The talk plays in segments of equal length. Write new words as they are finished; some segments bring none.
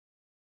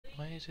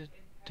Why is it?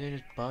 Did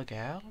it bug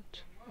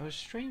out? I was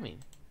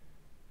streaming.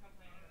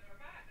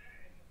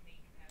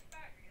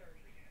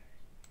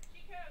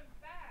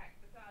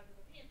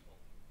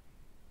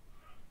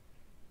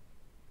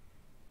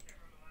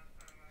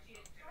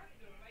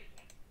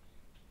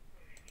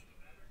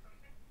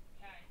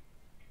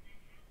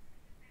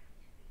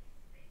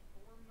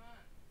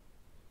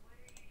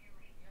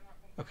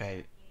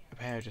 Okay,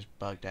 apparently it just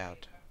bugged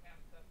out.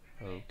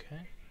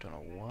 Okay, don't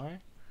know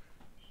why.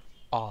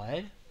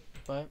 Odd,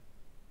 but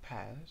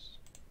pass.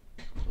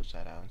 Close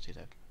that out and see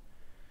that.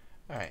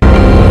 Alright.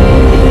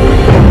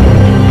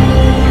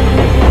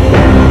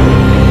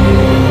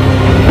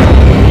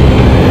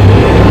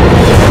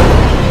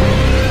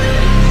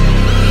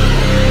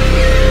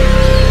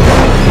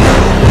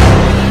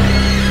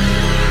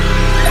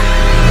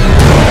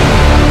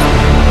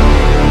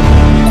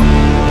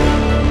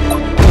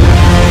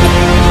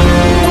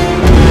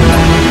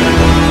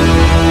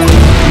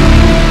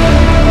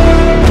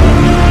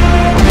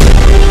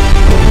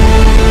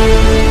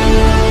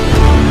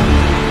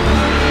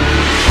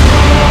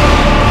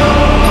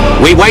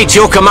 We wait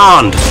your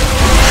command.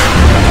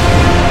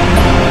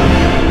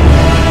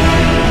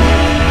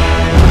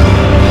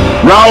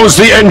 Rouse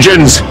the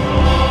engines.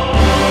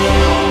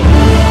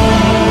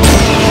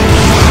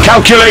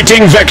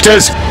 Calculating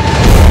vectors.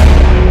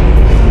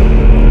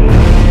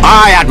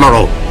 Aye,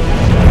 Admiral.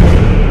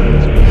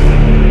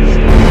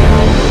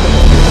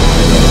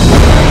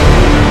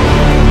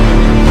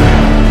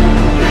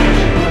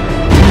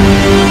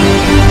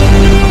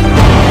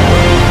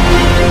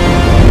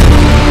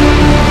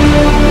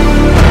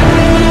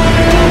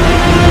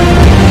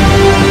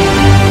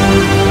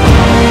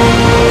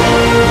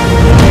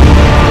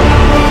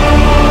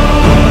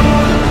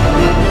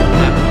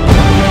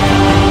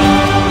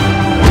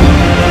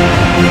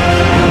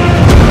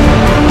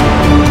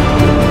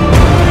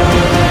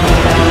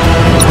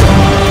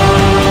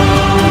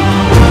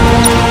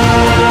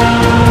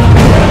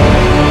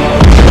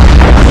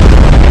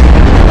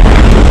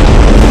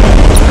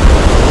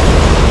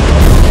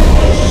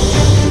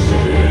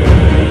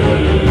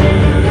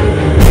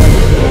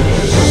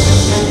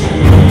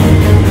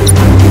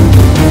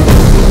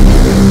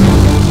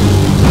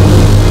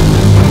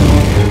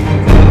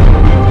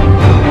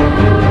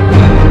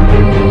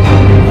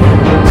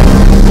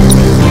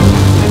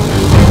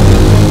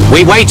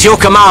 We wait your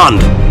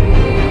command.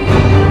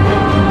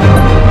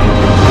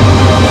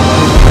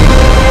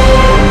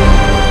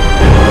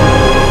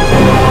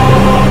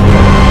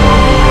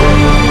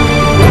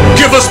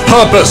 Give us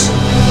purpose.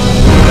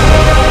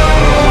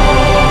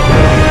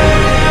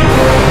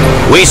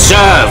 We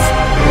serve.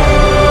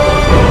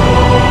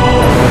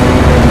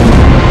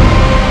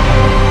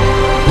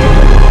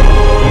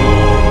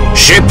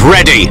 Ship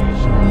ready.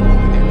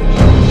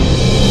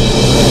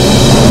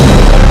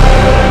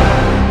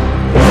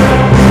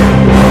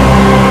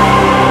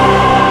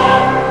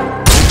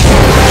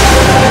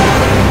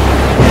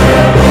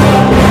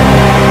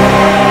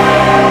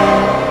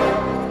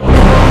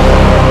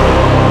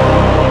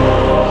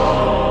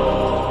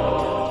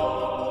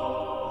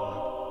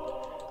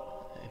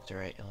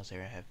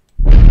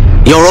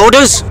 Your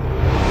orders?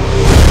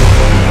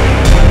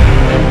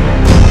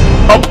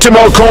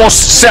 Optimal course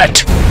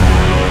set.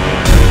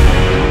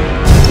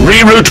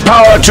 Reroute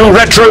power to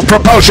retro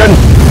propulsion.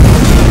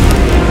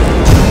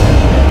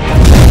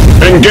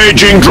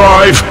 Engaging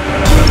drive.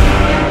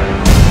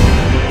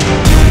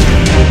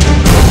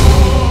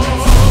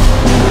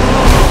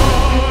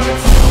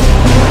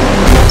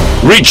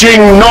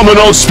 Reaching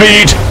nominal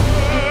speed.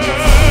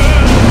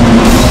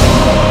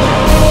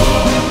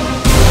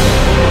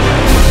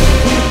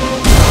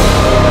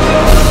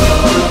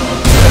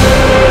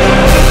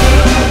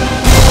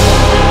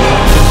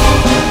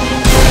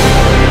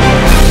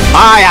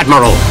 Aye,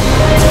 Admiral.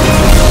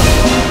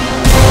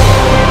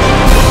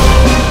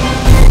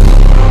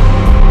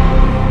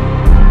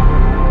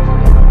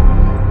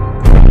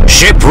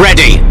 Ship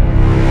ready.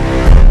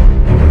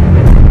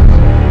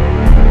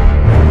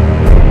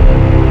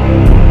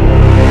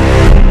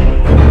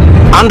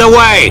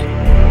 Underway.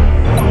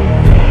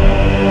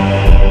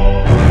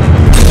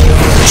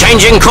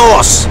 Changing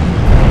course.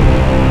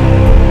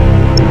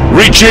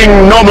 Reaching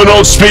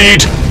nominal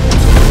speed.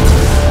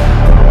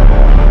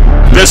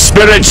 The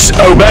spirits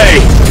obey.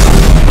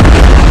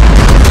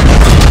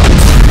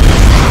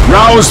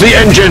 Rouse the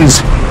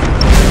engines.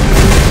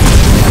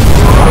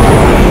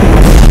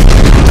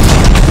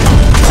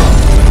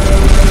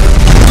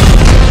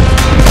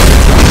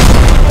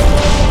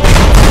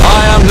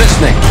 I am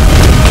listening.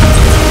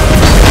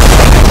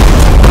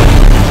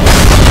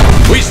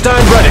 We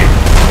stand ready.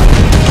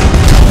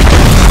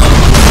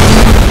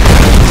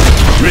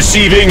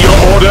 Receiving your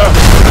order.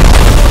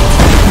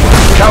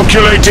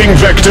 Calculating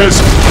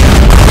vectors.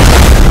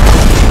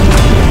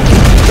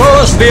 Show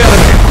us the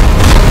enemy.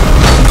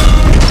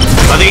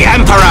 For the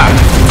Emperor.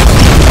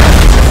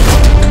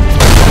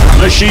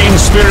 Machine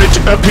spirit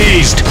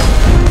appeased.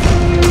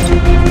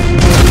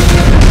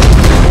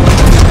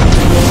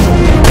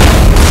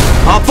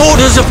 Our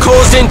borders have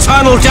caused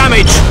internal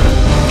damage.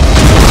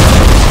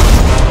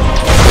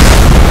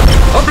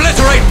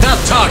 Obliterate that!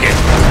 target!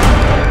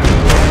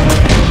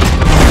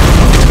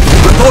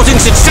 Reporting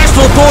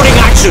successful boarding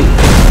action!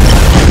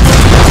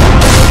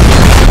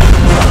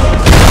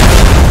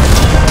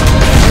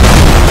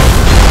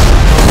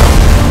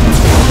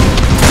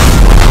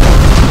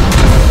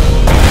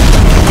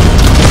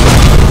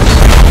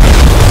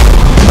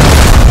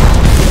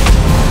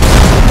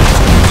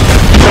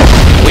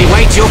 We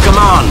wait your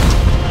command.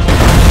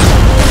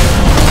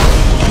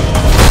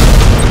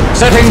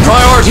 Setting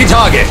priority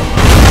target!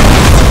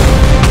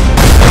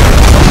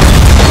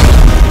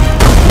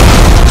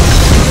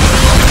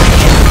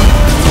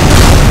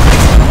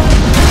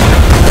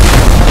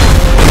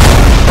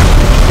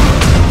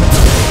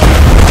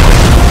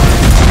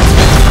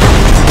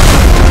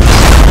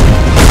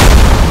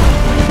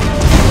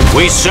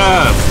 We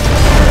serve.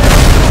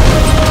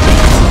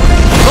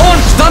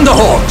 Launch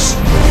Thunderhawks!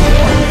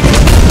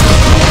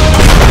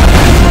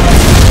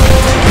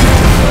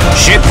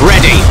 Ship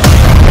ready.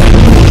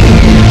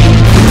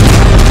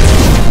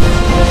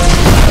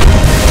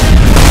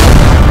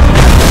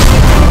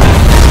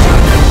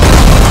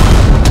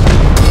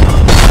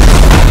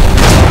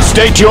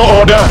 State your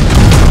order.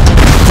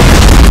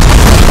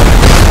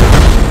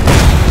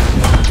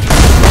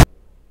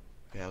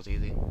 Okay, that was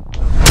easy.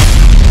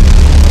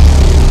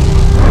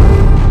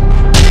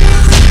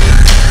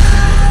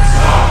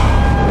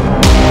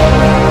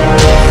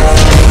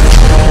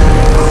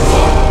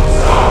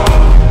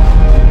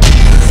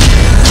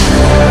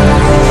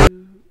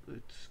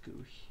 Let's go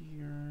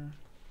here.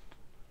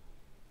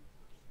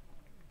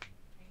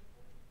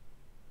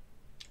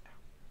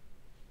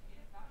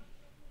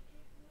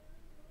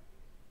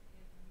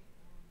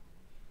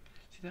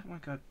 See, that one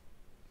got.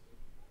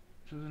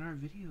 It was in our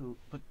video,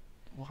 but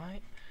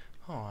why?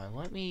 Hold on,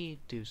 let me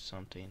do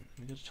something.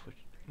 Let me just switch.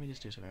 Let me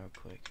just do something real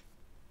quick.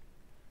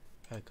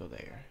 Go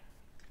there.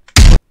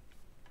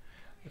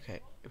 Okay,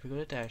 if we go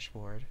to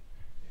dashboard.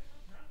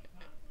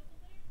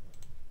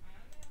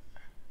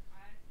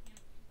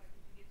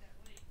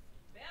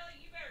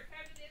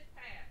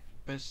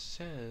 But it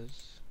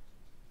says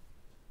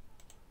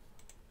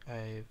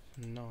I've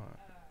not.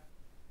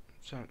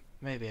 So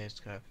maybe I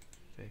just gotta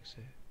fix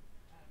it.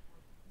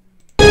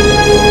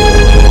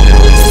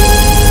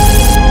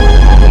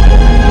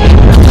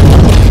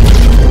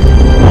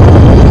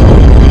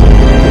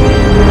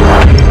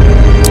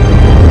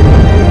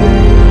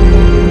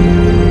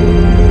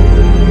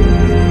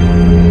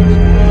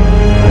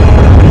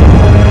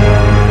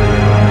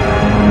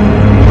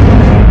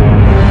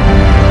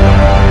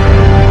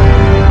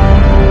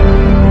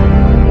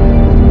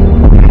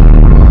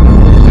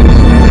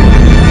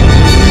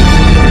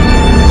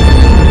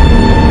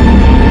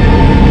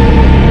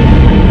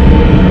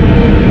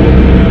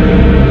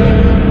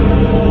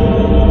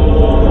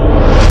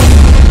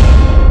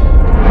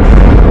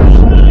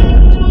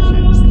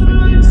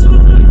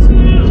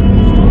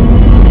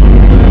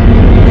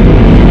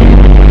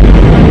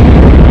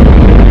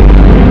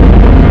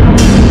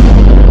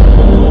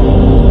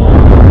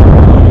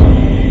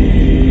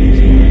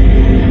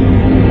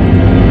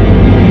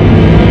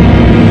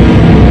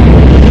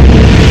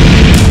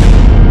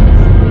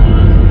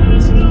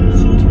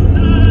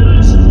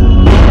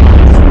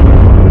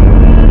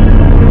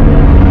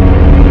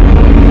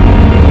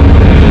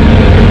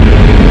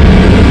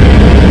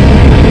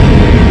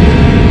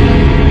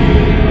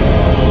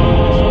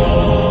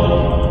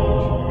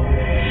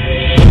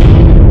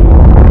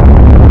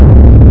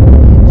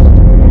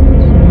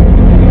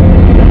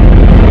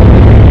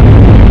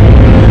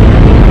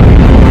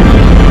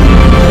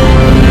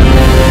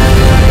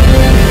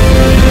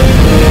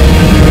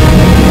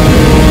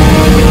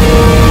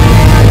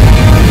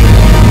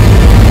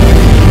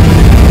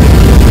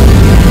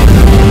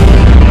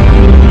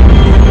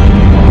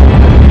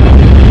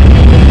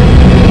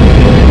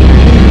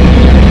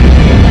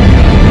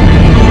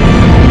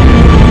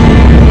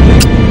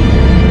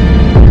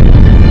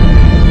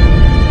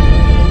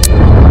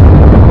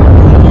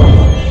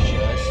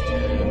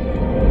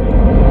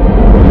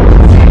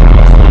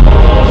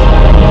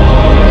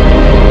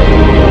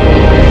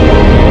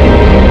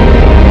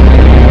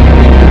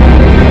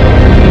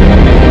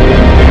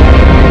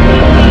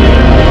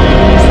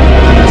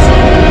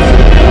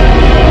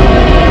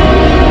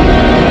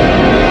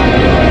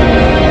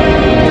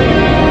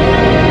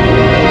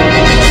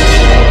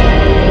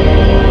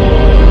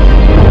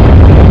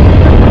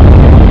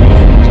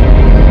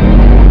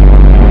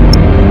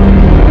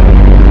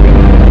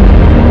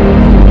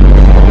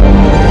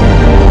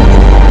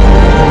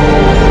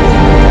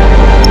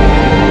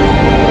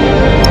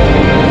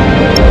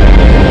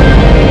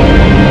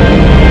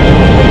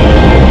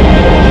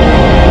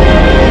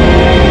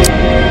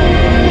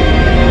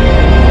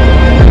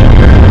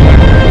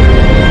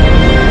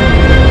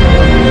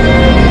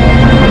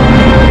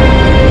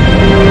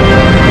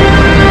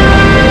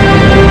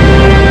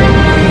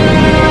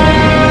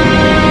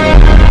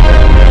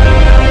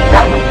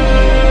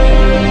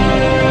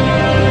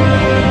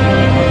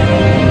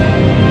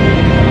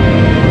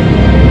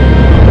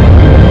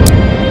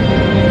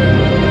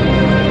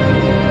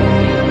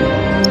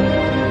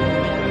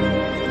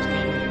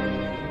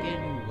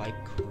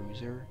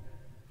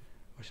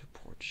 Or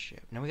support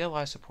ship. Now we got a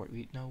lot of support.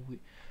 We have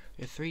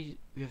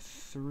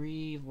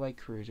three light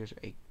cruisers,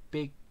 a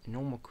big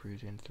normal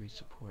cruiser, and 3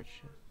 support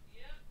ships.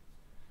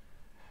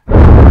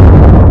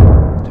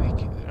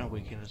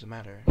 Weekend doesn't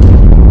matter.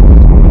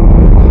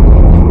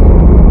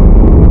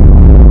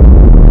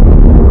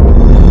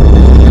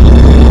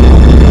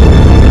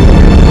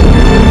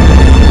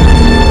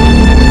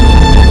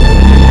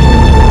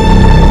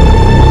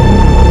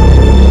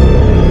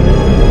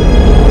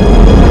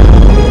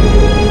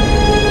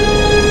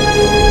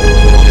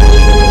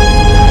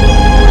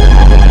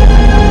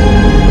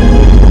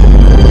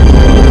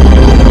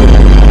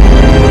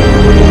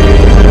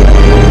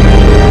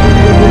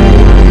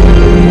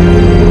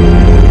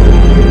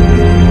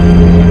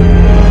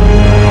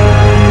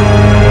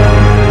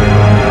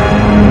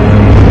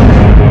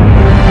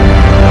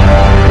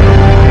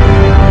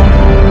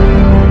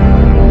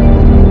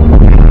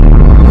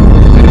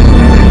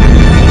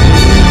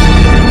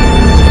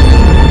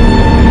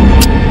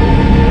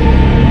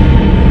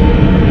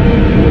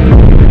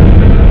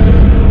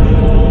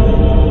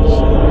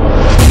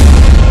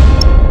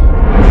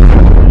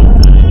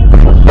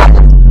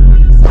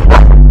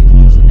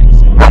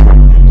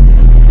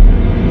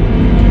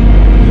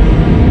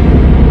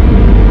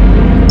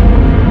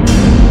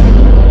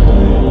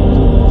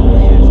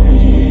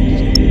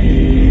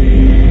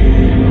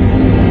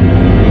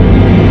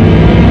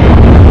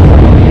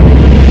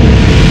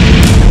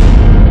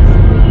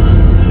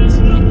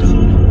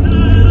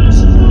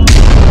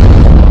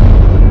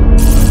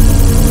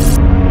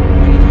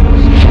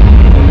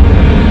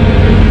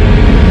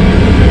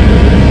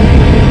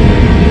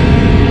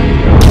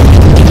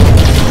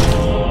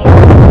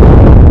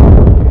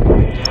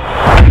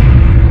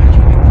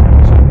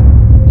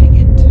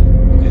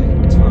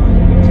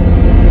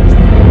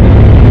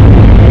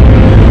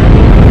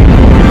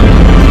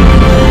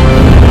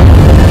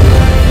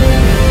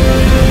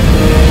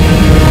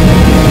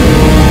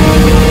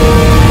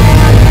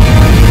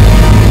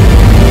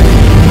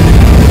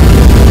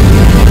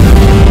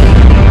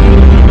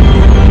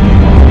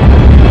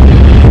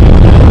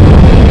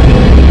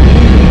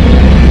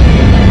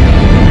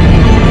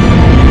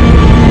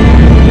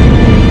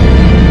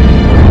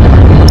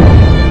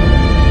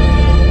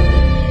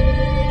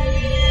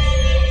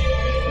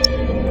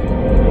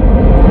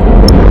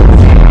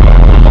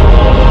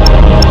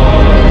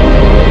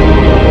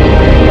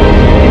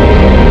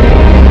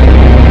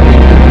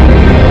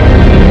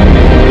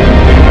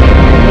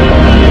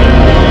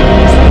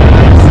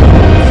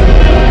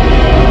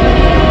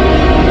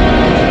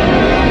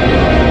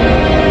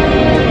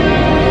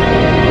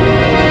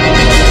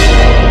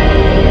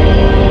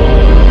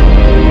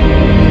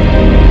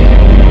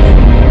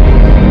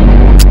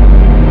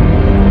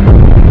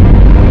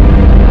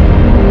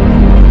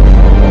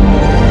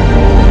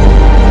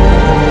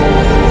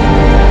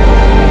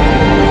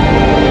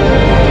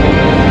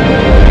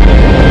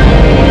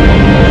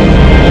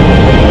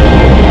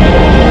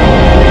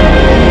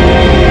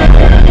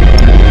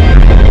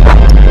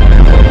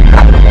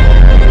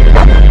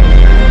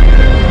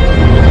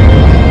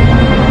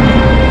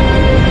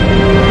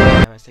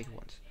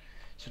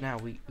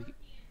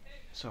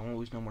 So I won't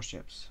lose no more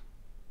ships.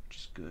 Which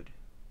is good.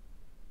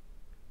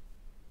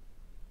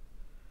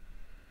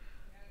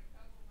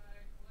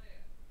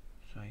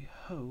 So I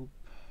hope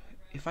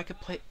if I could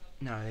play.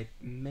 No, they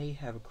may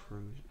have a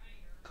cruiser.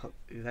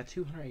 That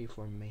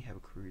 284 may have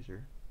a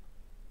cruiser.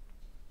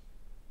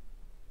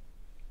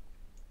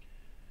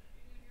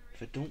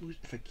 If I don't lose,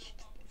 if I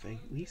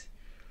at least.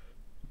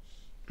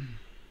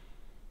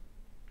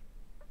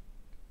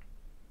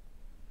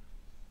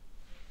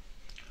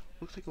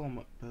 Looks like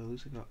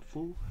looks like I got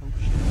full health.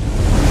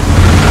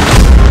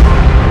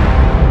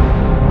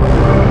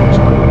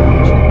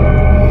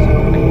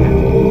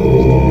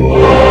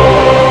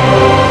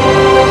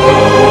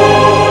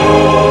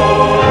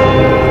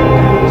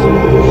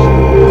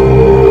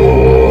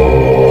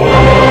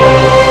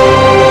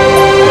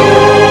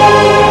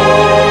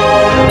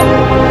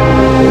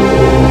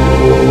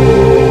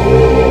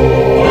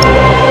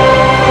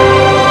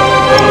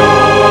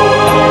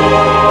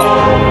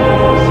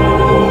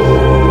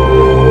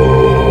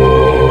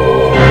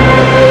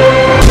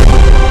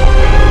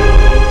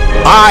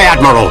 Aye,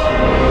 Admiral.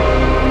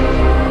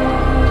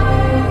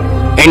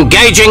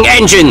 Engaging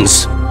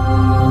engines.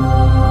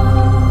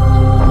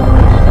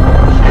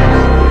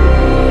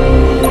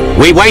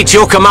 We wait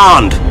your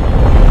command.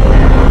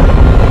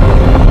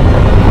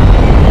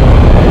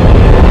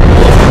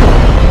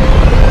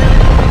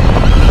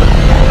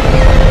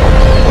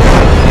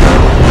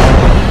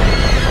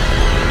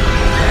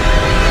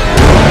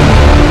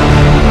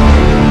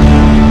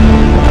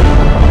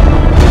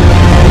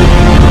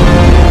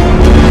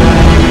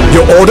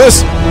 Your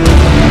orders?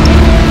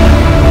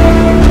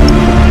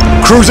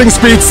 Cruising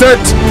speed set.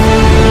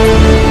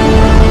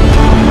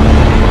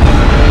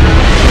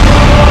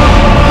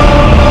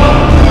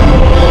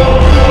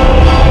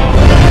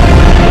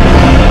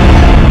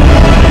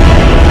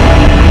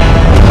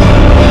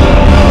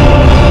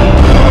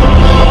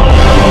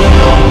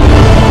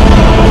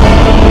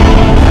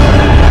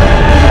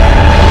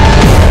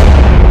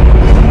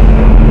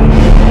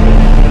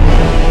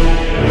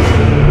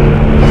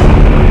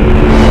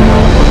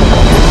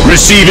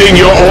 Receiving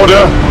your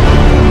order.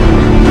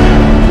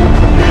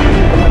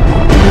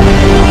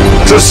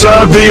 To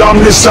serve the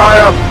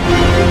Omnisire.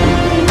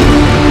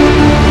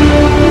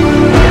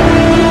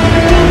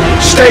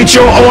 State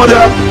your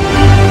order.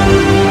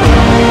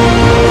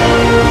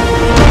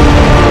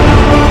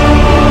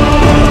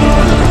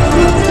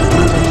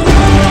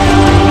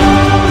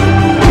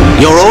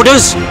 Your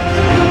orders?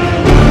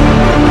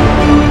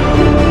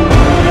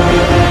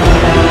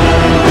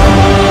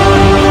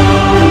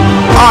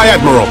 Aye,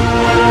 Admiral.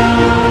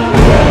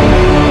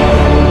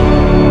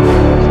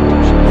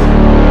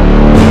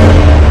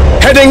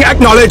 Heading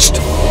acknowledged.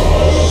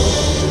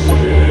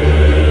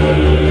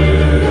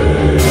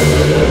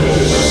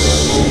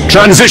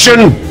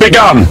 Transition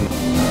begun.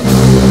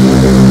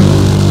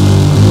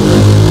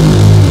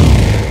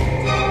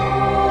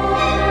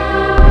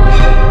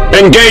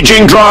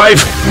 Engaging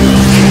drive.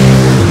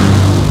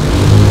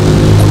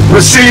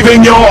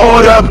 Receiving your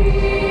order.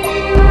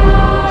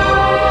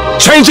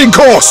 Changing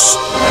course.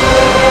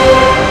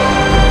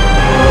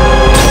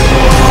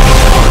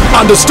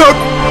 Understood.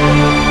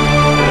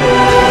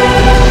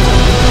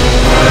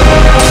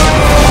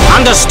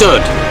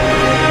 Understood.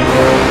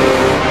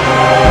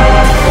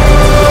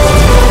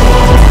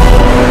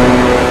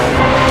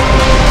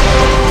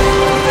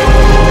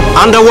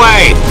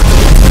 Underway.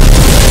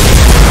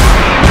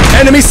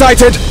 Enemy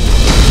sighted.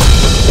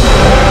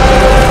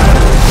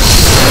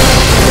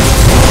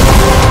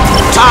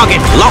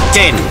 Target locked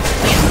in.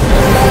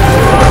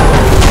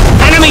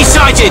 Enemy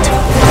sighted.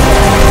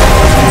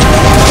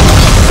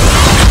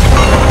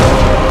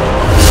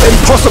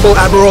 Impossible,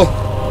 Admiral.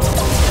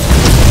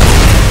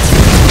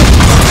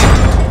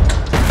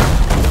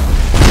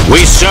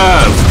 We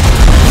serve.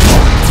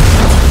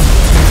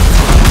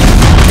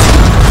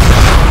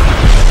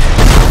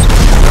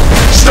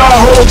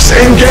 Starhawks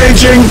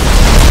engaging.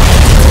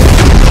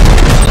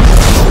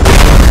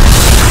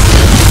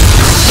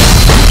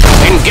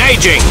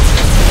 Engaging.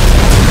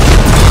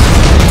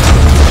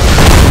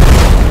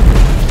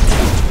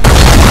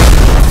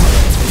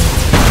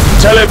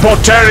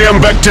 Teleportarium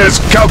vectors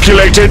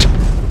calculated.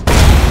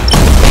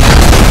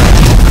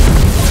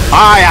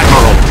 Aye,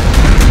 Admiral.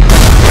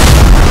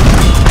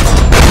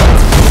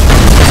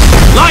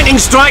 Lightning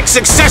strike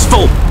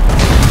successful.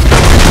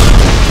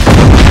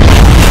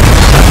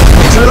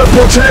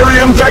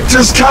 Teleportarium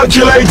vectors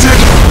calculated.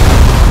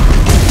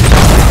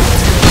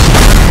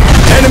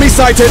 Enemy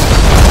sighted.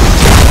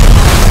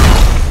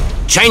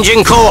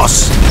 Changing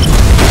course.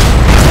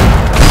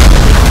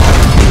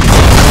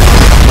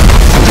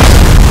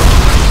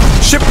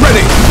 Ship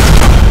ready.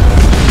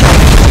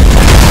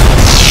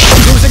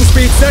 Cruising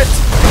speed set.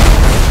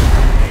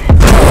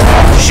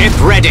 Ship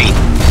ready.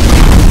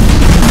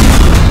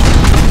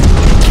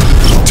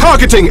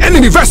 Targeting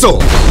enemy vessel.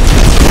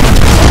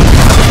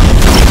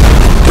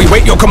 We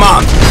wait your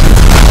command.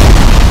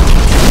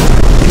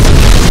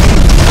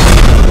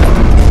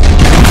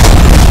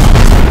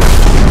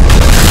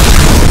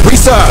 We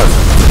serve.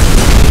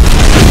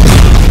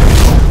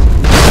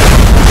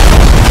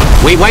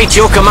 We wait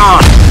your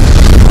command.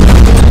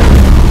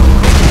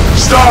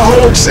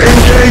 Starhawks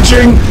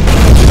engaging.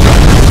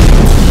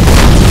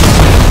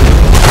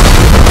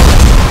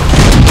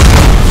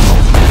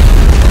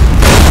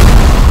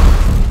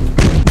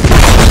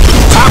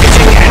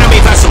 Targeting enemy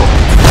vessel.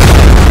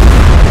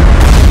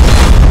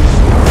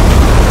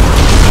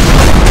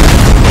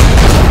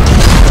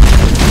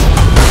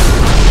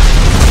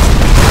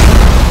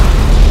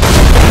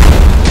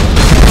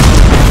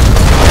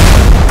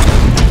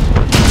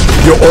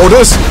 Your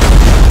orders?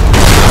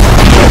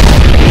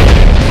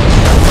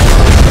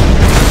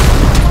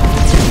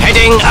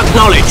 Heading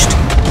acknowledged.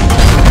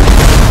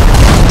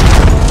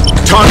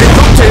 Target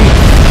locked in.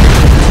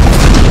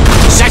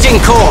 Setting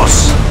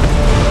course.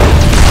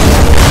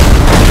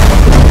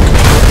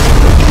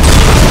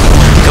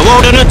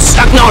 Coordinates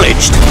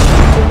acknowledged.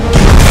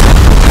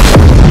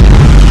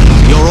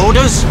 Your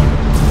orders?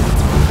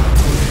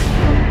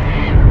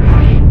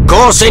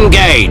 Course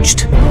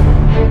engaged.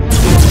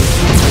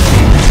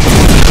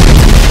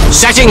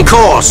 Setting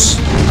course.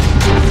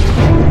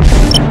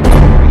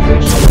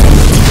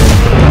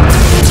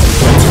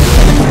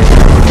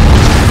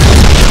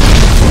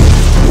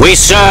 We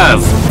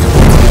serve.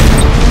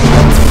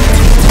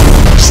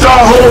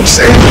 Starhawks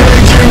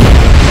engaging.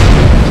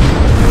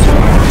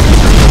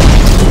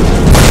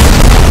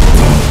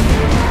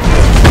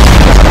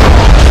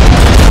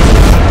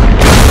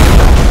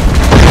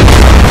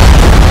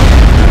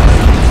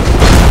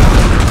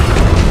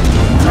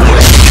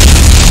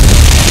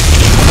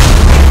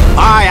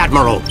 Aye,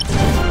 Admiral.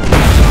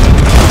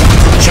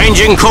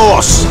 Changing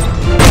course.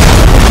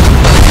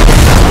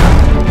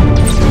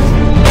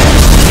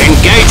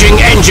 Engaging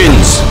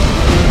engines.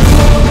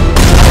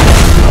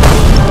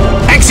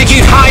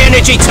 Execute high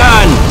energy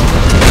turn.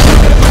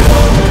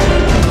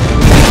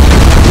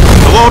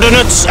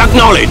 Coordinates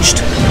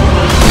acknowledged.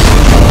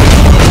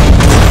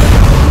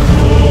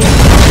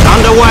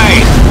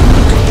 Underway.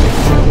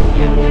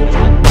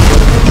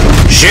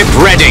 Ship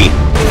ready.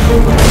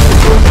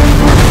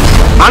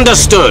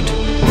 Understood.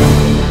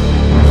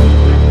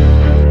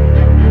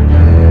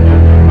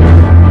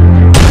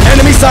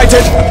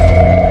 sighted!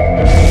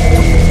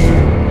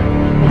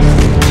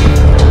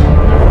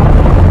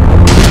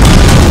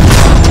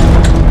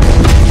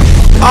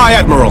 Aye,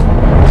 Admiral.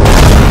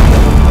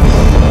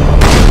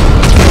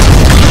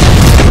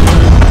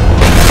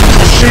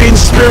 Machine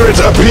spirit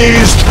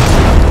appeased.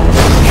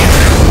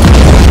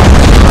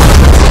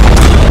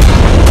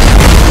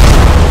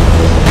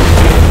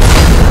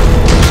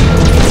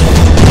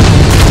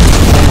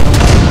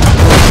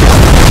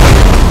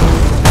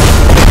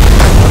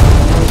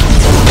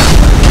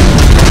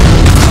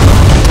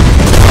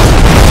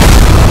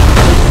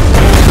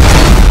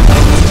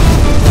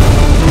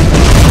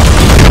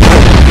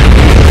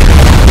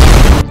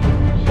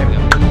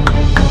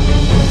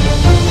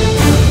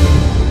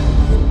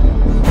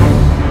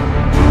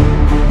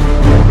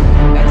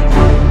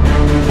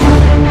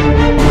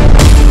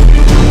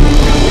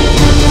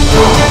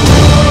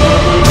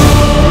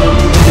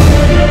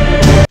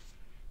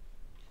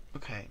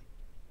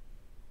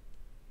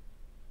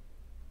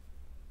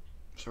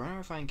 So we're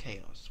gonna find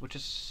Chaos, which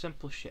is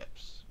simple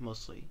ships,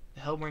 mostly. The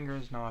Hellbringer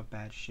is not a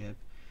bad ship,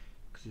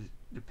 because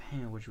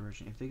depending on which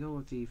version. If they go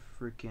with the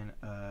freaking,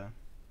 the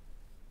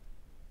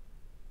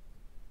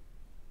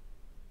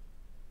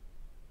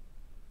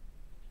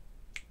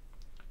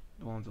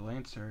one with the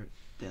Lancer,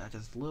 then that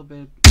does a little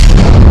bit.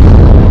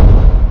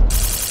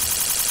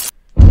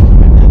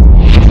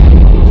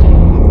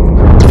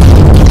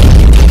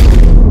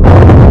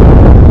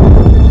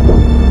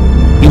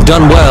 You've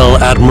done well,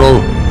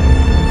 Admiral.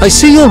 I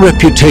see your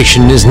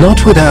reputation is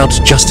not without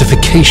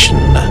justification.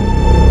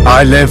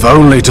 I live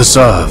only to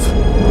serve.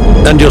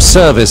 And your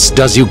service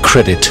does you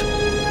credit.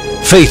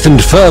 Faith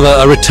and fervor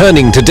are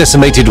returning to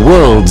decimated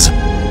worlds.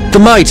 The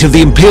might of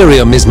the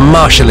Imprium is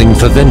marshalling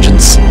for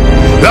vengeance.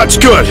 That's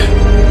good.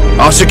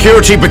 Our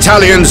security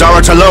battalions are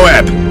at a low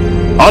ebb.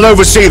 I'll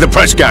oversee the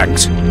press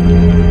gangs.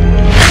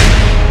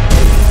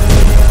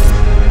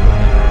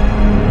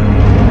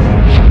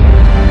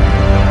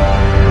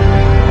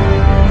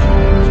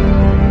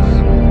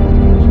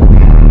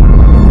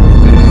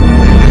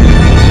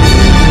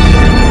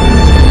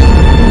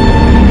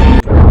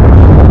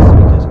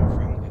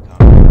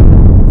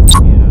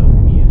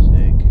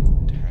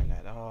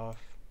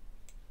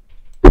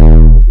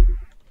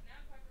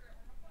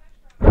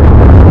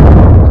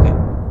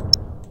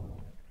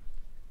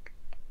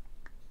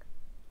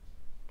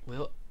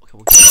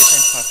 We'll keep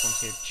defense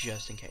platforms here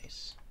just in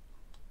case.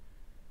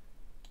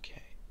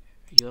 Okay.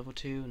 Are you level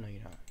 2? No,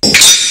 you're not.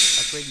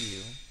 Upgrade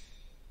you.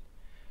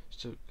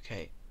 So,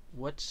 okay.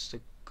 What's the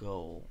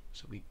goal?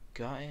 So we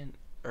got an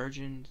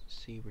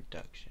urgency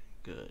reduction.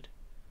 Good.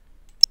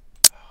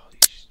 Oh,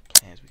 these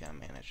plans we gotta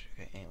manage.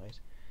 Okay, anyways.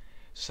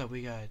 So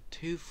we got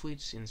 2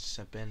 fleets in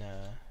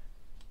Sabina.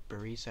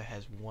 Barisa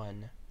has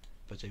 1,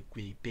 but it's a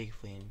really big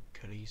fleet in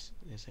Cadiz.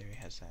 This area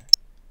has that.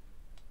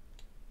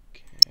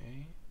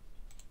 Okay.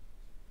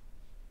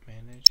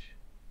 Manage.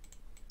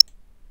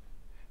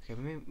 Okay,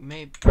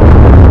 maybe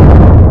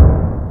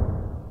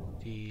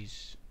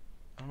these.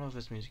 I don't know if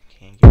this music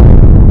can get.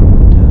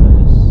 It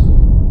does.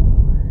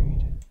 I'm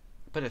worried.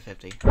 Put it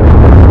 50.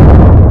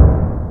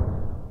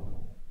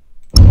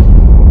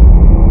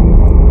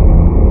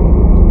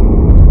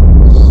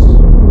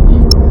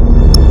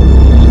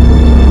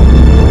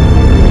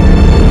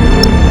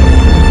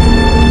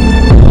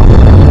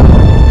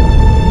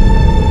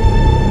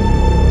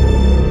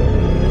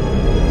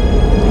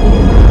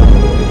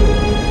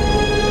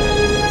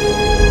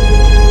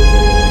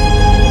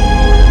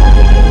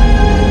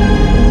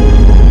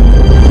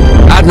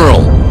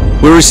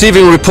 We're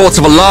receiving reports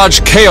of a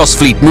large Chaos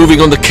fleet moving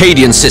on the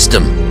Cadian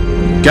system.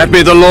 Get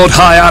me the Lord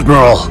High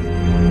Admiral.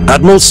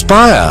 Admiral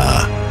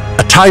Spire,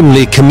 a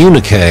timely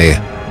communique.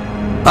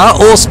 Our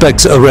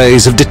Auspex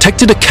arrays have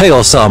detected a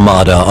Chaos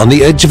Armada on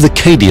the edge of the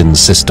Cadian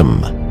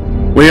system.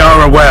 We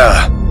are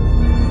aware.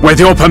 With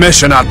your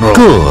permission, Admiral.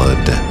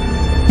 Good.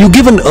 You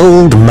give an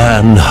old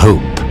man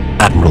hope,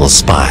 Admiral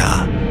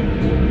Spire.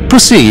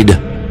 Proceed.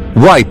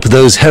 Wipe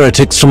those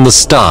heretics from the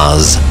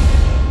stars.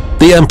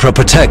 The Emperor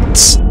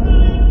protects.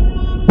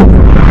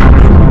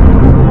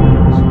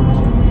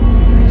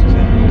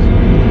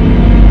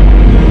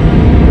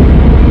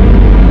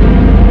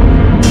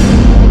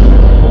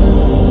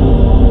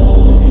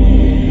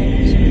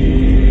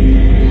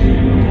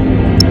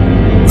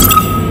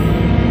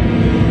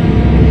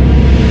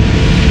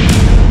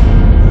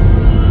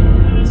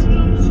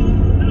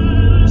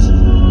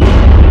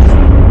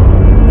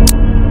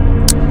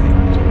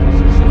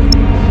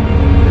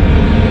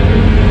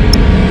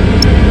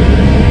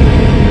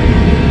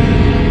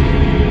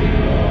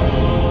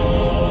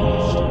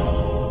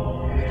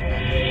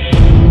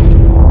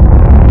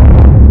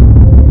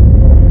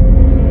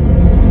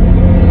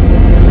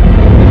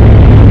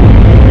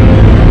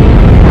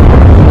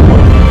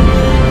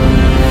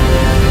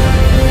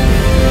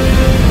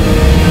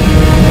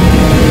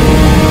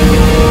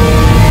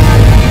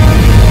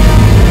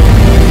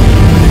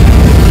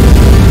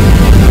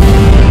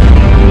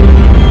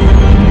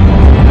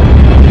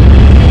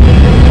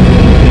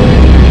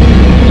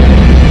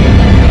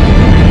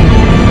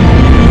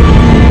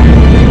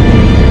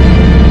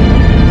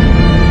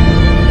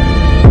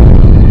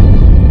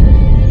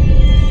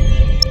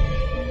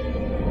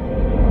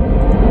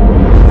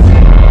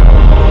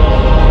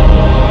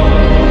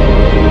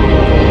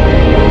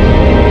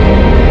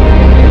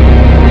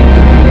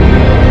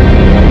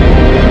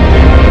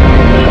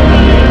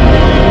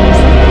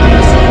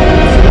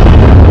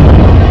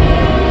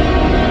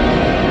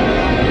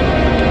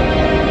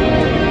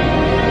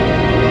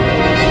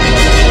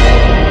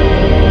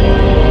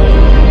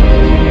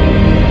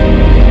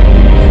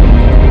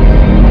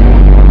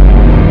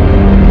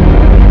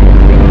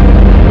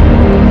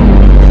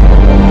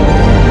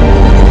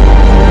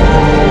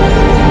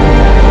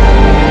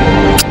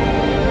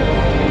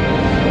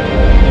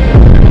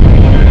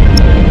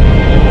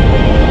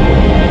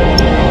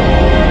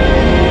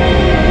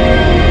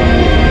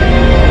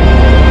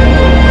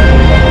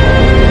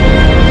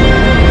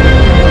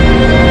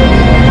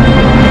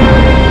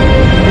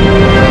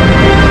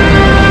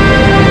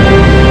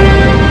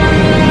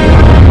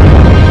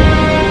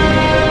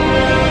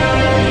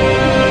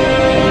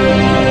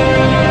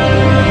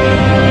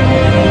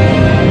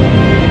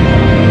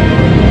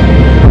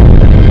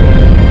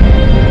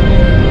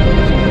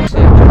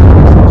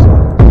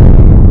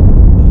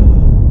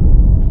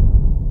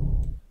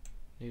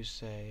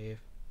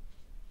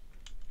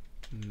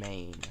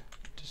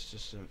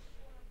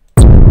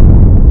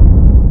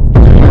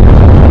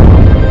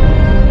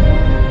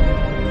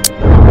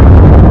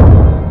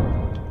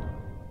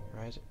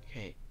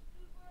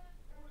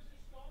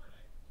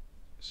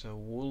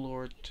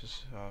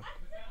 was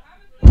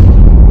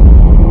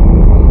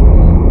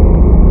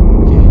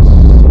okay, so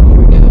here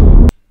we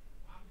go.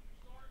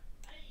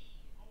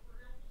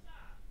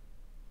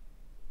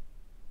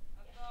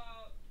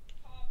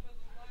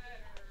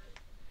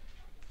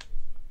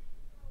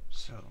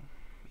 So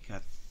we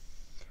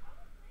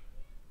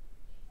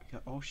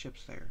got all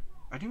ships there.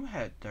 I knew I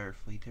had their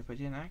fleet there, but it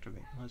didn't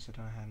activate unless I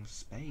don't have enough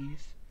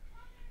space.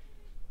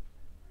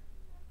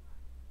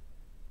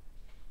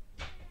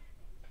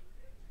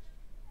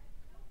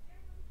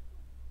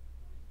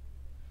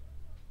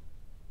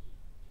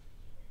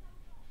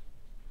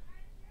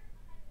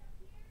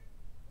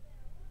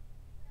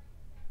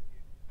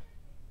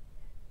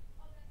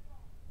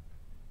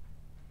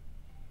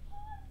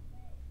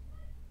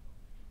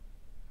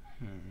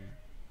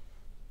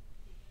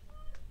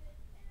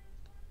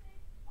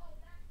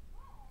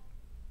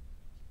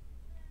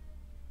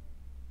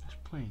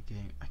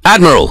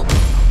 Admiral,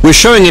 we're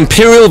showing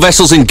Imperial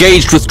vessels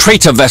engaged with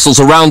traitor vessels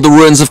around the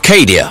ruins of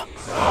Cadia.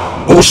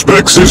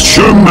 Auspexes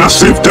show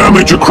massive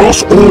damage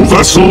across all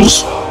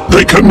vessels.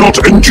 They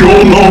cannot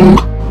endure long.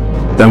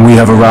 Then we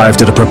have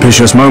arrived at a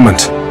propitious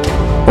moment.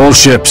 All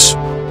ships,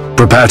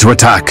 prepare to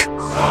attack.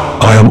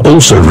 I am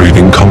also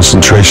reading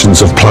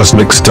concentrations of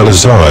plasmic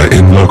stellazara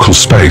in local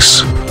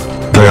space.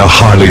 They are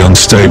highly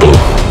unstable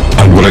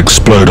and will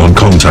explode on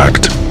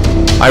contact.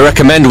 I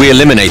recommend we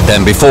eliminate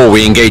them before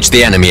we engage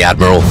the enemy,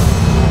 Admiral.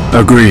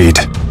 Agreed.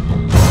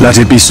 Let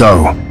it be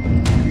so.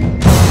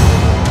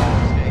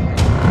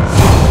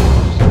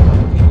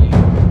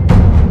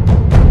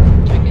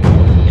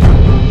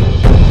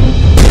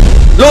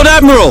 Lord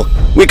Admiral,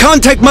 we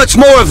can't take much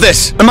more of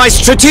this, and my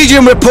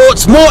strategium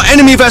reports more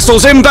enemy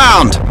vessels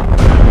inbound.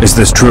 Is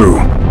this true?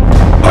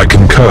 I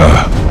concur.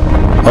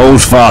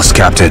 Hold fast,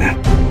 Captain.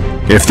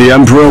 If the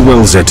Emperor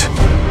wills it,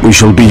 we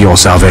shall be your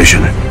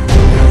salvation.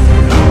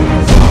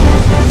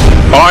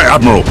 Aye,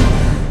 Admiral.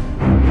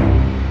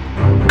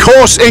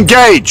 Course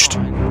engaged!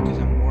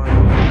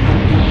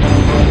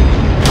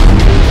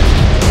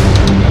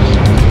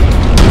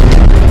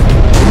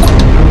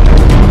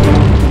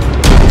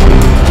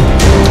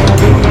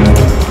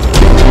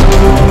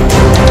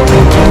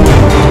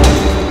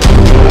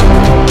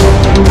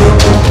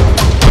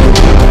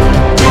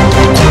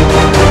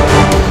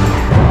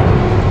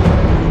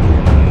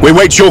 We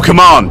wait your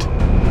command.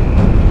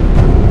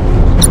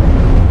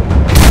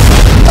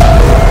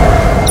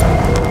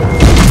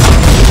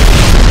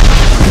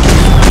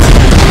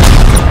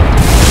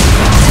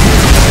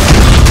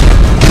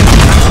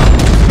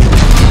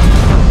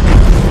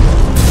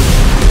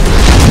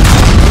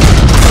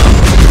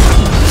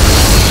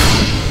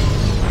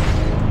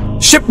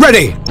 Ship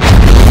ready!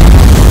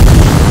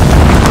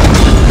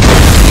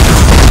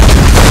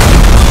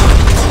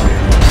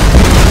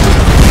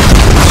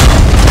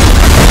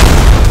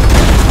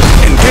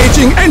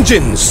 Engaging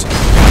engines!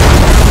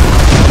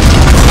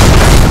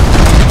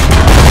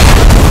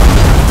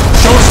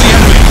 Show us the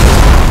enemy!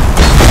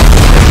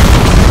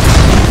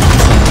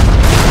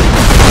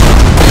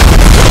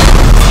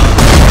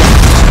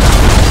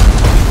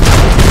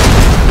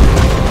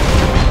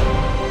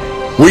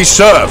 We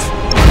serve.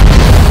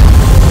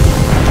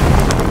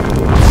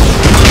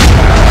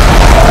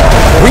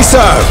 We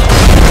serve!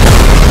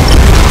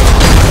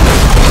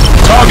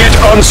 Target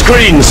on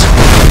screens.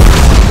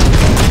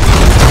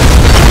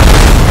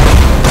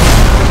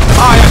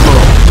 Aye,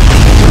 Admiral!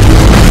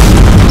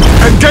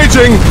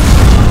 Engaging.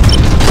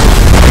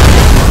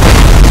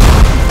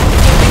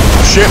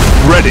 Ship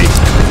ready.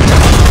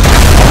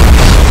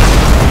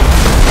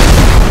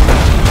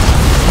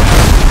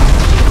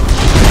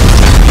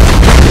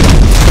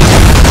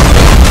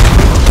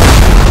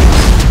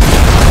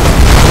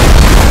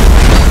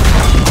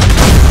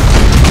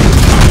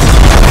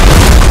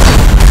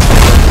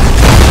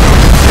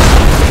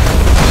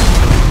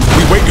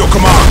 Wait your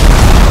command!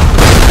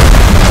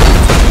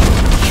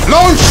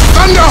 Launch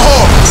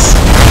Thunderhawks!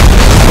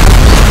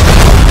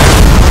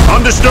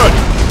 Understood.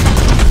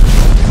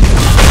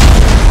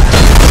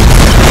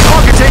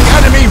 Targeting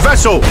enemy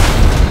vessel.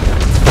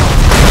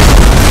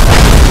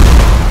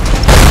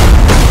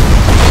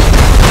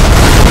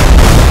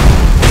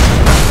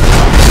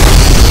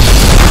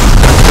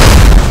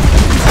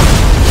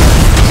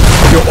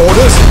 Your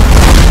orders?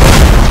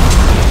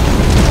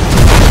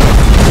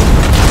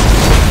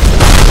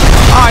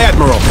 Aye,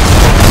 Admiral.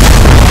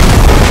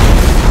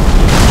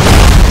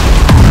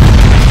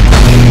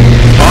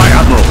 Aye,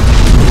 Admiral.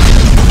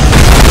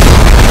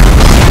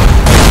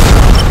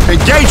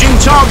 Engaging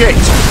target.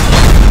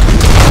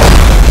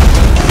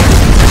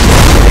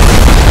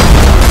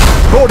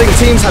 Boarding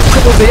teams have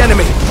crippled the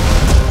enemy.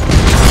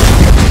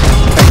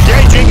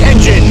 Engaging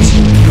engines.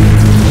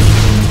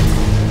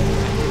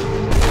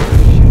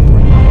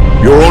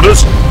 Your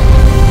orders?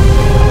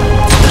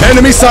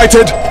 Enemy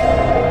sighted.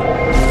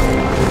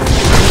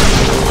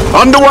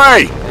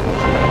 Underway!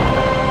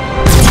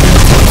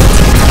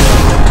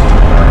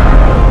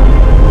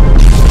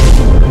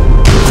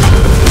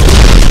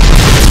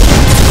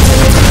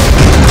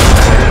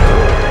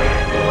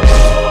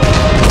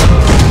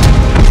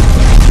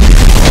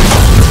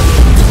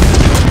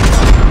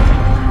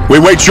 We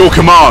wait your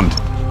command.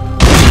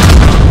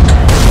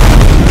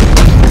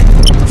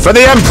 For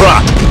the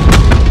Emperor!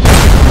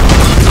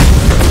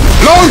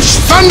 Launch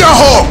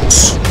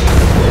Thunderhawks!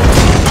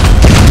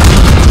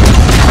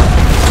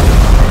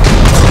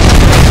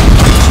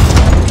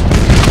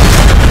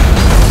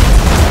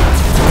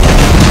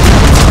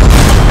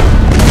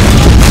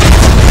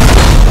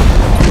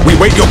 We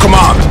wait your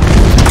command.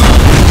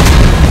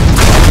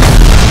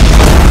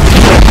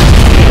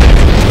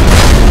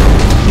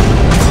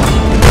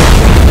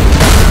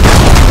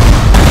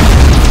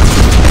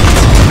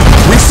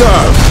 We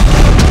serve.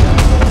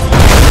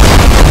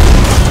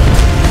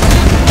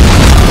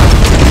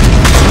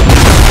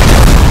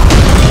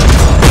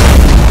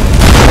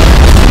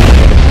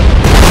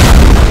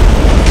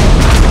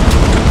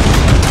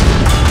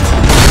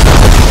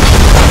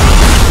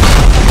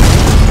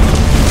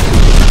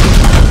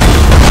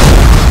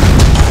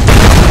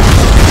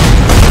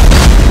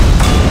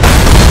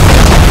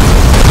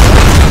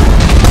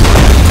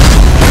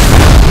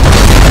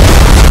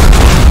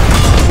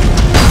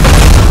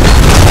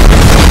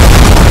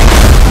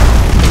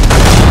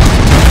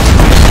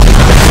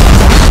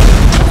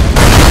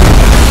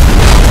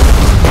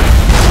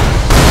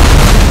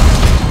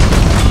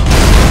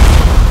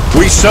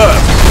 We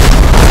serve.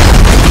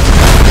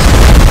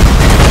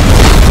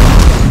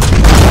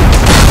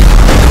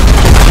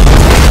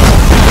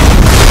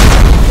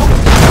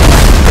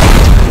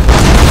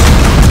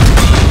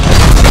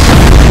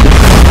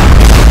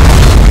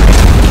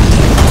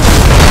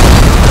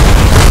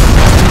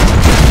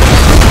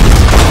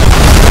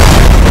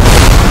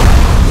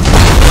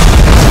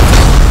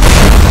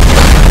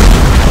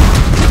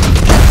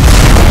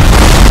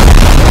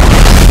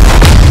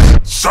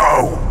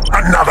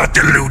 Another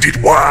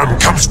deluded worm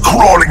comes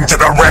crawling to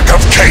the wreck of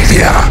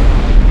Cadia.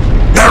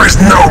 There is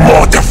no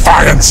more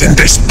defiance in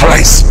this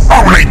place,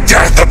 only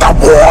death at the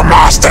War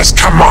Master's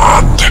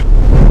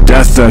command.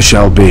 Death there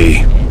shall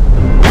be,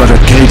 but at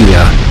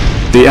Cadia,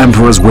 the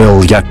Emperor's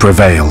will yet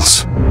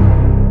prevails.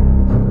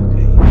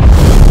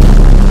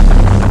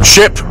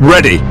 Ship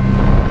ready.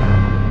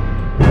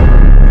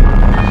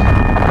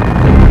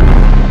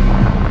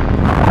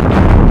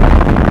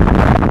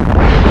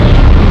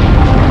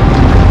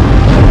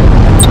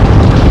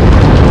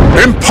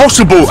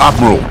 Impossible,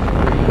 Admiral!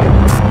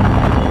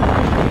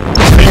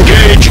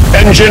 Engage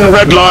engine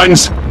red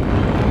lines.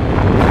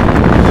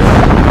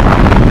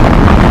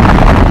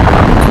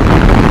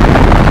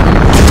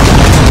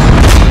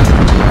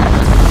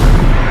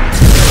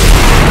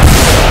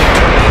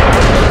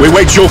 We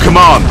wait your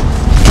command.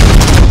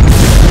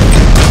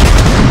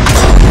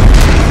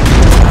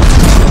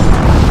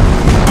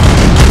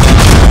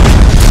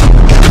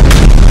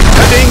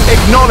 Heading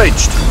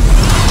acknowledged.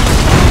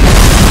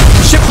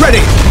 Ship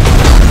ready.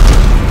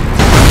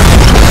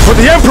 For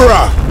the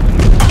Emperor!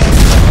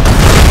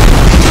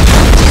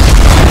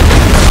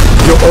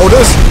 Your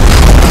orders?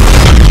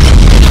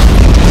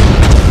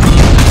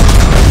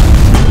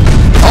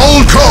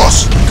 Hold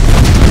course!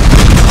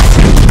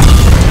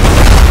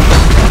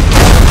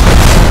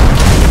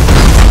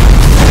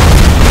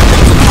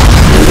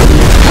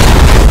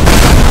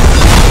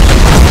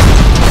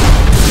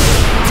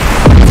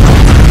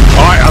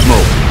 Aye,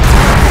 Admiral.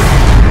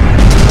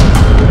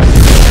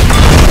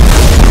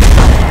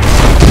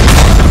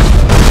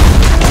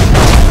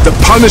 The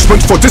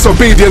punishment for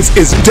disobedience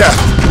is death.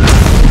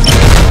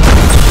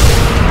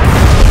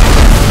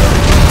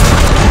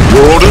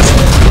 Your orders?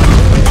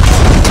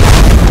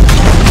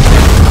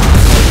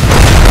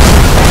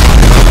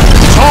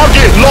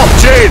 Target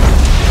locked in!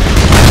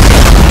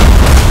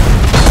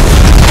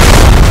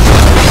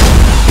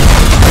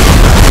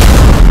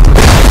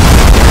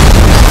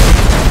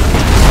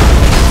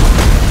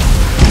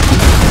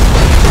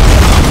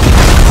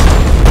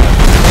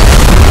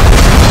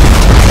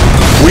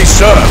 We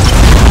serve.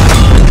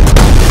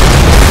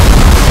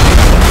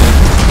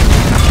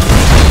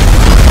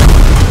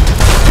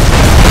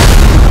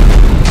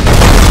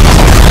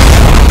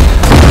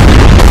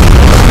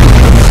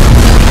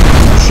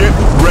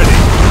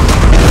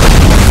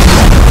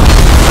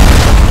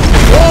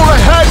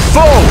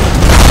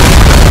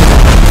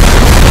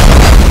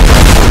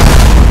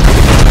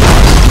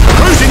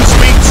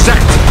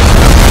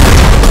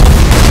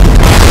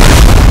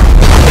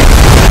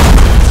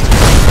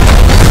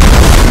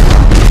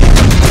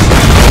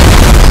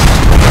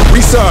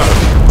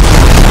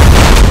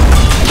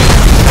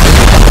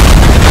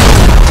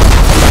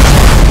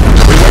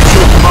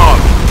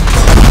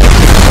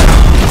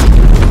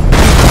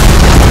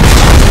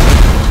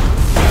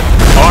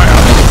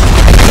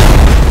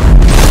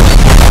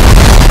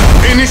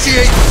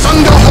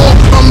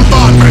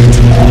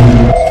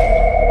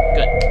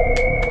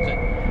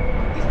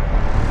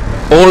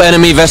 All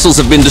enemy vessels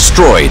have been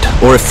destroyed,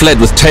 or have fled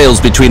with tails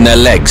between their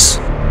legs.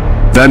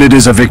 Then it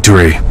is a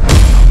victory.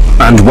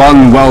 And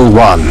one well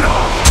won.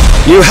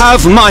 You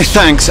have my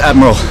thanks,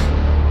 Admiral.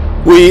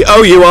 We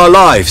owe you our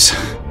lives.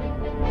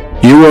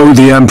 You owe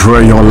the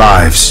Emperor your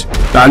lives,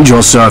 and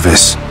your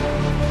service.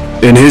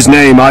 In his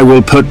name I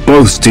will put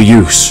both to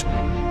use.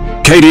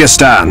 Cadia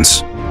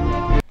stands.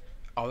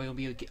 Are we gonna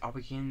be I'll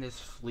begin this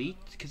fleet?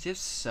 Because if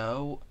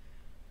so,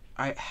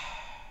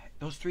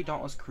 those 3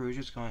 Dauntless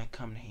cruisers going to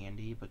come in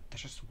handy, but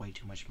that's just way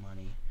too much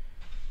money.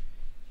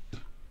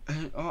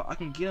 I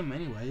can get them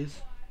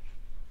anyways.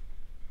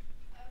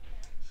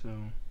 So,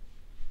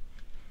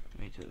 let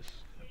me just.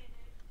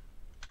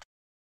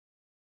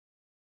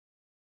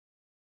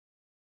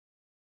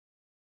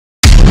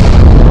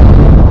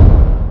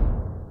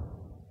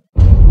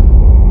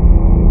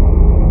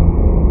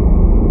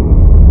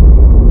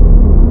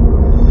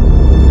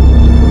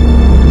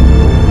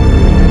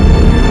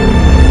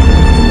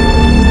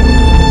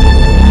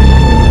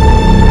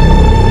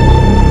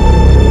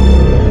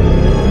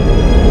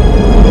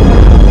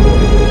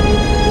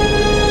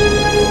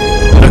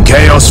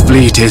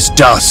 Fleet is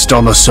dust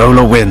on the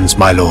solar winds,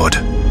 my lord.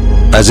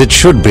 As it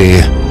should be.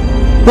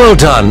 Well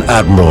done,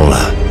 Admiral.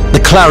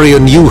 The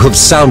clarion you have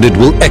sounded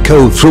will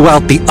echo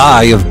throughout the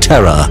Eye of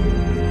Terror.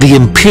 The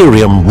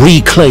Imperium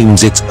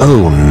reclaims its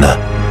own.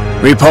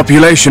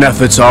 Repopulation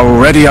efforts are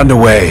already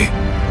underway.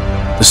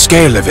 The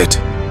scale of it,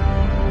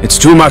 it's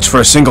too much for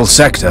a single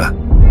sector.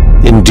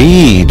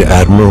 Indeed,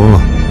 Admiral.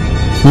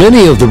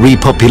 Many of the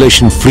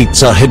repopulation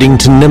fleets are heading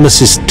to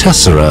Nemesis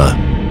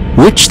Tessera,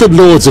 which the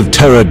Lords of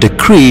Terror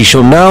decree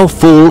shall now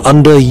fall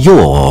under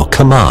your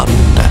command.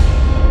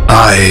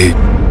 I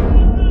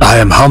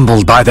am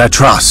humbled by their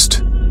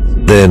trust.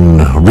 Then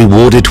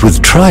reward it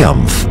with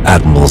triumph,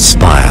 Admiral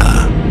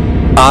Spire.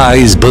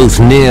 Eyes both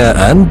near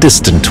and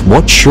distant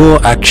watch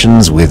your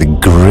actions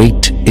with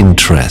great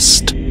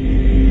interest.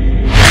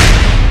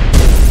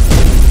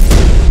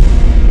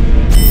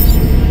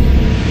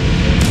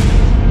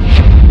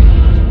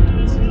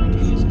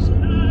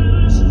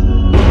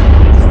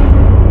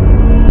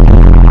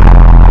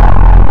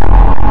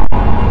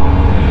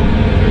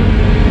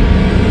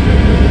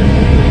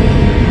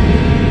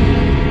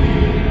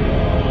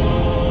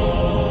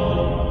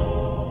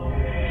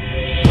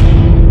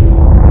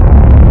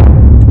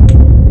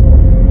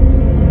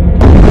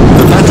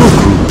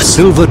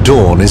 Silver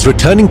Dawn is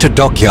returning to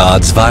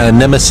dockyards via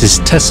Nemesis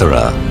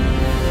Tessera.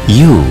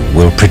 You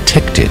will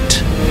protect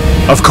it.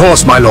 Of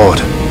course, my lord.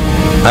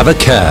 Have a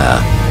care.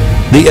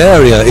 The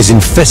area is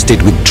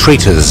infested with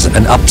traitors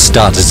and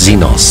upstart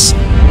Xenos.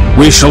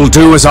 We shall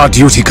do as our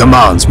duty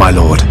commands, my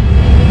lord.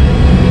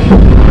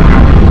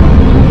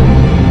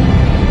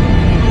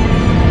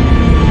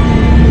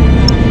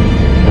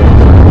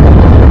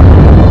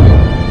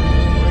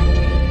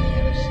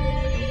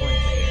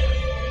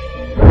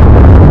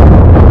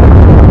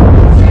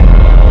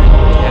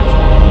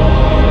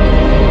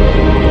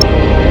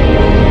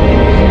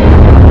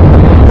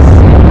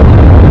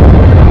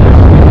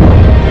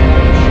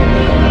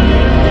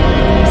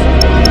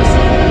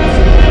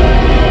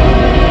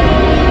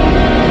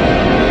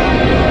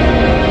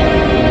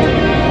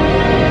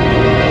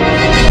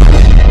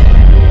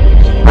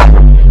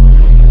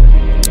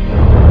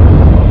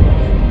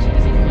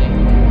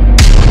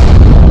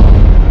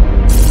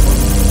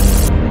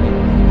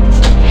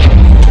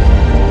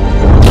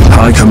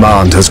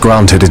 Command has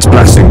granted its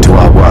blessing to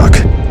our work.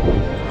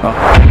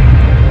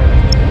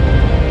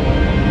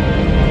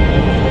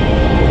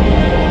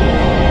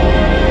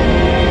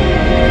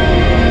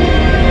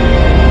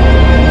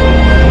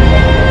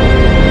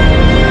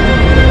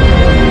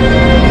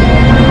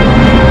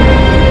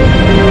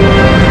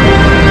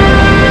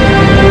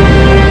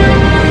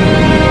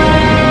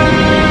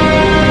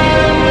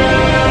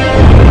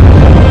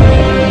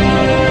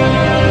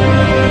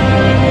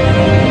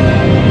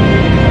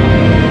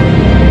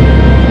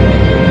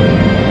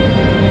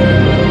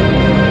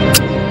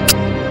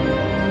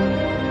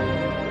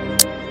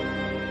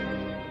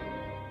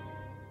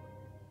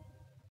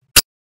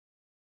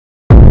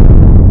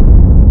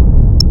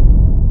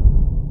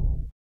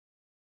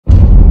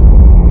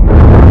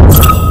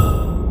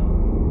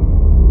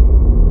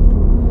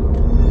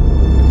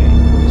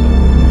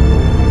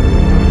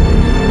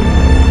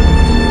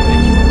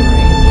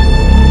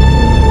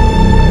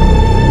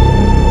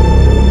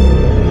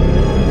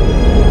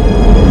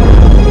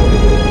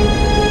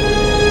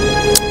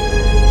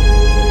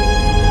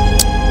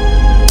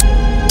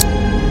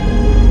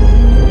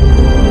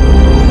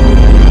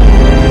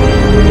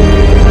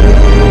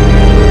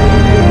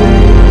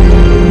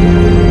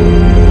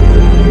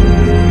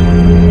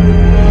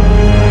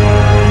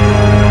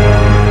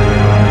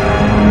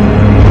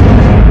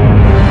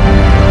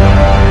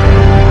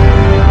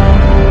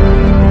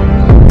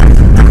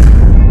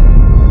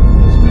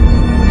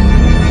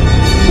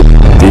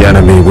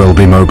 Will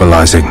be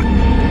mobilizing.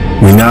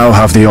 We now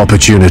have the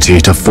opportunity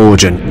to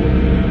forge an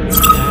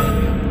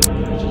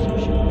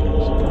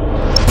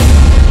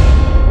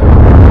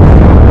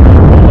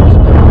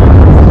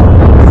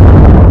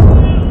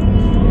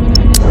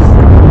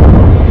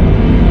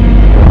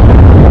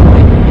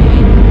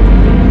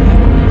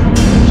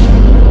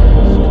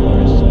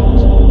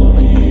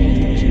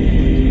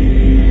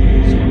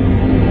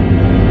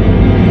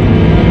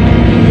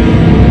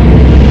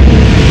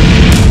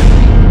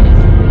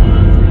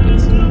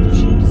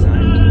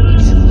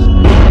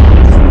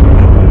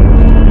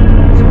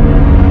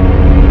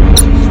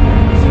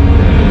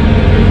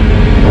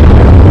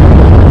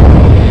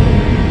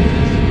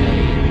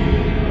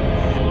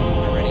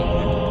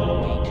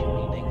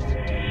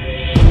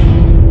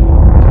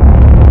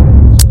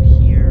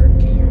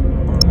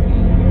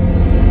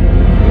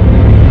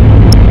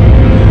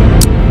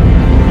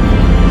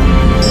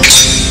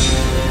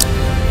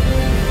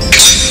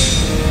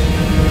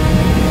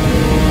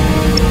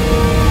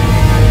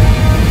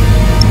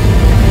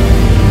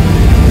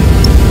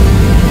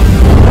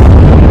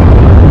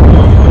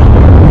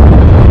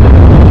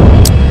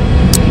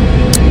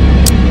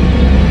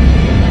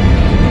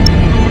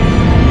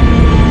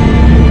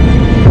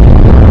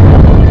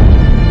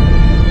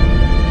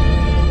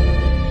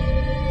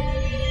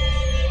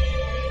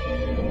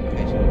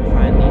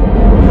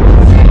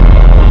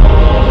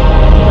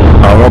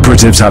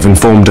operatives have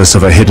informed us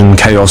of a hidden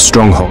Chaos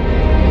stronghold.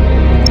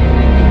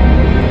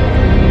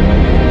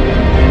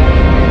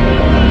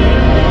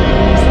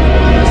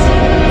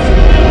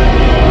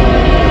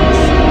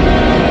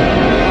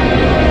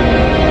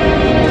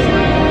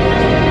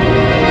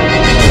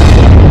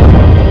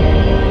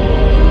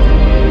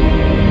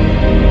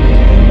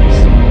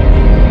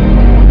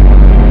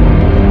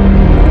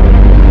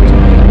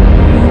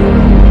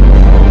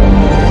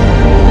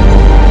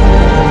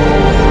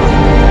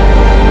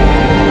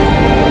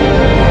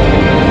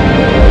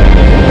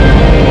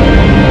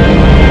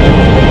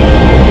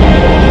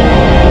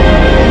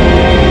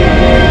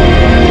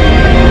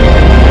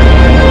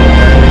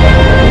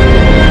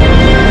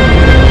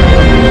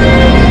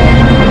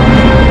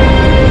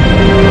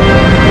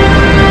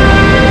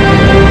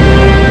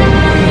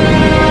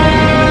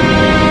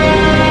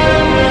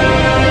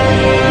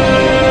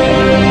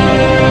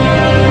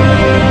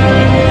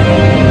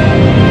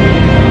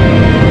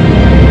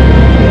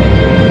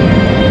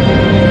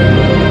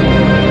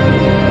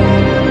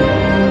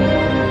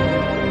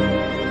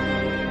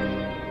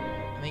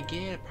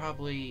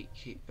 Probably,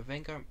 I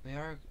think they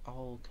are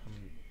all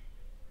coming.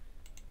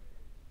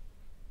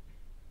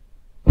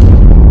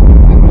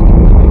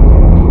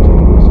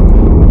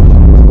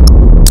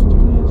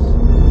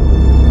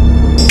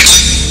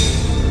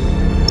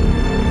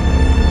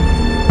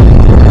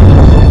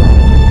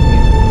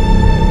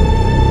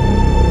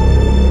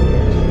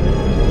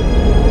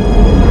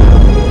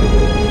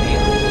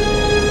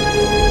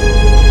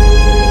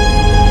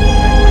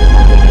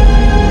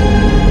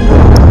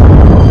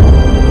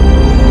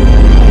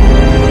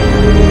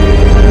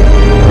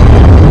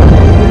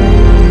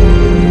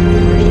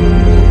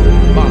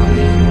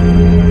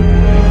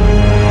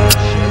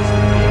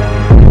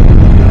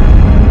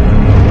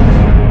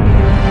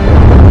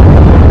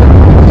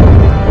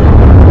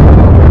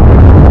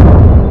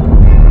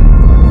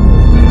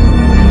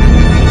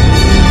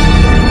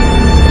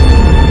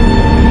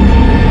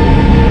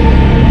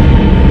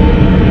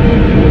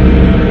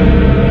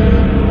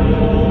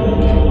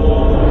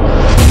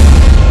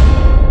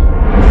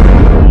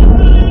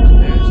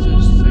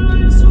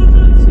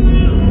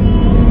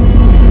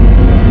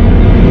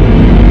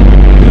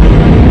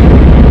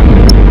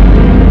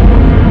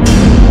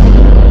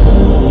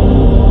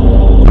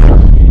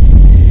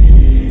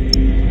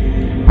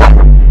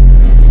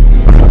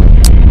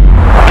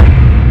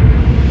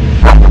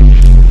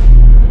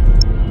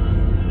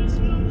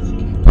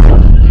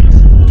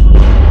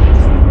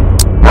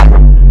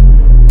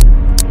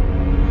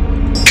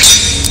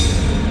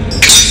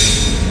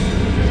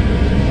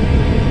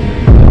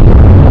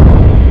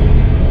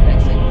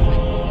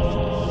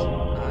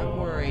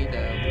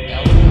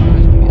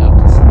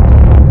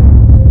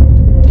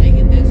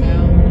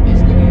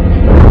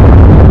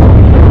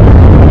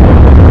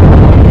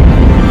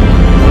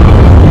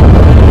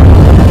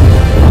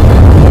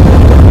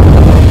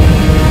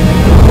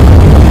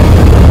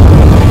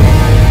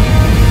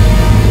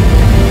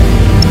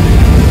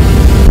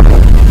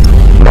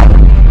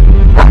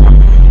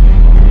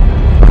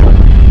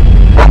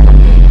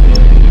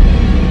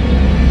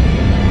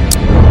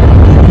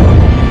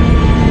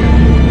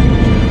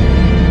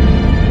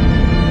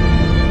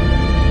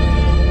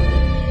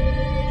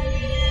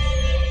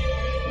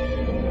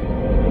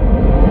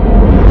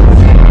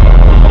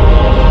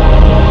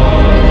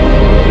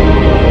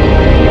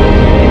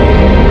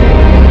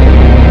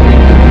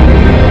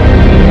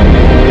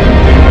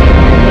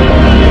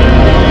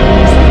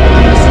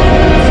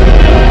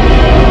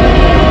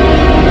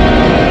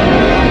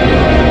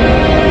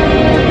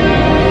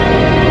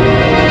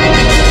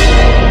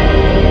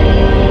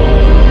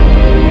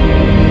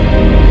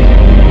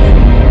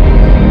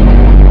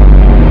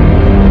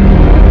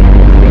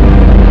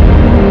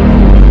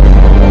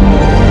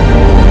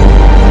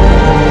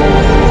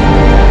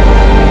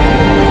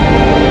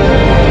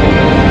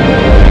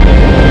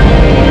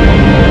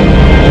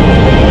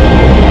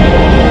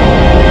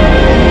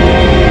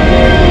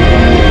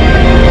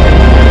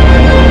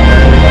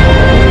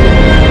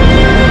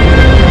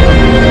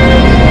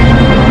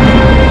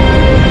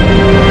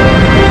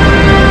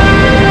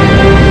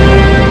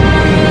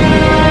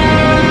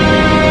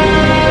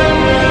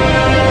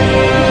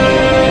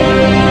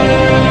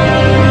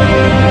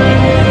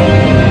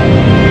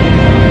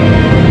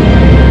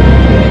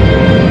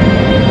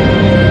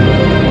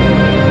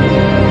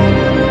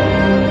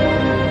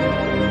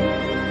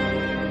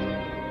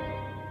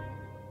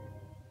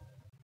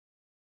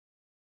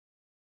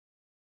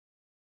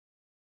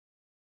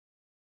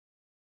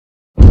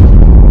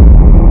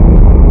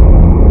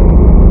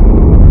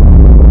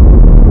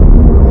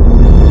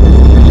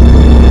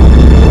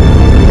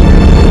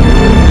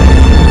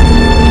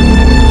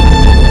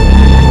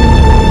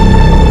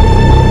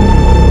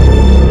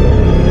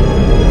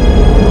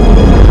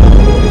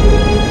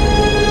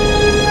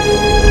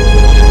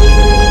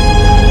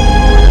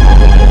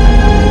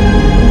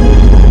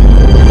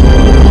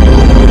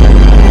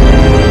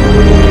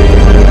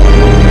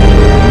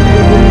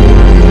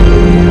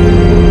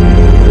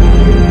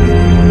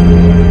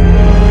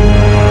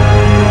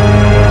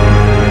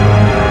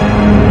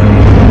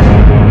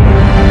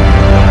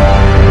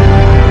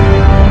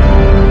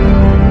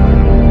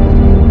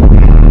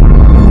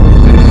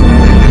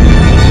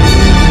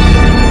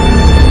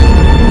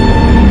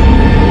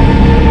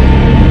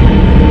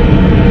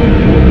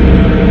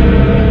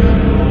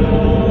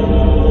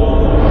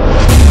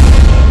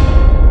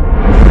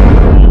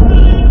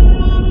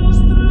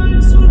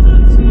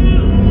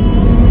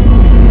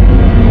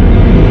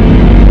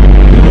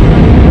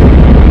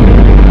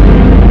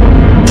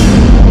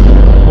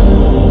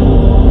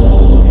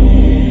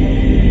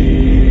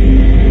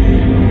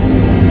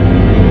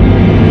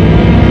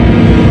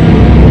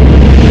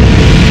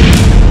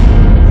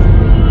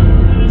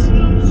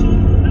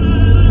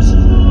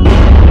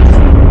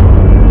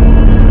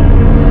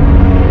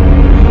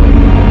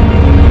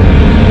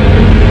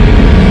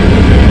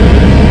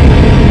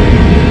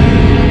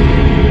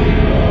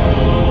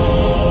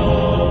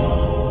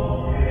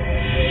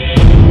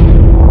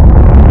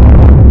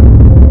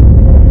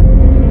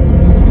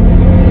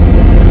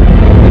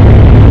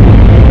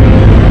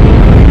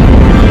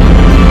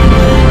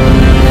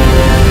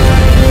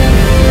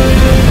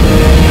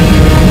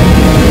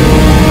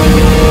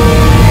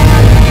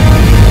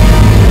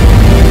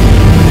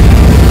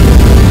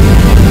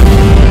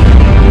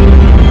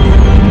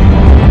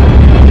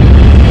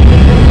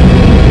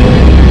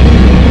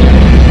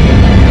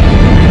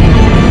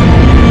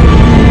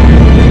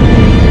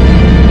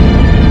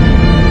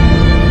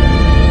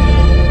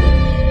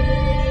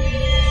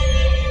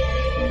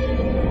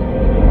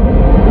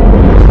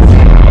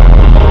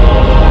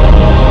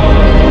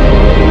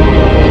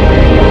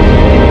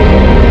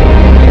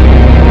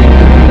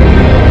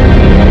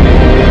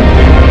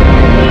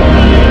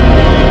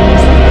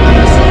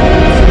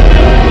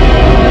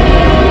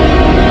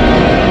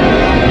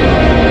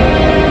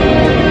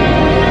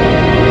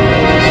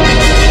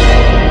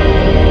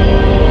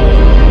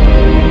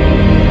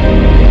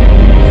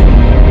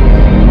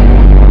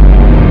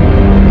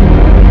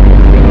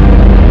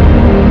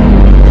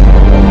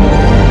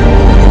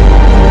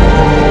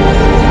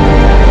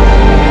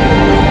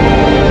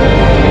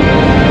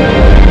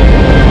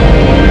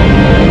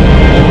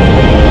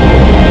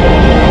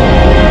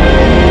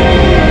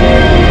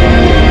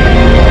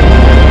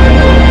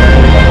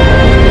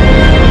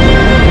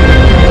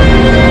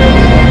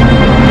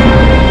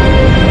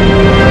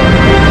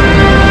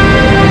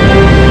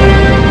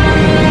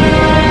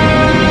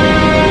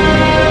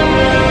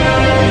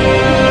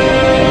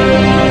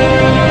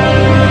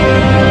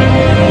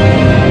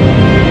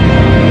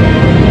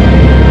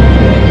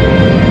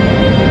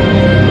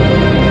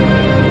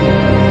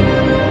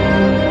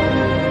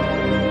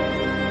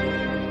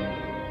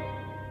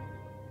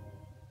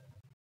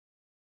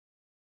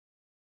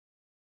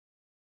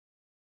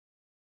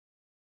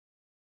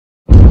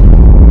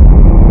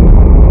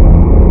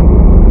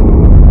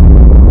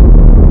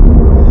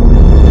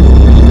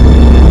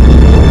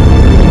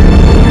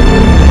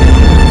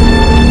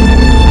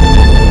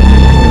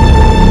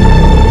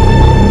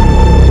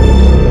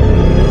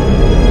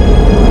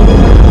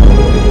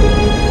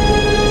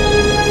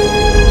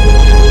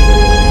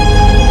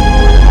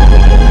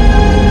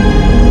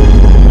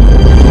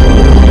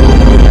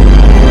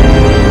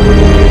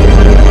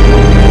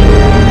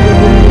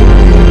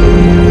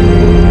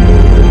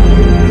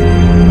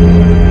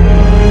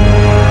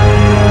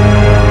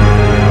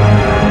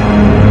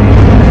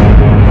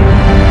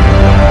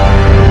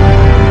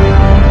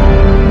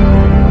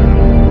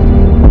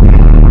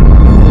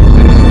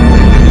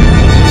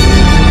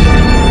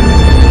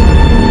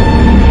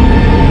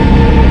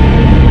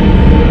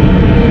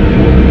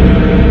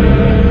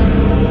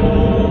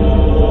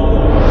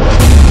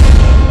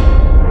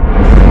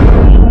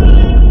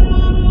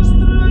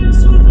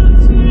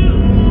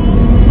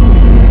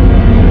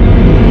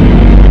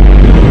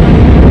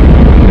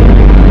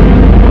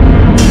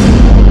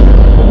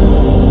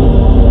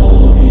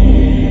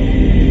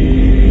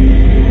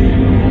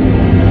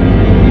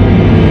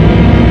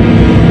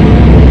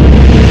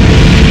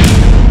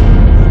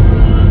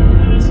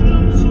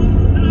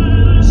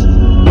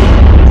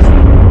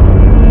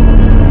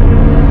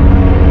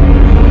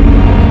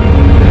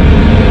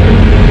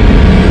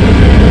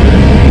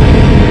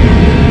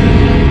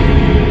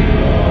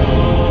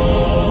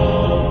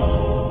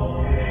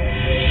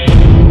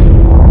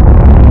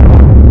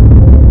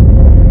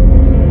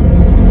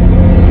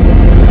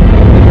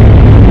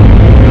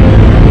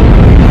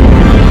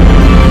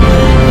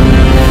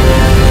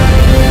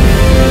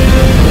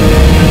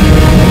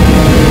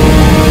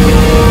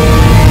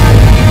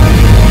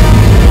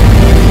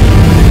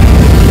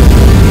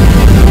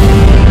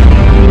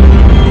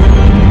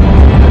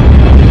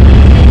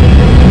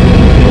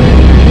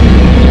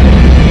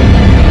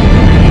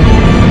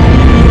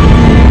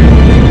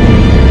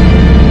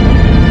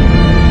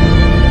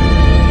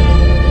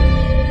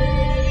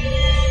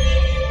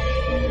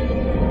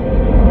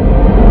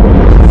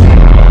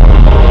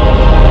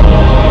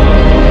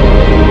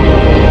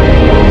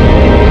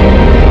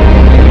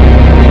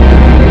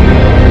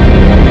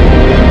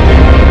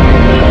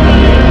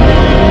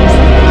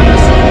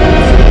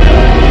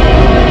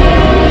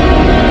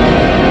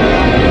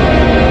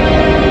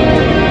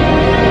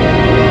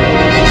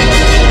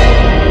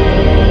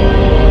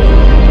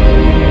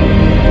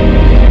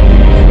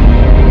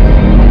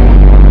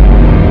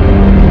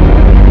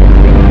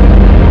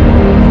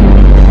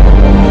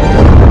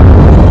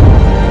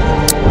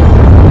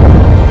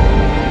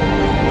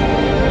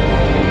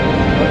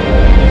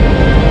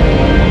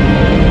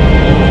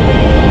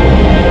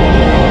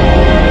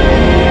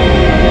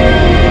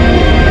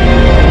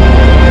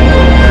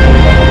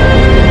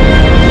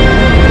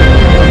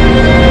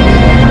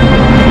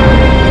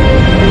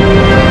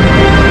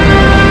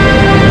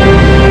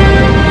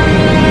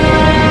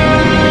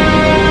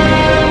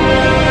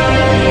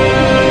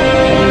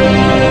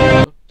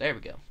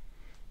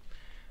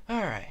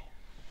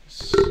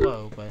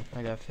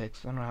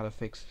 fix. I don't know how to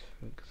fix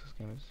because this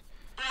game is.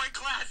 Boy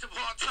class of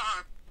all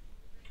time.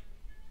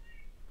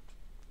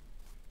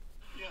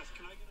 Yes,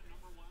 can I get a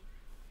number one?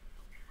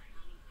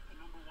 A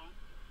number one?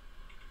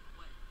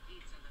 What,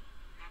 pizza, the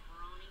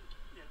pepperoni?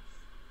 Yes.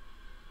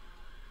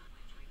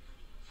 Sweet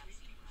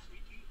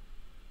tea?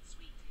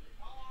 Sweet tea.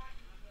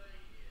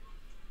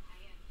 I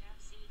had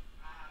Pepsi,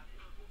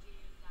 Mountain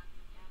Dew,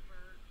 Dr.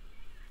 Pepper.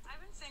 I've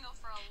been single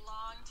for a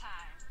long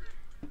time.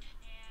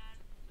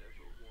 And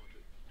never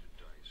wanted to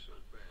die so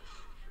badly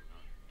for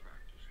not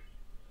practicing.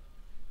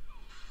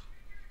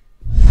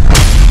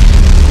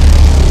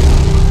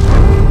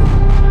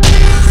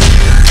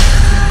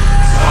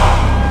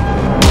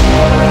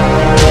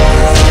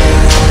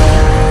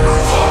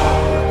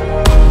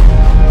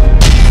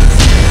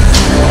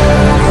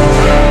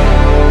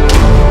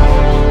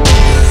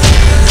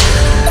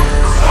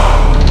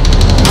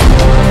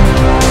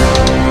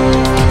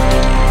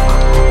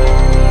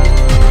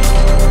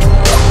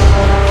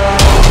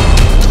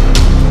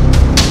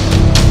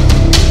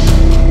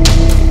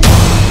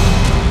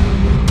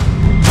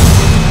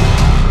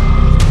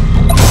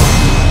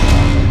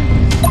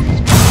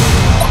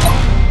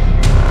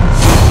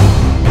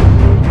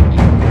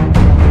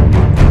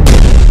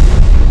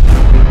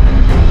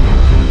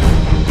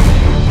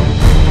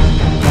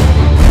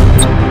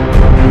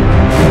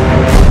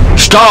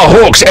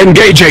 Starhawks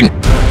engaging!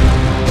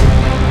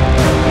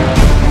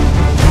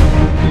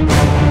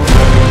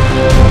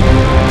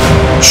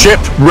 Ship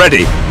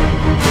ready.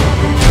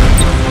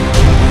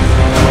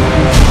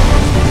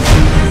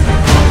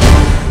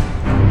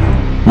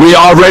 We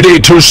are ready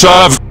to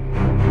serve.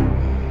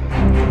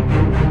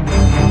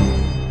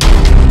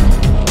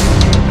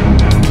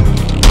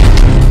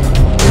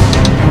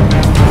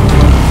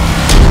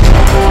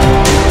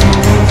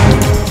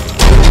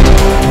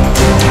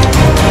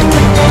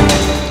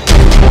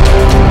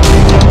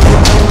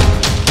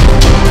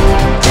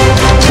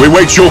 We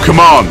wait your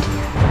command.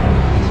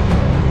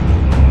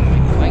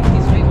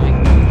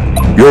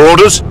 Your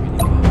orders?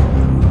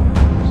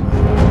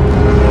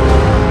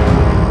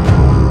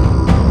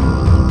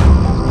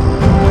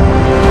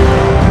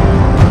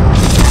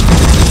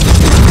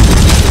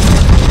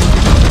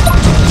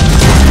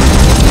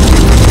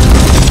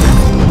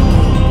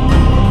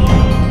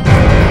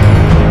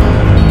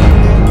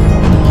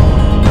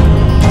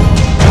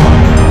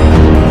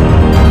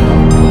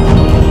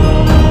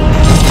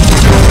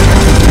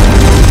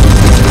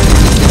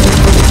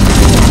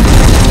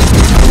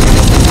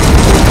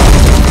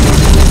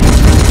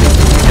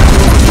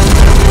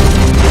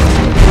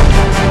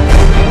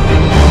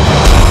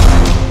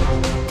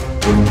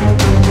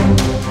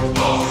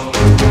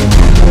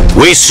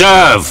 We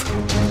serve!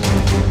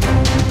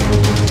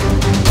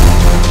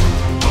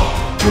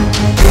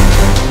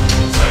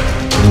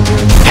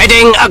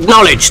 Heading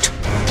acknowledged.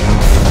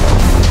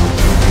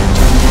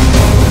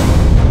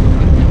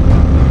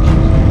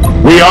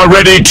 We are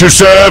ready to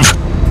serve.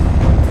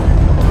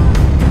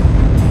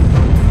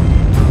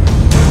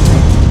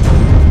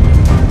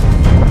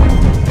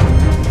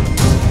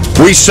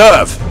 We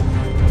serve.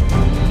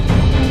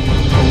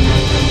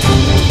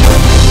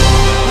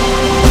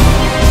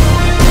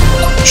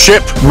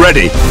 Ship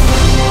ready.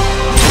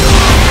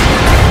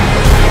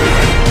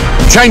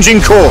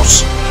 Changing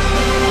course.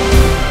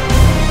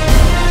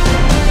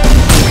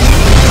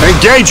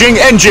 Engaging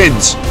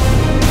engines.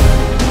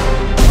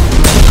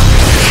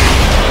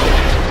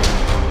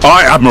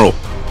 Aye, Admiral.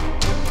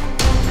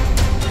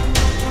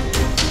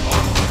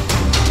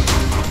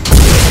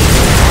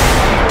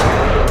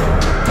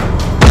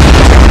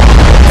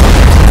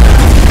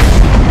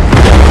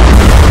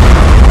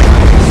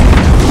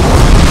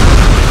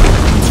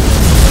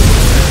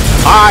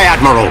 Aye,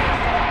 Admiral.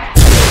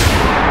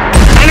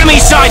 Enemy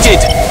sighted!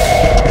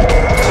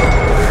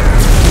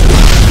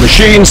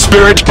 Machine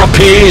spirit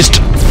appeased.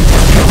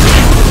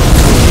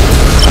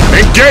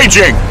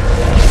 Engaging.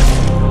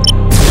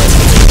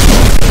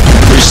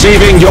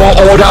 Receiving your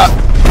order.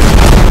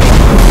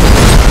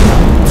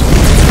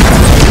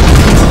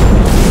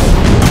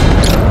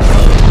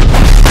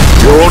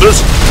 Your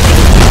orders?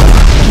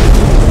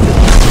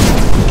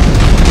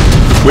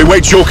 We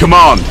wait your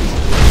command.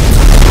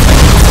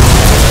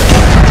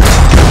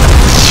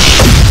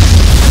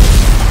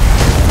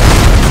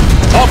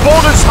 Our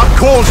boarders have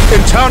caused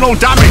internal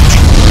damage.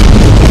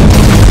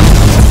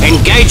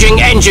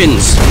 Engaging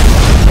engines.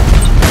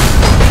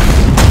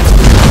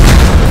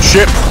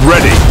 Ship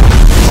ready.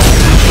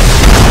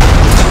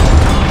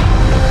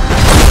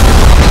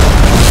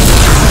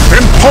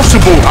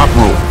 Impossible,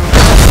 Admiral.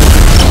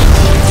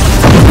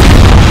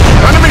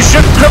 Enemy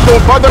ship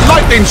crippled by the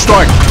lightning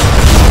strike.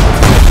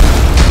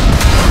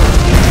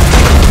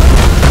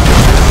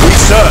 We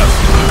serve.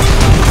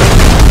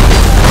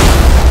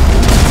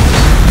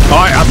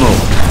 Aye, Admiral.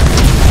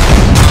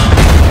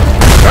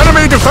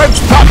 Enemy defense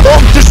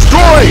platform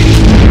destroyed!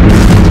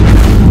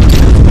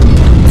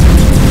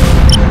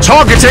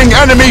 Targeting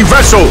enemy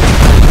vessel!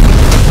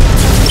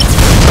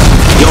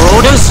 Your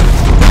orders?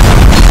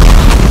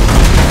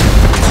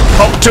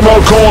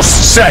 Optimal course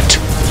set.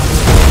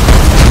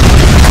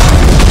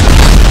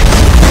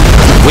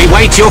 We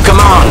wait your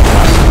command.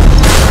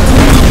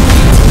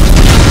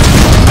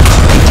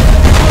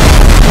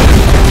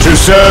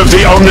 serve the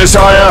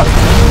Omnisire.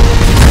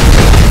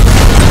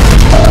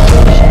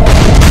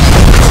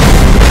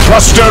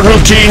 Cluster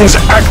routines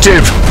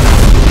active.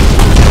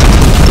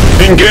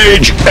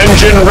 Engage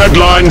engine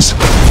redlines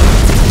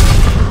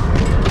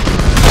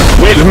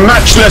with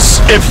matchless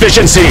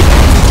efficiency.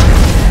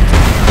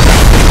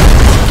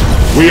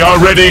 We are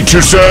ready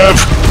to serve.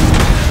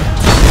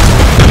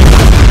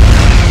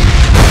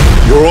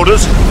 Your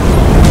orders?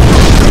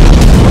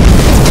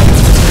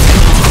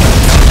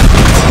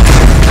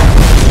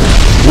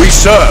 We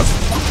serve.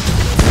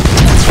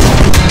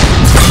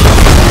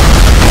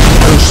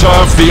 To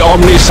serve the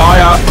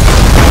Omnisire.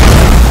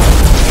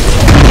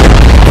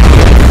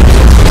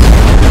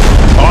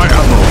 Aye,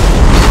 Admiral.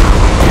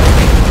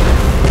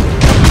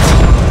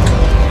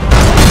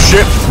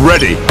 Ship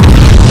ready.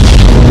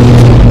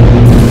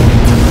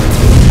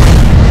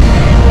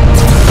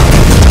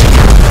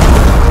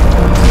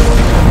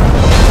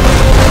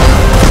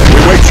 We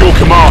wait your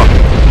command.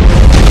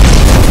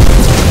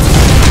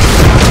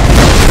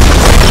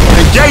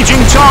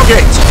 Engaging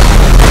target!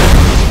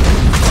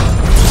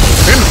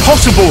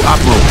 Impossible,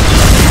 Admiral!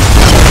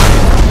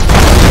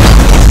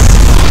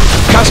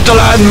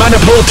 Castellan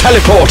maniple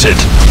teleported.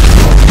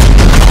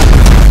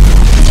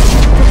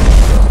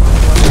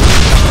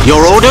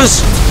 Your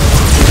orders?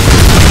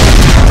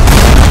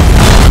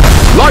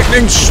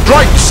 Lightning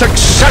strike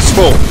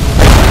successful!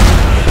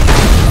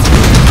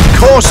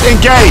 Course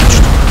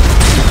engaged!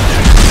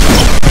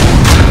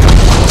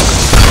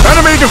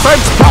 Enemy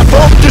defense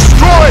platform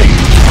destroyed!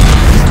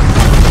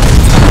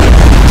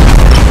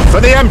 For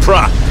the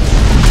Emperor!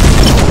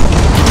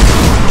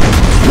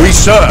 We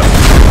serve!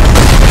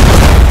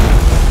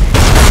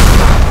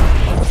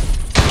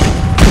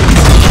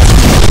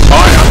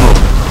 Aye, Admiral!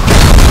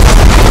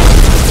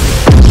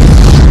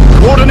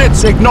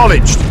 Coordinates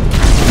acknowledged!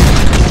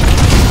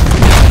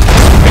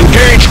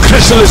 Engage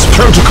Chrysalis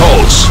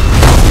protocols.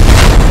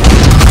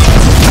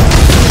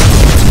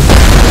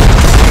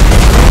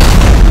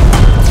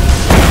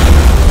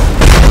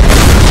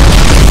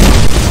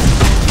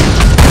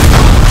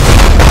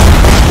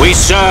 We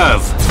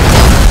serve.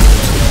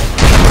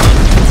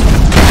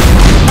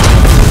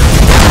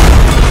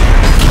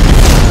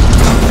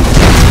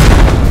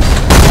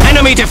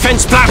 Enemy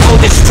defense platform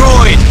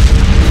destroyed.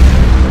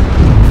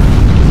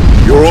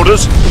 Your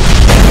orders?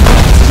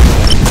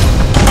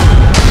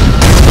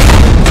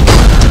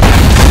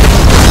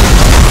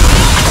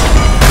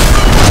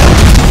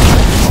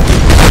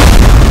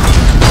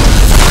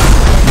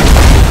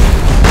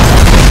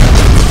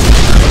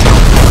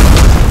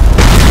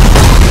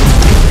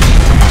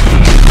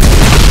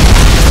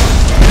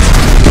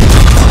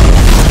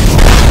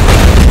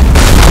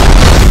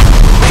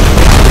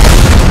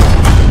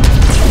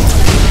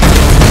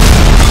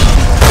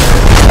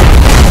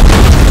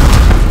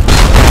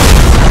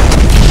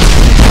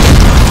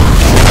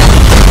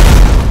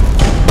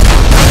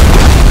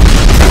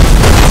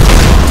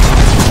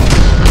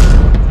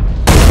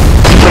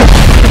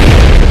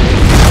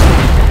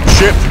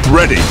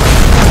 Ready.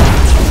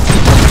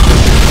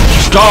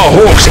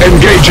 Starhawks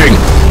engaging.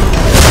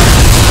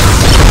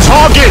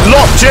 Target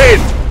locked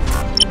in.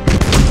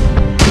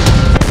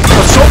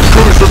 Assault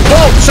cruise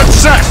report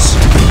success.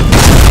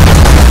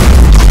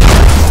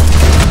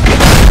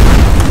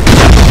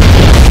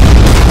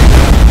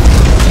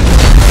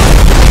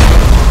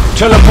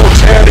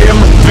 Teleportarium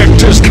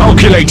vectors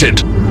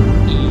calculated.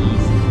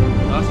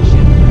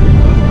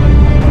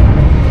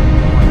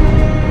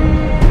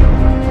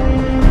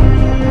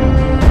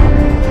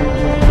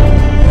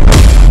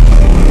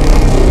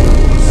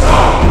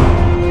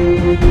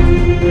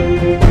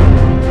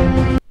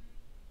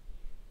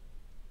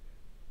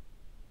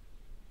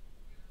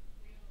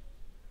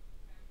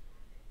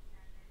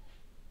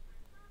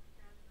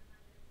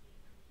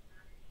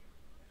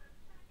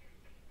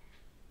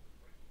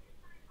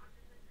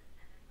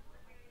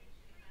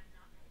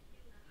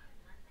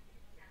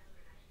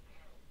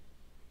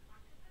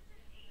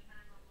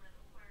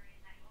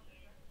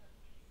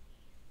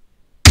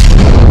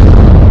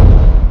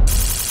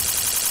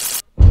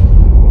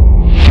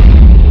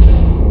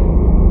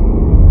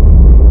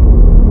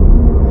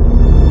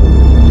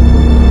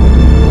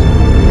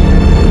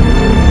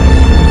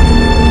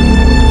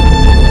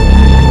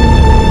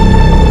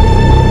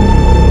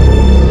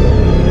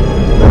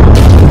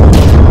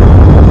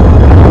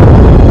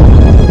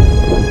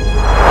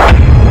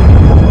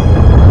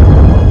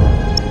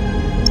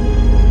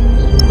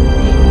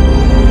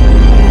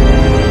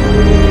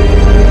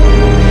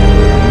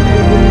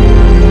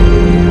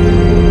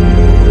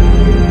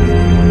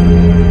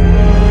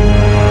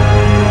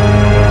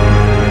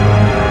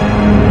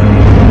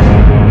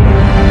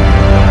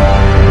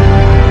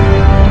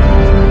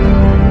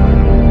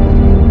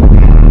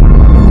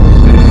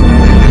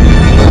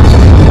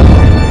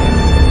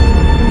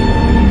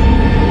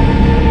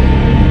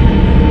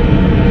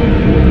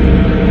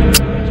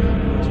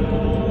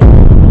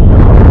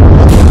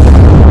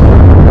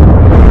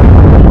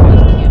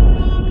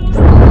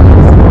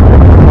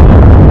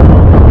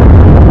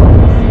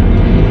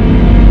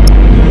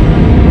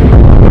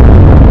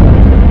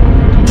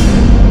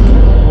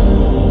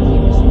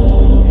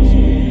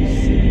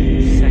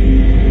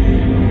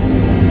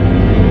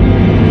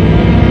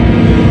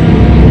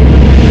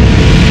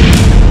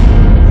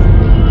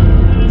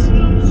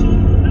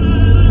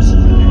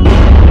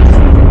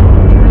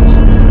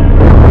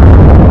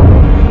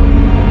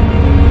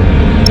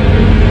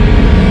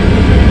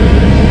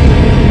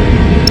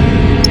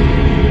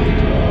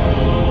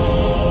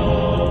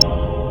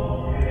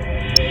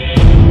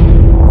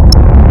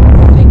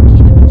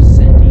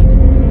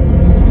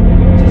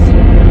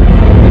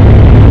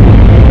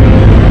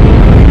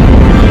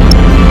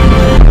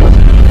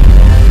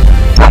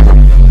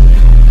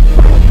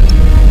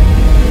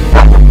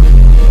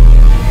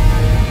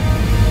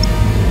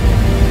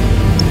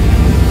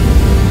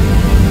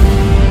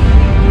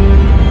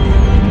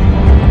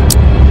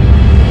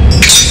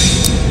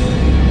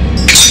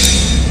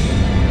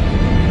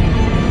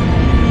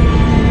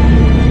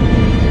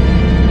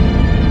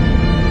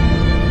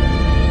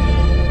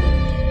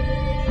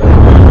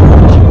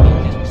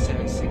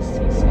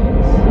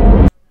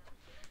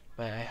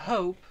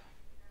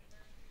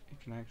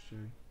 can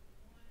actually.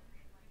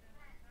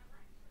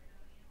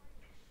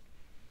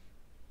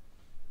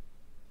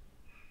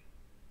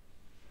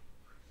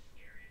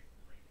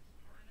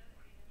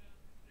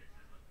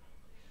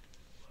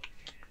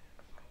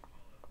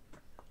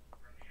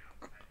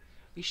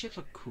 These ships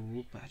look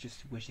cool, but I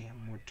just wish they had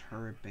more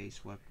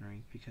turret-based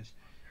weaponry, because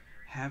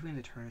having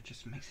the turret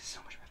just makes it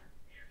so much better.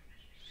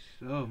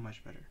 So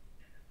much better.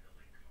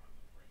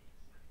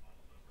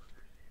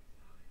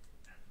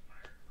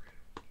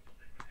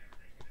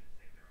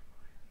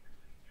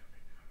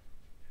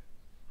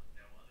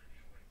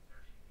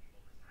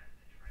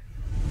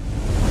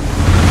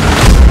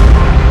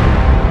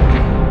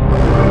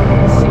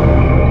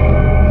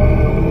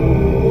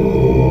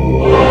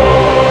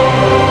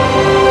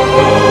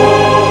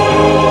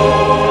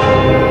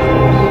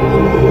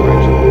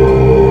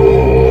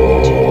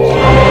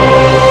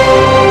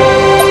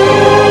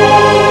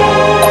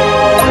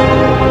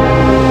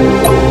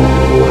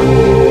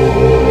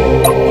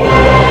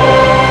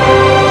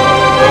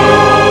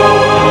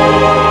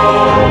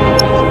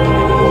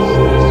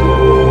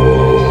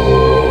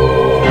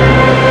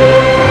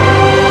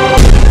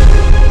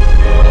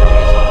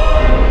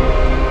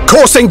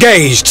 Course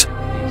engaged!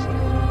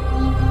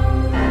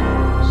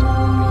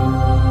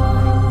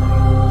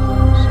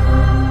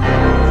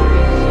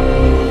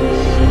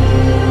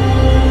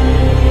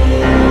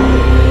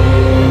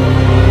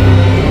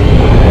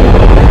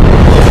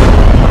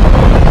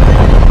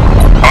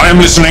 I am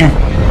listening.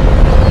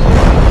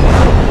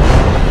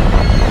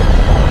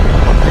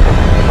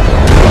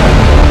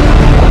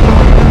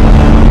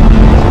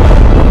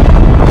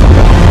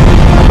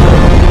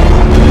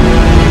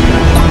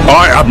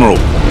 Aye, Admiral.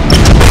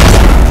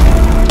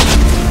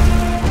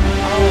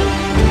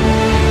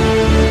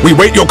 We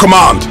wait your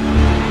command.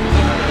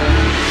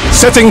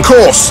 Setting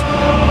course.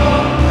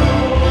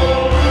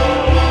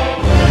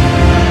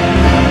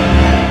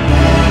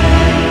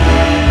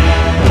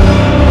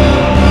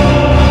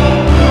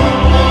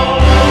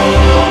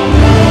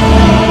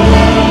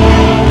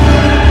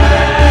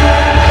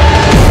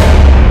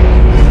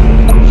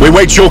 We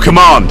wait your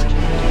command.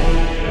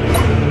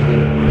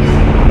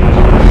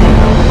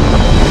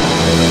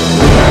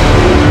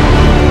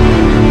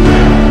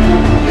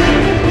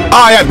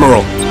 Aye,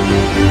 Admiral.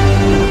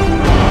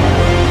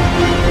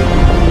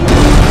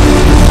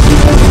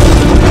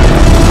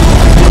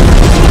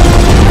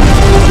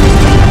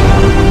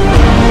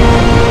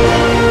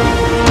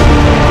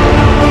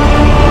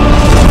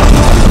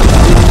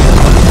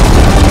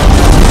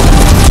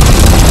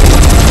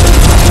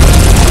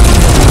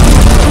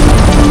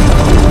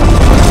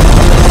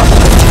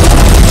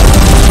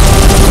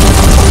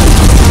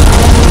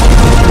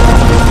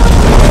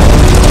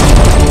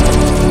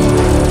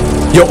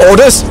 Your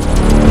orders?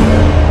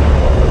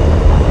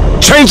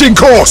 Changing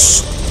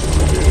course!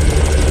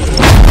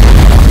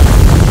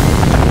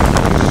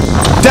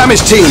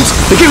 Damage teams,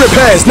 begin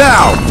repairs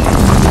now!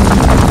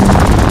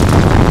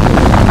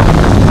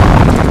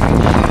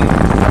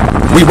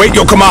 We wait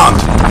your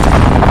command.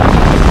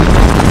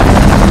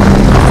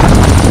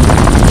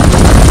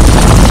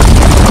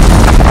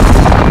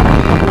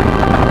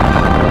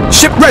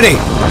 Ship ready!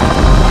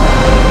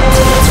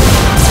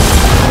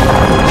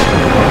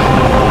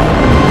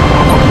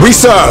 We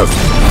serve!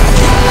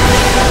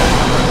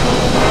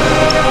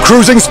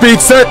 Cruising speed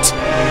set!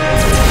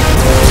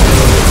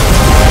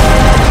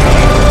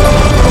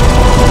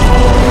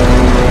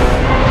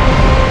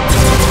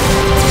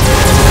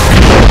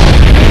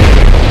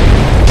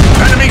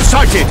 Enemy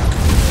sighted!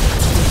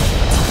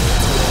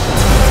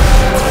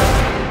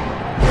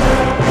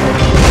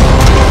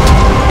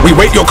 We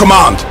wait your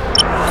command!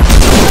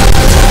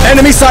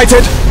 Enemy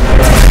sighted!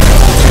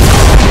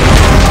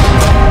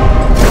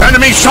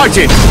 Enemy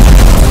sighted!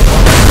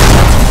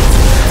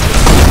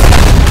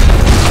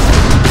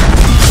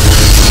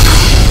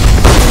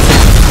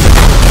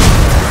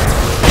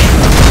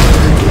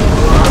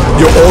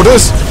 Your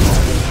orders?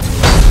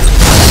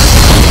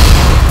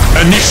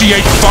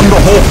 Initiate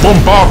Thunderhawk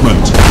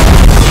bombardment!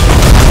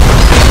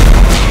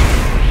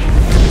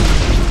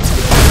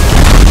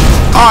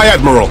 Aye,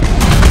 Admiral.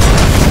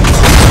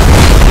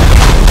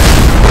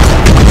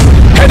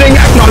 Heading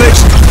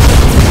acknowledged.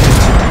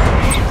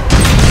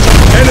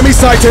 Enemy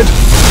sighted.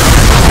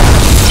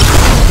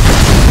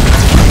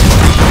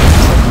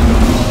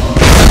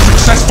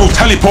 Successful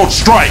teleport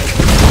strike.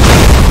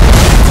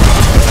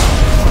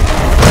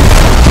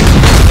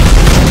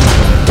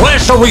 Where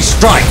shall we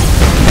strike?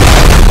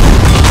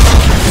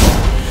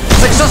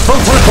 Successful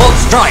teleport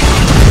strike!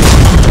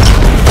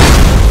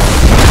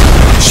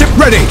 Ship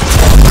ready!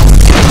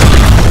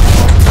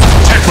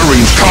 Tech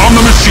Marines, calm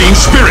the machine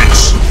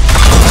spirits!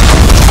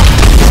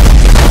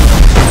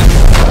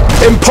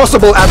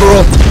 Impossible,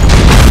 Admiral!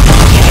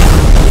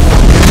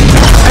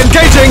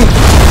 Engaging!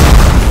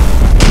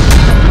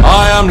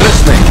 I am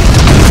listening.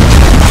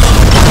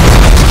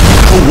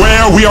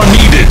 Where we are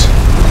needed!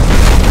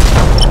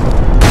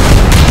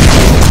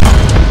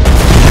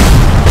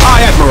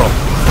 Aye, Admiral!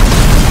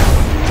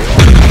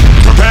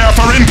 Prepare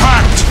for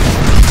impact!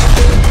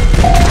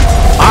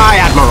 Aye,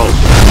 Admiral!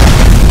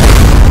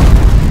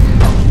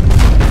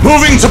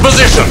 Moving to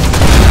position!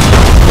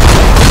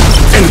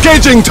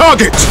 Engaging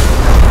target!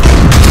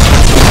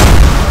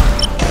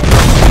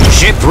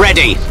 Ship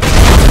ready!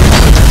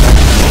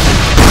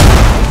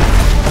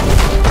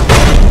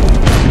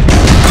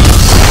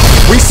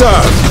 We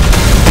serve!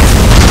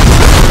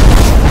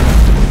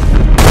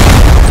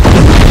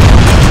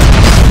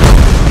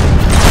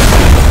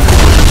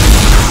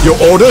 Your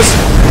orders?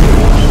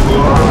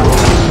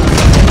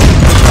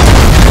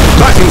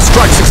 Lightning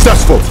strike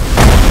successful!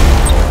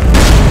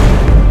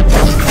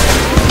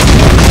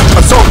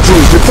 Assault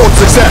crews report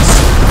success!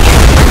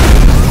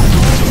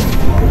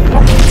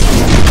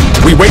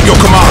 We wait your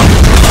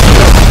command!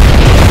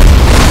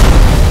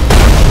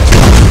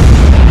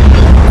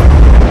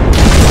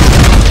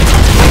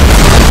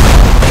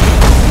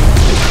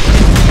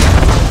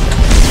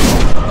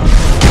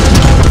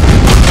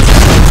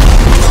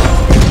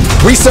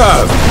 We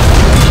serve!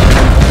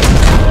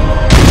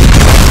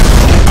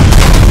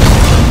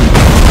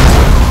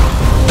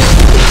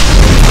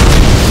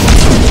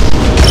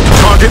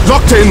 Target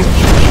locked in!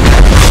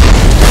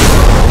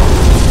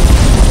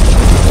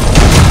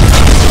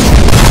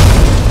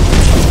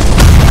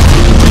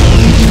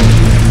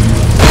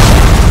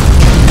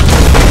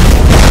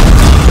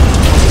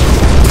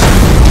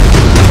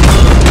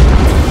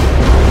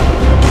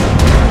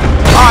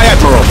 Aye,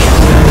 Admiral!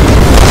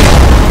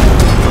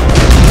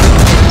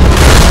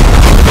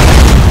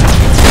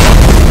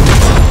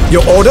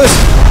 Your orders?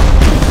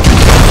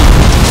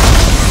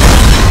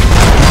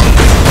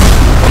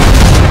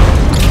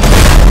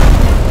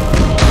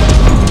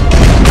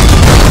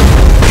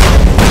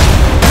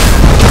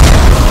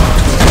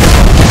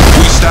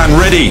 We stand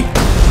ready!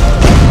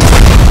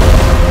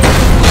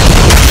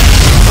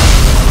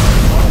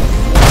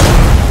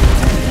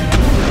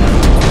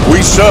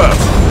 We serve!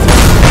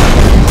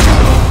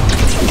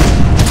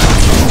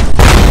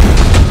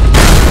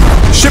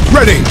 Ship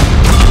ready!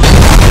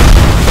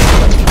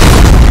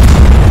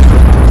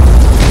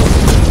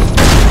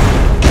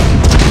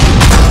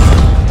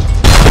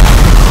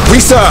 We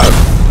serve!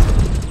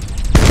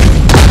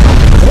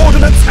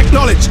 Coordinates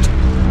acknowledged!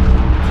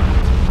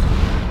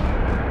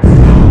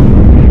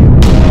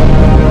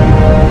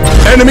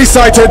 Enemy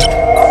sighted!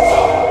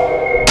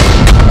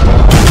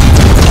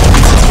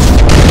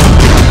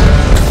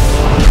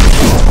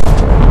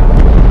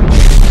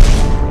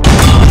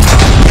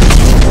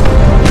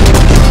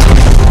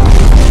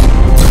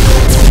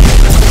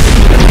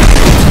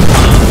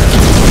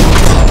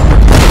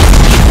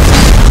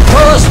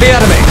 Cross the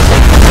enemy!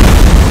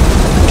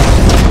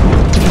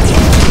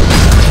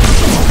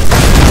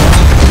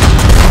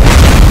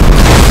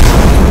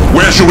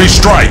 Where shall we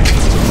strike?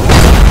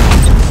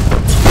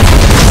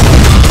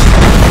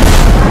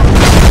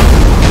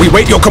 We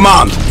wait your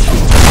command!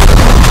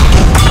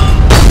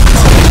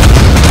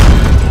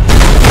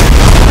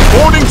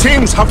 Boarding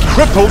teams have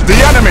crippled the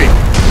enemy!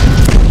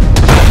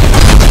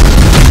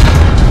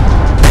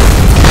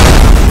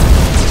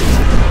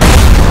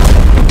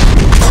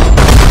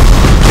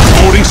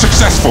 Boarding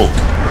successful!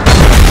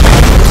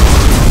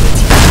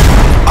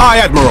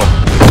 Aye, Admiral!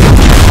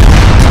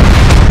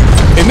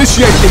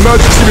 Initiate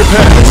emergency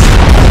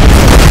repairs!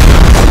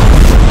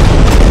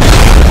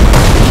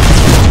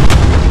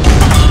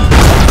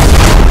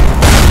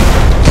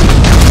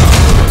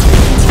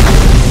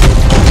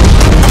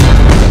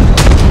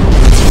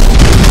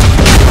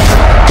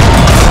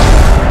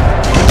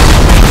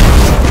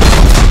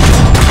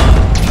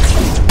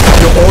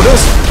 Your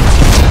orders?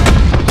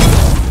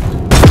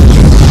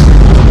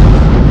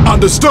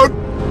 Understood!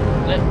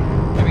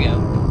 There we go.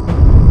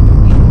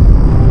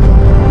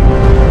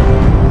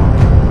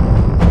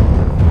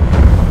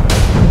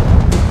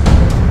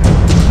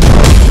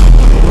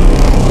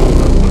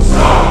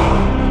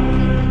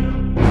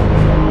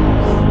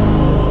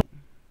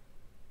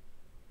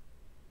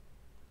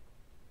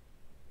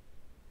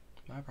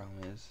 My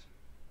problem is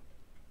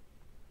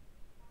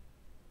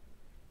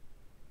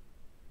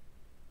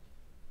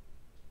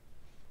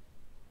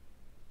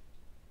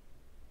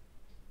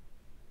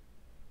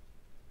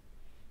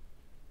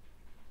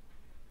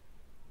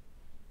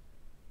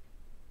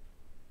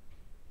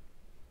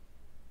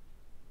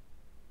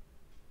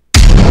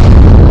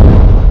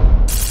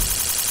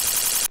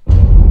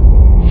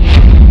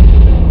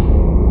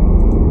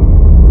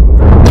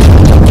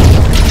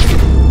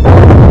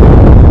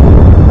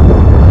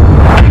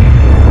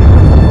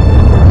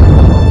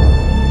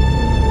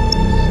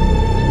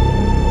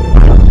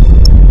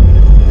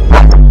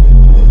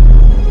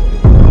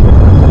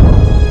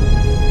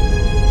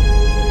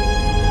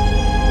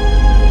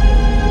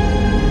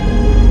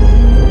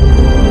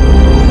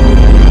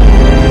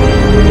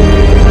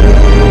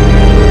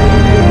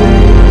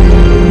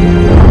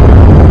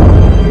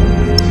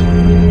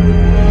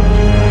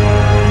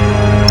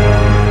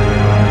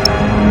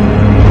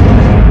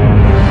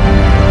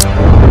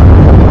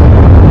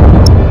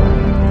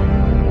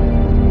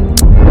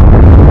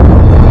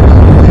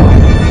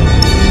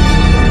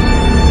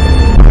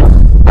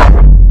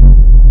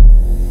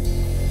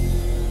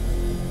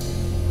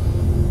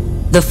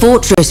The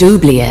fortress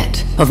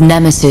oubliette of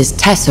Nemesis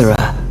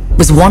Tessera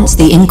was once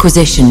the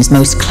Inquisition's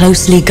most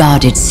closely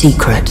guarded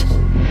secret,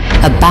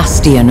 a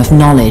bastion of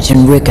knowledge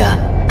and rigor,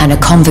 and a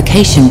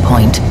convocation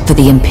point for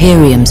the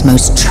Imperium's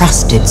most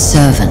trusted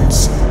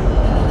servants.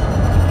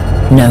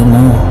 No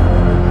more.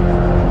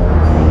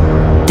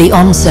 The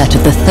onset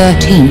of the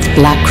 13th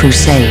Black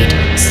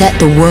Crusade set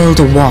the world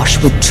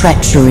awash with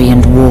treachery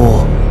and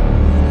war.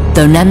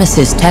 Though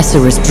Nemesis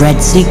Tessera's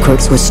dread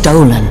secrets were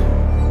stolen,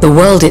 the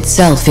world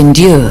itself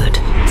endured,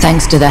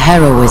 thanks to the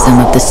heroism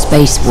of the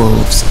Space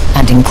Wolves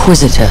and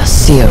Inquisitor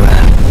Zero.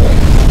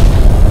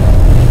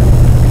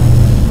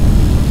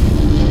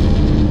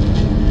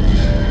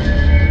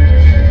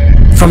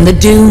 From the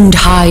doomed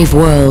hive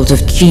world of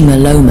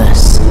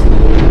Chimalomus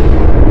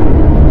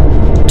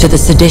to the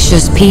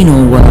seditious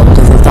penal world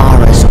of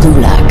Avara's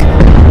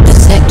Gulag, the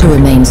sector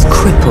remains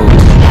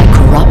crippled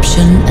by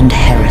corruption and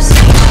heresy.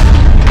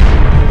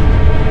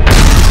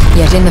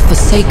 Yet in the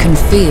forsaken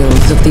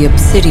fields of the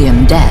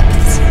Obsidian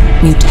Depths,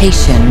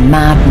 mutation,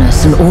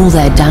 madness, and all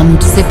their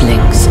damned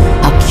siblings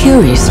are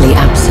curiously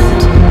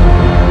absent.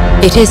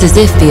 It is as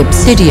if the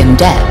Obsidian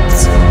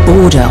Depths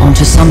border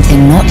onto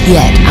something not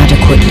yet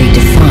adequately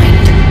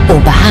defined,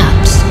 or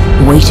perhaps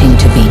waiting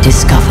to be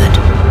discovered.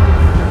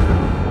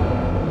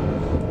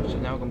 So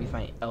now we're gonna be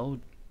fighting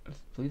I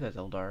believe that's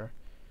Eldar.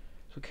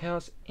 So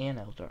Chaos and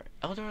Eldar.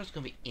 Eldar is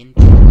gonna be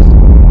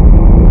interesting.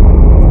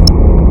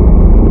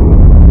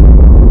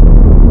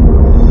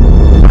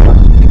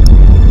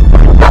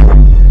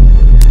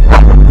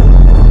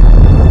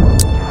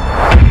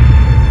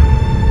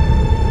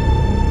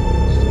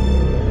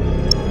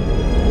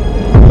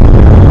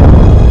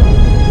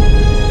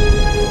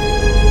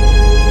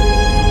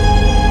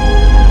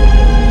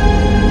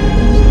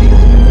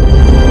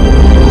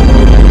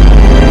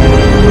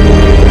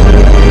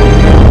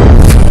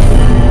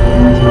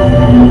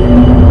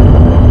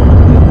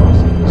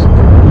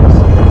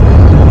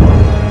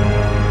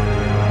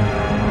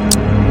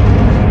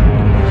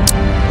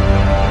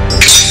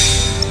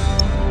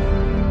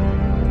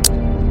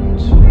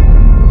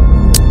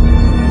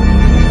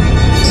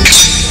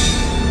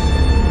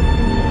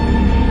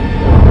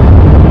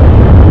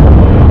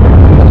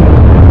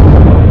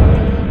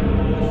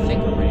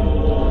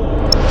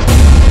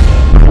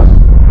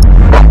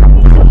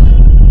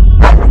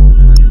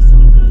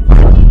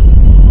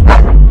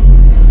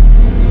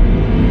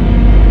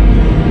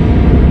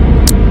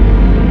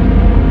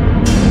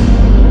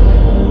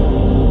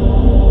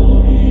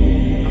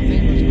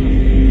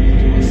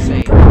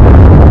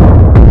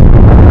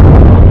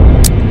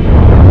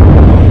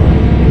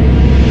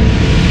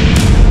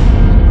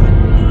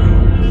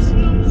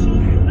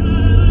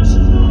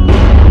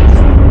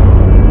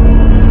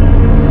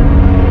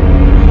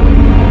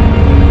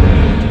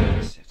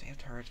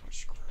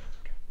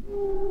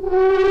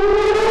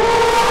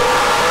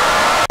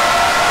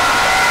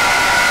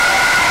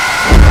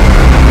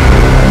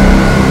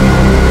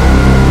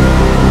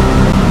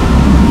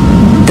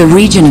 The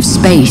region of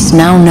space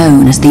now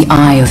known as the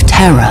Eye of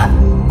Terror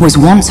was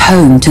once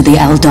home to the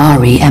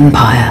Eldari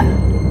Empire.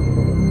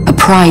 A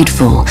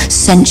prideful,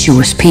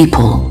 sensuous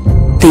people,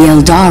 the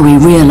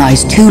Eldari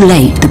realized too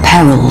late the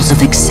perils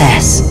of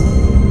excess.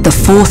 The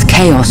fourth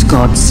Chaos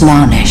God,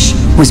 Slaanesh,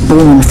 was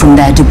born from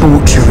their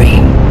debauchery,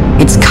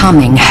 its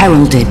coming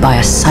heralded by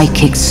a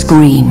psychic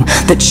scream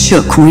that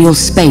shook real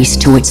space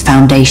to its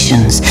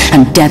foundations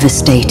and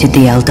devastated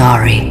the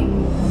Eldari.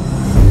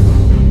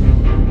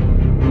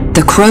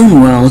 The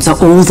Crone Worlds are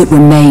all that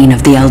remain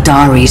of the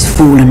Eldari's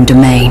fallen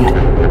domain.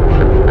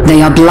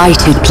 They are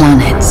blighted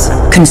planets,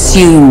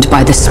 consumed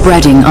by the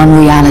spreading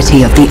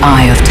unreality of the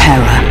Eye of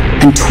Terror,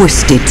 and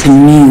twisted to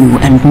new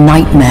and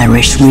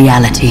nightmarish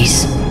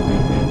realities.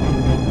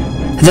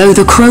 Though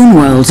the Crone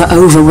Worlds are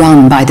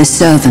overrun by the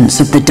servants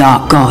of the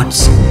Dark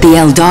Gods, the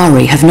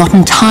Eldari have not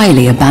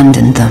entirely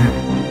abandoned them.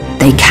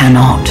 They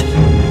cannot,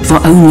 for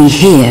only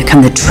here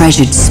can the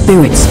treasured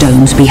Spirit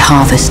Stones be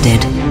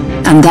harvested,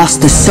 and thus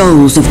the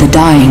souls of the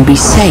dying be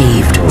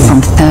saved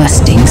from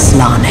thirsting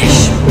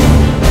Slaanesh.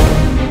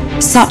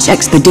 Such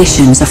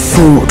expeditions are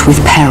fraught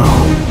with peril,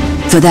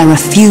 for there are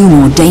few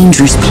more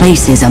dangerous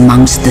places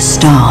amongst the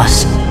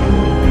stars.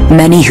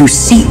 Many who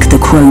seek the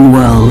Crone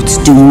Worlds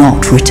do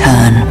not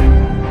return.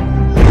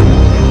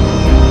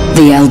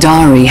 The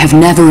Eldari have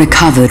never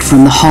recovered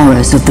from the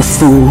horrors of the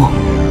Fall.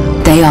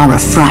 They are a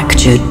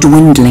fractured,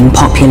 dwindling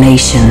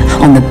population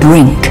on the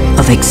brink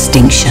of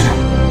extinction.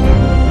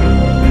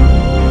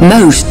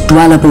 Most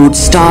dwell aboard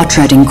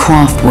star-treading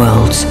craft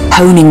worlds,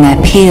 honing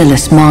their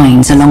peerless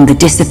minds along the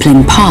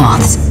disciplined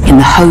paths in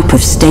the hope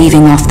of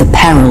staving off the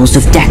perils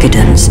of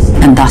decadence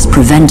and thus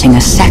preventing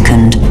a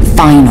second,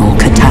 final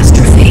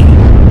catastrophe.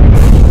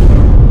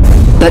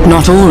 But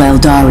not all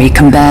Eldari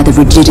can bear the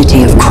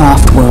rigidity of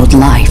craft world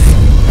life.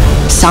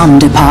 Some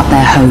depart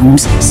their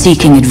homes,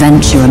 seeking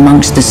adventure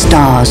amongst the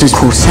stars as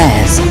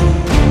corsairs.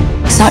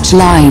 Such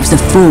lives are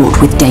fraught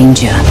with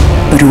danger,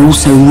 but are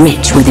also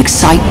rich with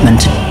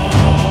excitement.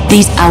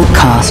 These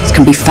outcasts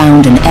can be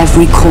found in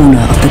every corner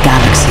of the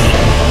galaxy,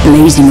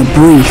 blazing a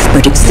brief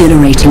but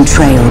exhilarating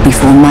trail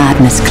before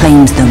madness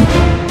claims them.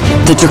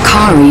 The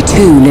Drakari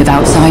too live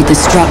outside the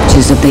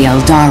structures of the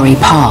Eldari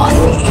path.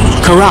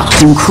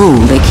 Corrupt and cruel,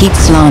 they keep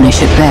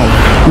Slaanesh at bay,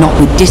 not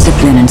with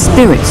discipline and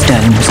spirit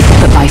stones,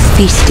 but by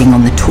feasting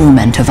on the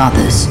torment of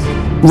others.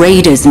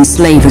 Raiders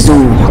enslave us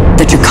all.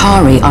 The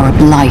Drakari are a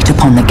blight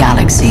upon the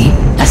galaxy,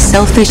 as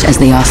selfish as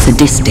they are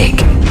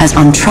sadistic, as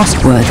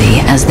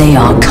untrustworthy as they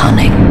are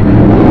cunning.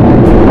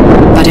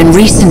 But in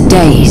recent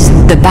days,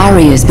 the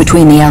barriers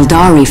between the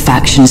Eldari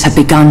factions have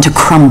begun to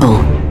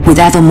crumble, with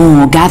ever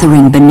more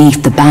gathering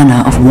beneath the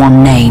banner of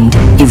one named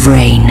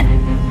Ivrain.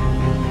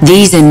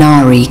 These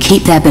Inari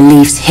keep their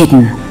beliefs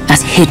hidden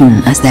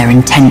as their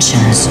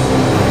intentions.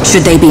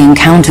 Should they be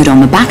encountered on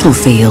the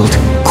battlefield,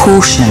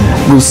 caution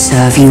will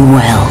serve you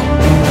well.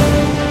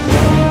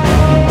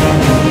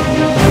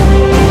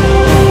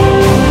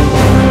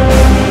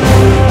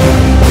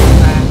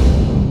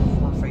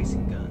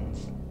 Forward-facing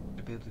guns.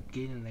 To be able to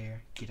get in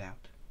there, get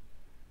out.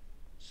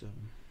 So,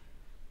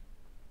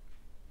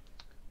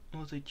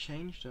 well, they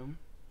changed them.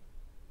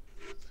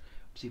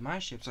 See, my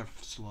ships are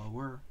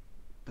slower,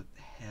 but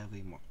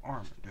heavily more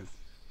armored. They're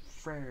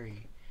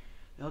very...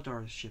 The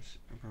Eldar ships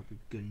are probably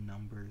good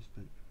numbers,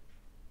 but...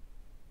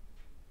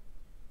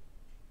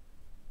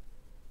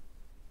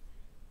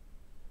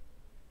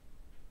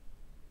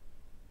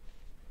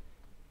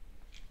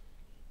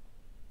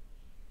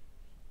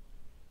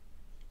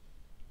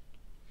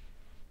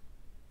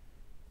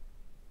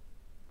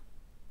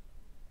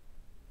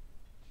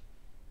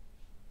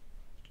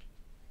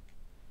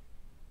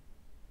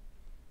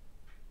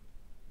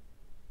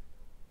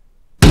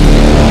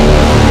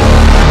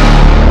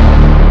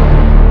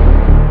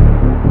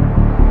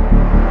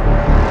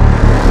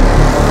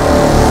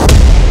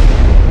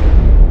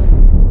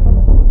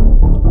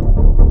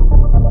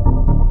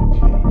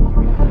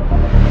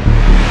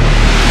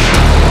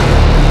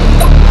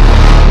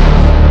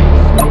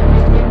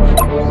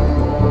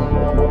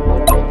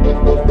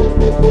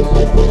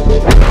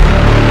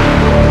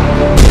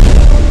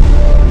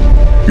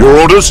 Your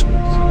orders?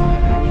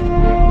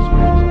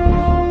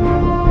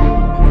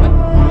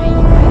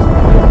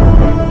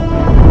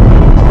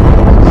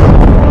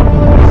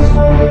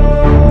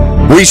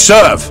 We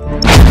serve!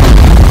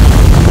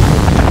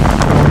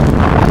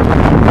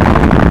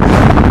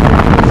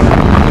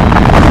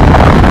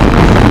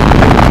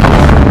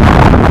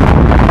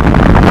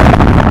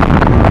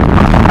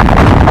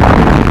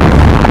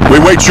 We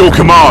wait your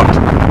command.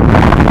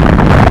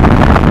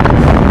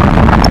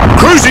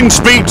 Cruising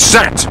speed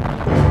set!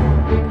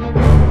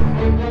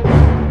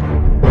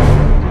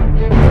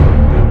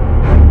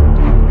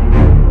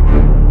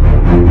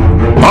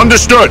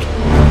 Understood!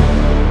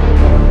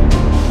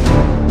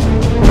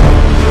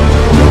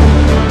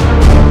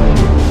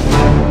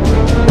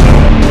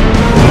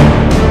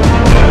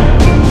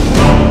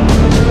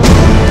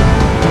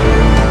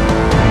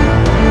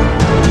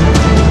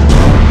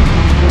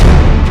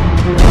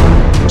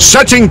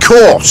 Setting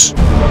course!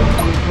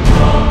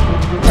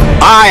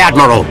 Aye,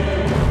 Admiral!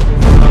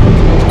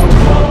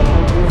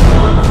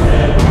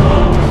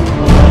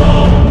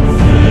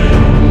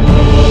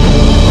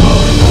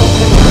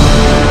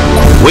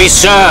 We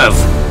serve!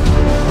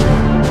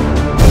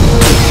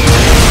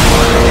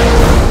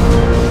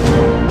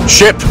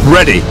 Ship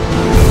ready.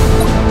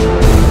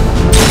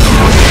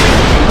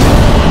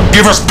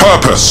 Give us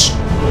purpose!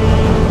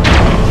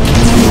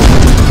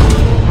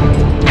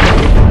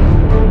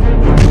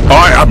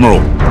 Aye,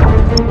 Admiral.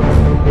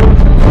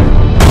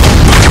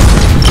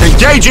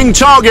 Engaging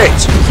target!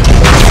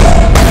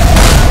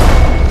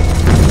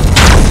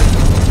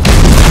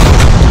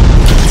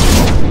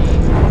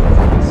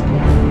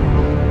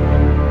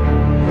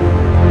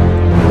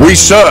 We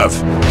serve!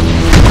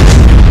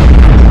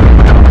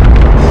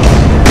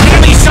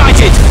 Enemy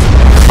sighted!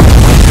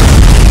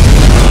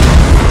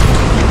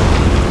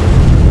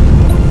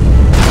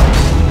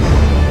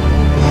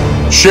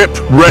 Ship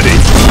ready.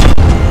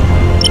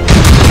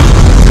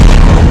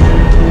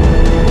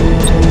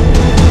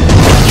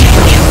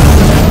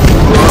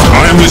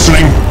 I am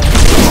listening.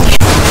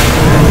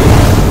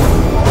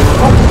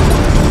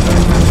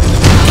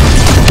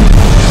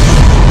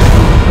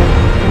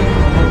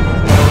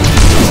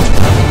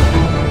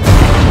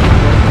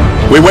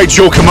 We wait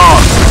your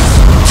command.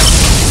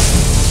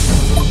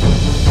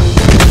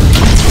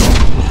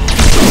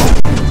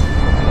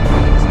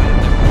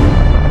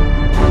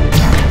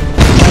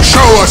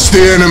 Show us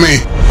the enemy!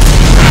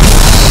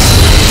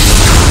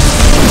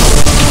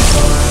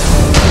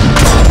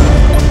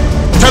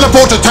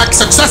 Teleport attack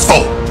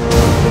successful!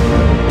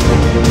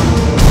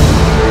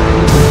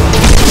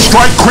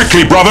 Strike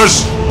quickly,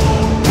 brothers!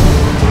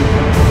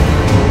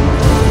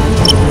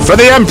 For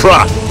the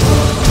Emperor!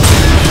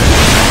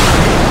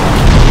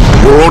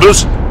 Your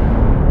orders?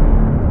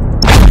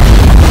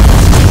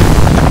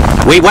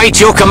 We wait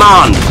your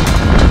command!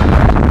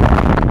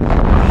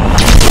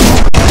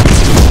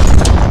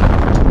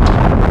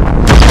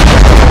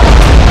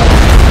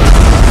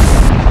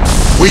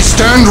 We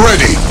stand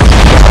ready!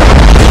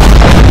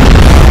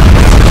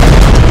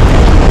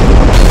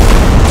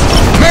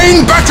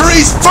 Main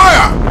batteries,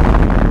 fire!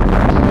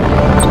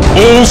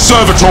 All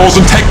servitors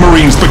and tech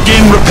marines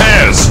begin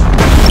repairs!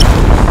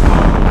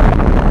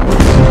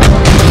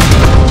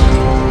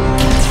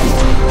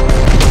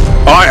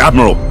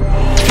 Admiral.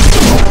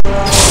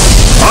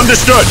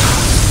 Understood.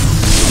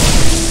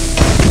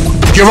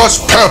 Give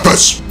us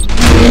purpose.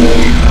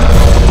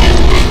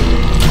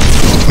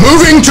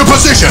 Moving to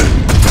position.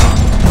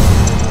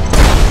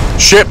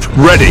 Ship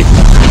ready.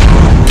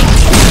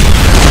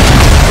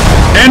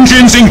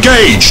 Engines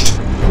engaged.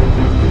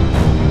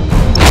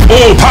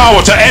 All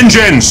power to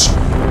engines.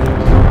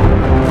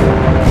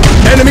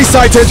 Enemy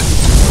sighted.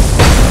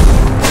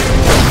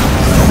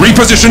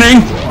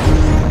 Repositioning.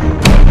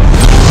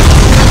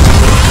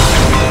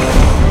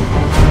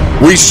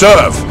 We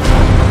serve.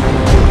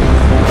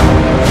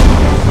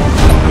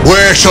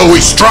 Where shall we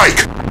strike?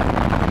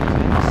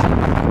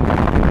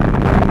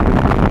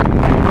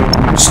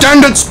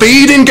 Standard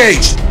speed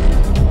engaged.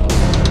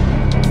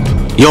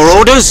 Your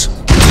orders?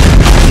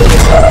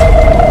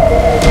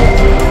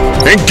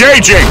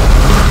 Engaging.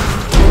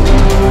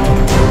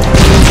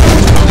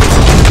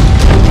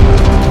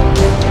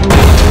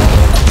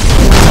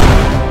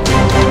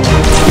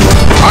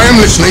 I am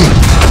listening.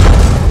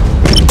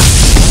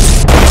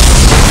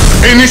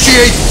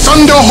 Initiate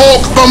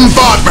Thunderhawk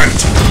bombardment.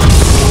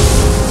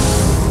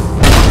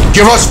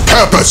 Give us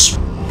purpose.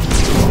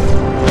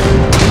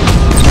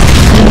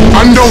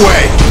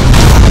 Underway.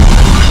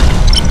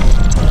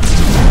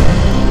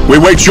 We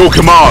wait your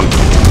command.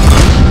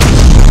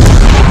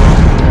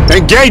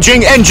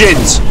 Engaging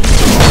engines.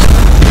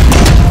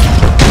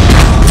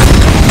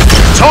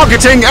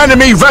 Targeting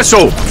enemy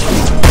vessel.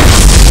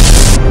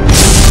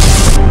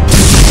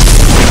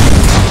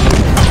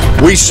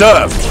 We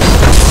serve.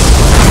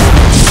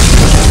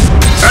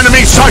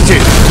 Enemy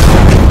sighted.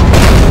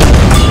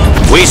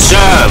 We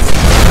serve.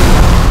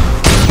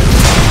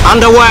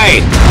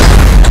 Underway.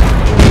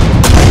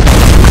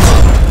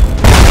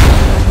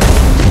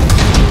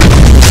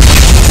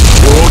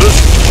 Orders.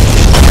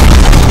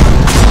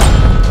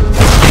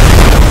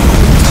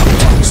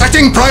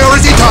 Setting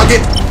priority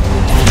target.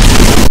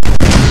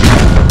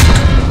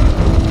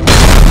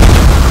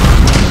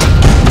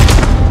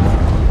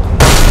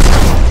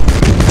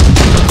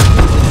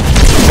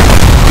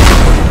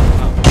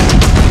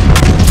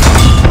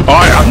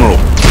 Aye, Admiral.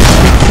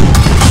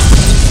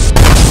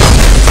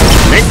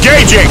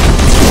 Engaging!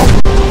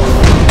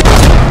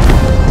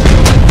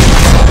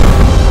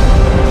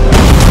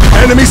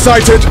 Enemy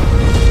sighted.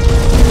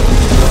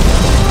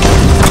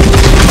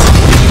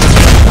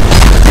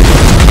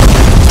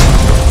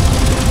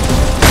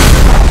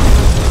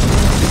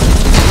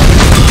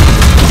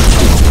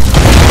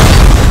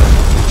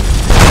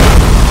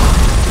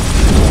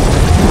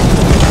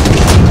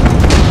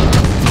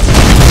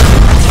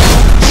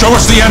 Show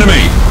us the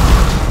enemy!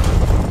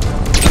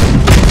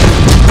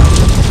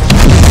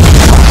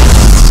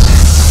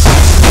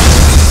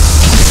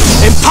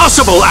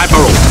 Impossible,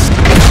 Admiral!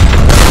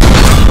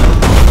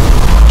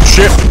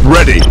 Ship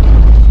ready.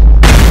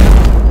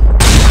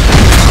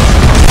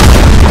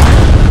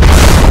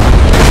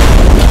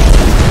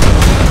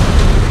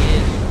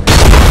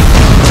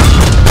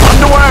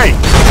 Underway!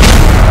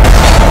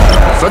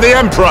 For the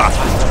Emperor!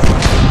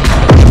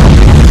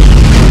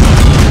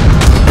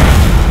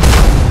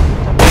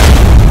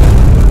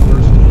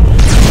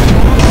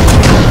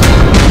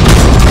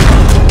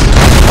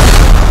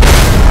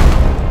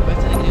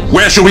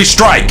 Where shall we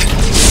strike?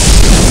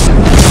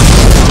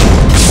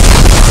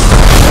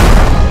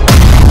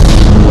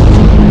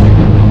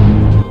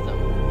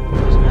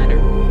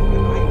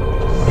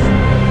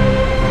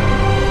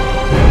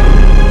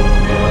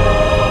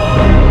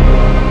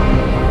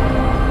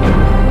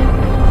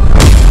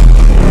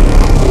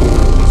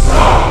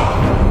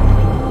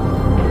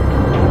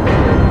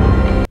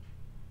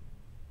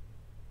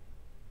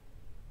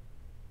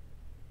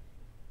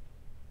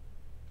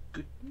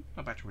 Good.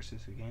 I'm about to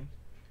resist again.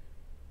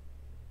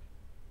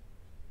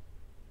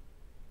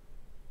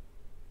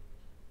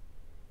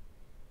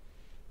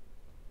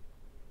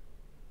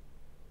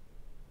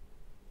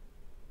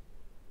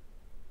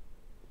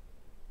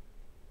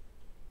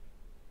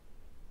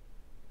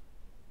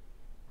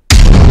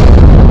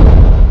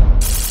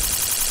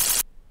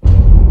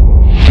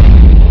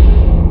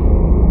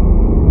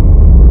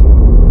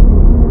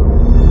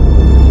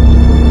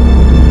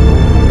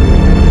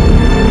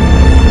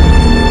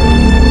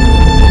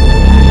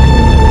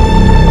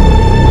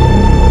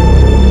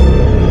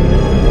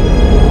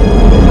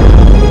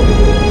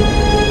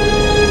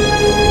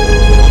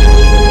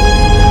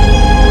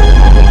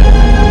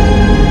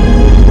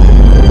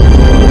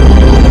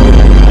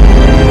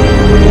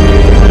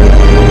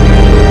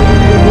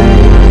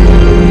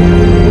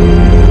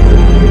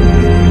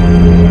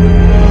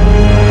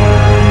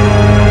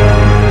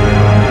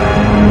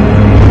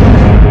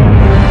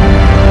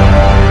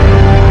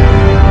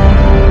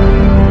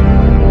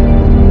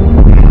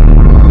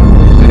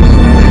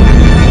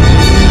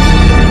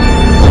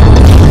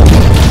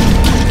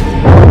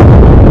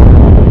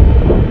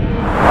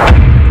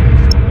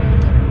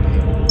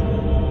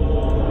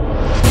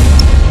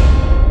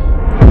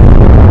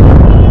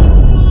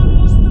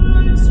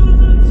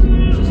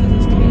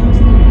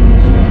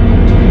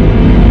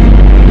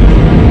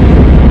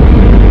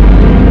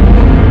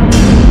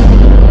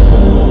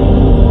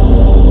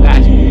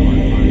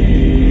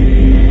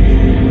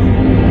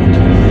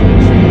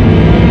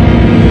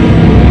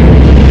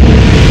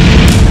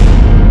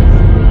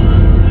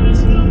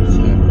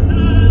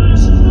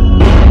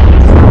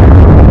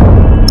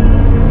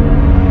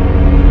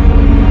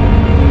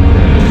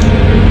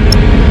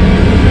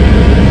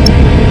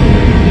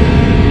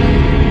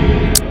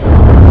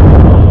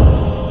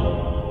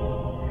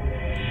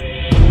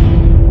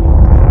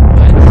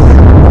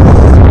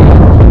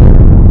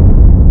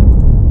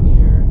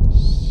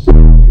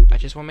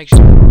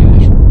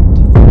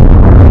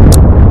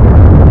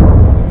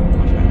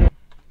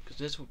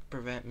 this will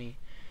prevent me.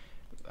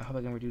 I hope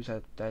I can reduce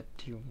that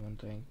tier 1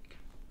 thing.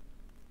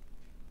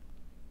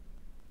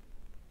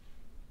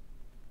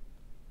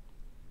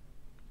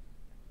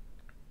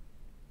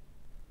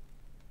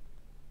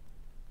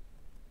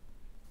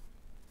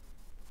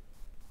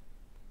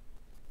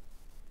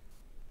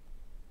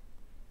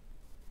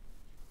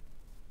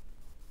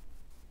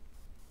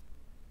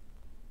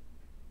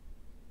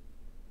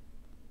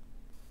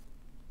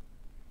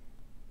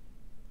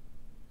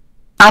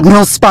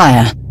 Admiral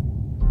Spire,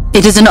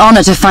 it is an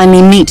honor to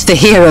finally meet the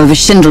hero of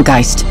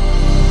Schindelgeist.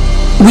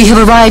 We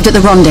have arrived at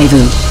the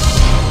rendezvous.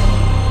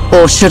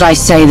 Or should I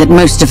say that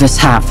most of us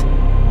have.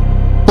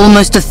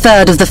 Almost a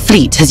third of the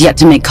fleet has yet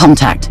to make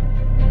contact.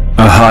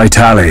 A high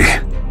tally.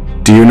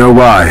 Do you know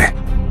why?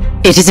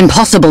 It is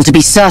impossible to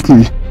be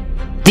certain.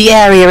 The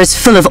area is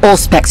full of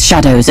Auspex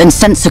shadows and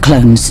sensor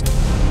clones.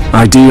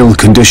 Ideal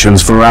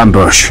conditions for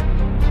ambush.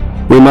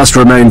 We must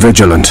remain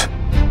vigilant.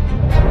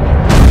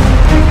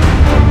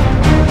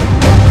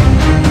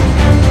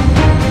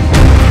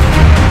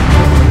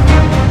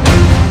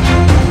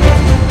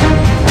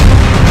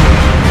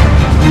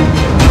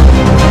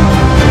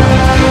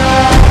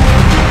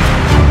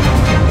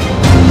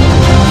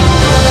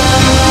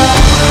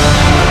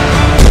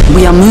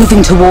 We are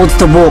moving towards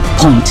the warp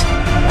point.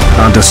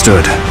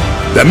 Understood.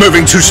 They're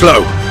moving too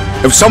slow.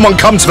 If someone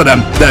comes for them,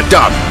 they're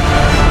done.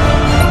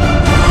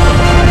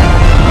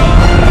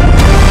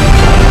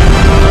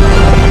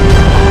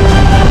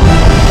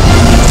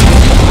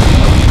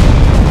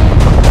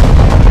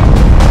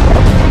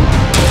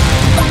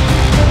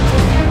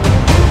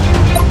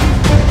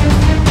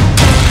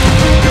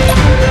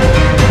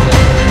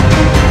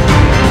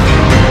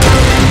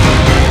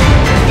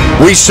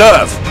 We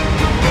serve.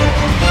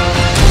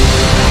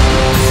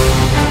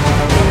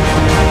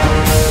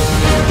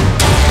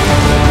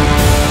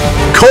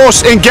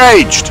 Course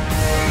engaged.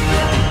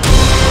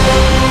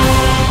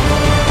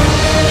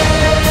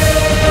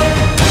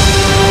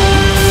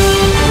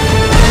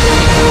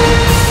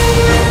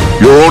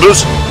 Your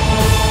orders?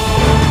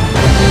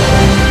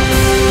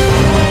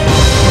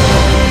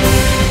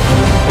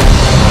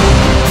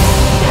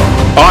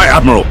 Aye,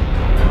 Admiral.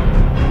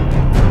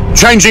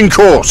 Changing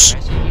course.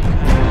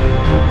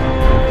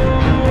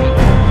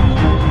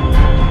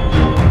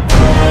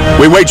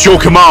 We wait your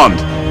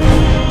command.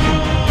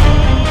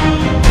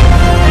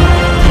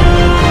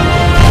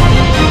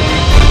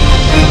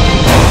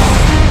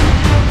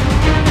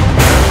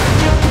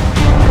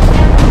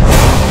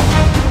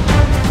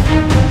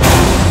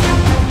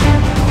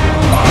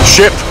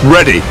 Ship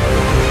ready.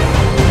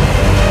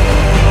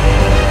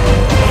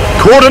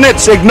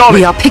 Coordinates acknowledged.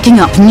 We are picking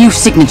up new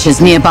signatures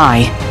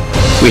nearby.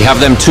 We have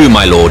them too,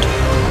 my lord.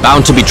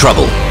 Bound to be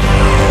trouble.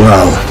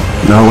 Well,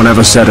 no one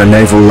ever said a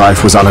naval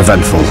life was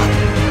uneventful.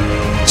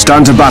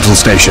 Stand to battle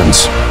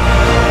stations.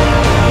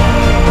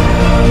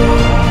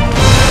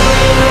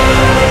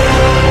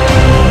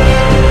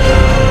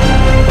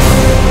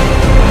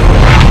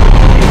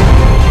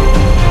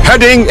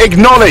 Heading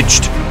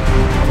acknowledged.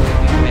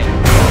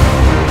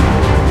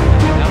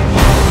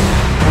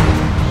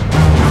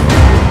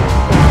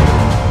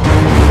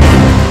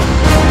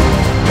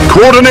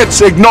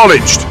 Coordinates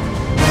acknowledged.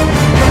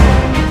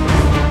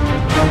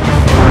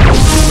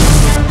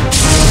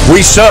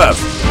 We serve.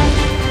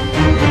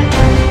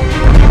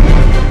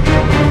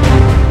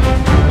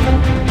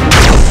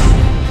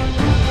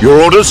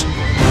 Your orders?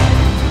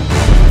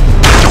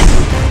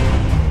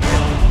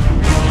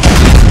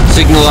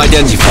 Signal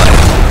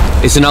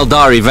identified. It's an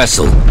Eldari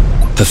vessel.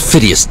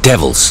 Perfidious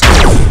devils.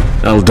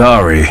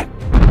 Eldari?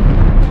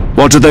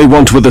 What do they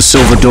want with the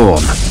Silver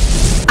Dawn?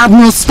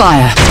 Admiral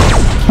Spire,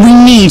 we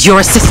need your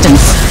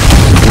assistance.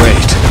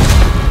 Wait.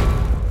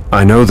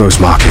 I know those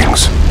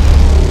markings.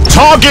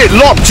 Target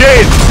locked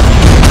in!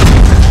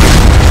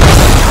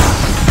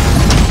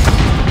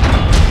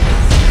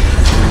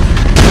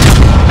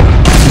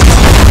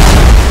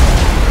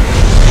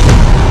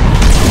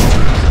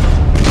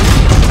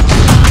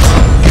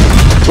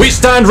 We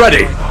stand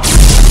ready!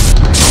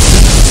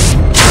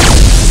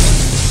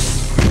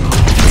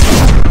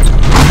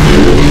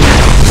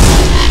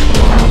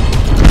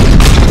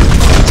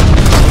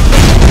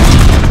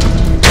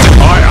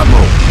 Aye,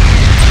 Admiral.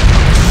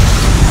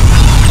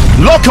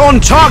 Lock on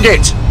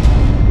target!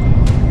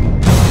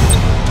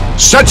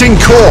 Setting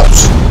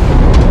course!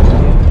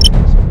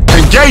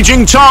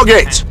 Engaging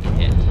target!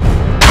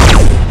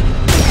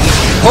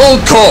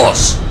 Hold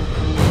course!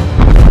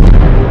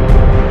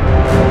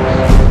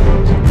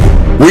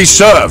 We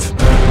serve.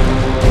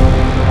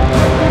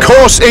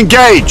 Course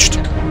engaged.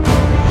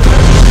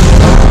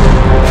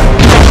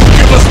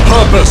 Give us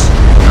purpose!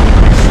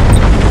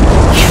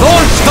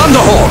 Launch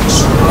Thunderhawks!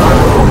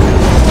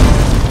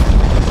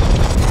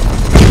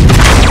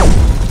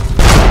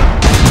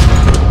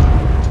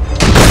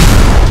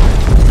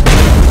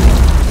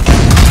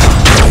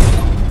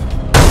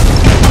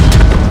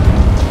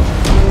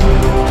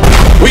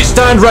 We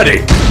stand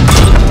ready!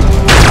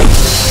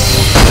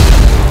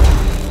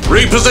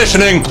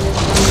 Repositioning!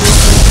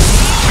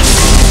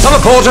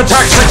 Teleport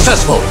attack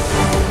successful!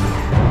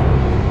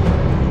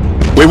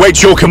 We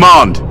wait your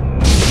command.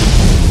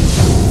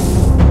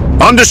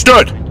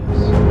 Understood.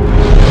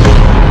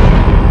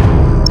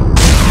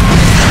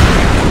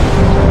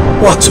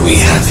 What do we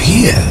have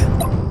here?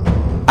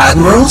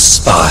 Admiral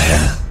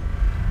Spire.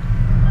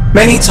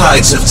 Many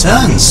tides have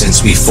turned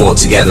since we fought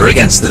together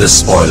against the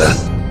Despoiler.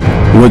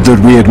 Would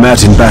that we had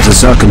met in better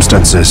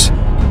circumstances.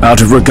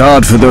 Out of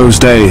regard for those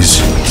days,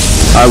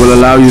 I will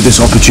allow you this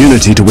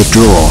opportunity to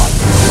withdraw.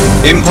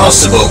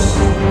 Impossible.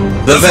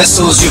 The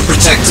vessels you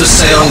protect have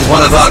sailed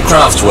one of our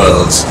craft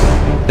worlds.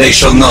 They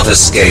shall not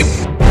escape.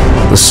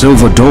 The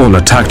Silver Dawn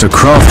attacked a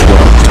craft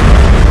world.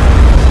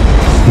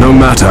 No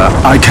matter,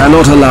 I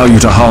cannot allow you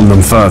to harm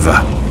them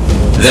further.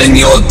 Then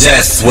your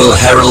death will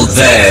herald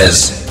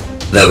theirs,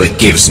 though it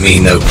gives me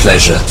no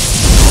pleasure.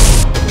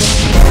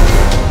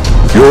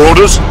 Your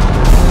orders?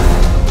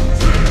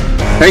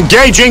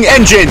 Engaging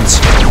engines!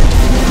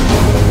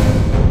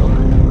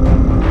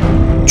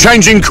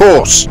 Changing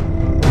course!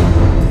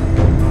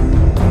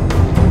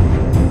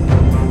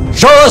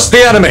 Show us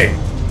the enemy!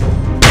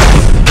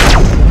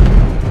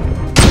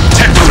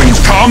 Temperings,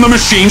 calm the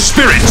machine's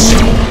spirits!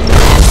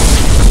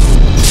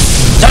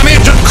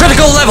 Damage at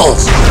critical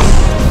levels!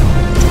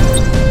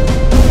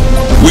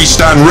 We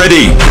stand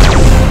ready!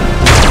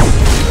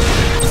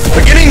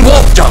 Beginning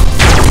warp jump!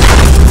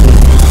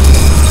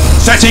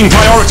 Setting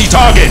priority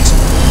target!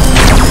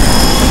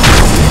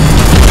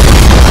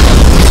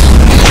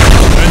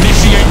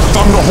 Initiate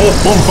Thunderhawk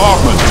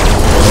bombardment!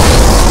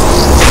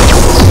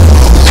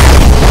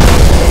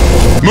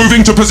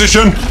 Moving to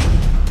position!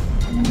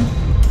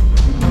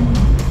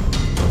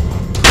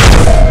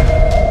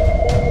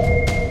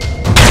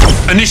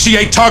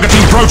 Initiate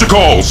targeting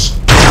protocols!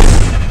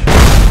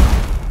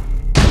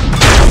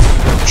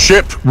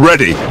 Ship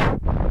ready.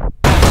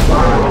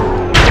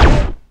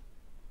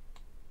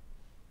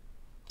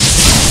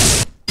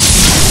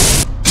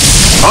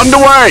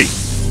 Underway!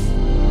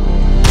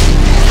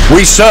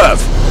 We serve.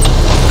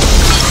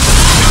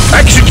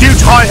 Execute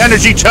high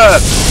energy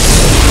turn.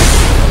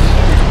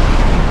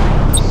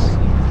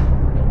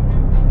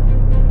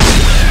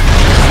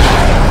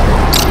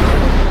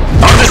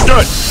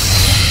 Understood.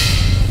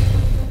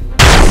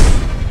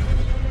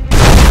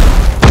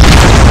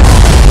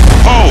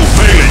 Hull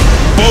failing.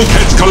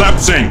 Bulkheads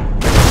collapsing.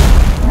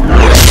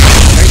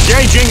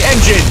 Engaging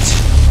engines.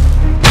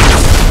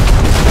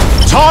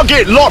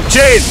 Target locked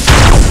in.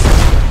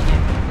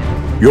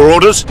 Your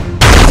orders?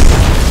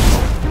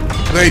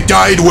 They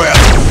died well.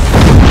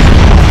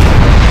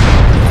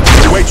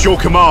 Await your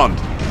command.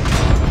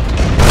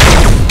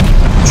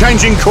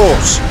 Changing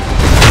course.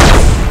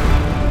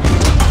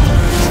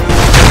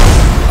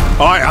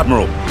 Aye,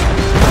 Admiral.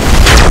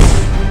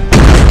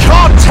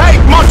 Can't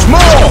take much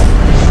more!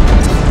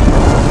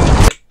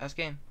 That's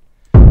game.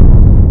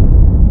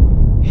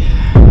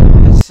 Yeah,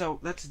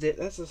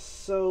 that's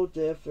so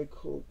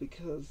difficult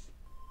because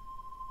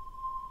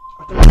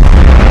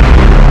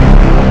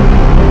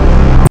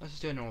let's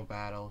just do a normal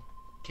battle.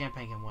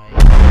 Campaign can wait.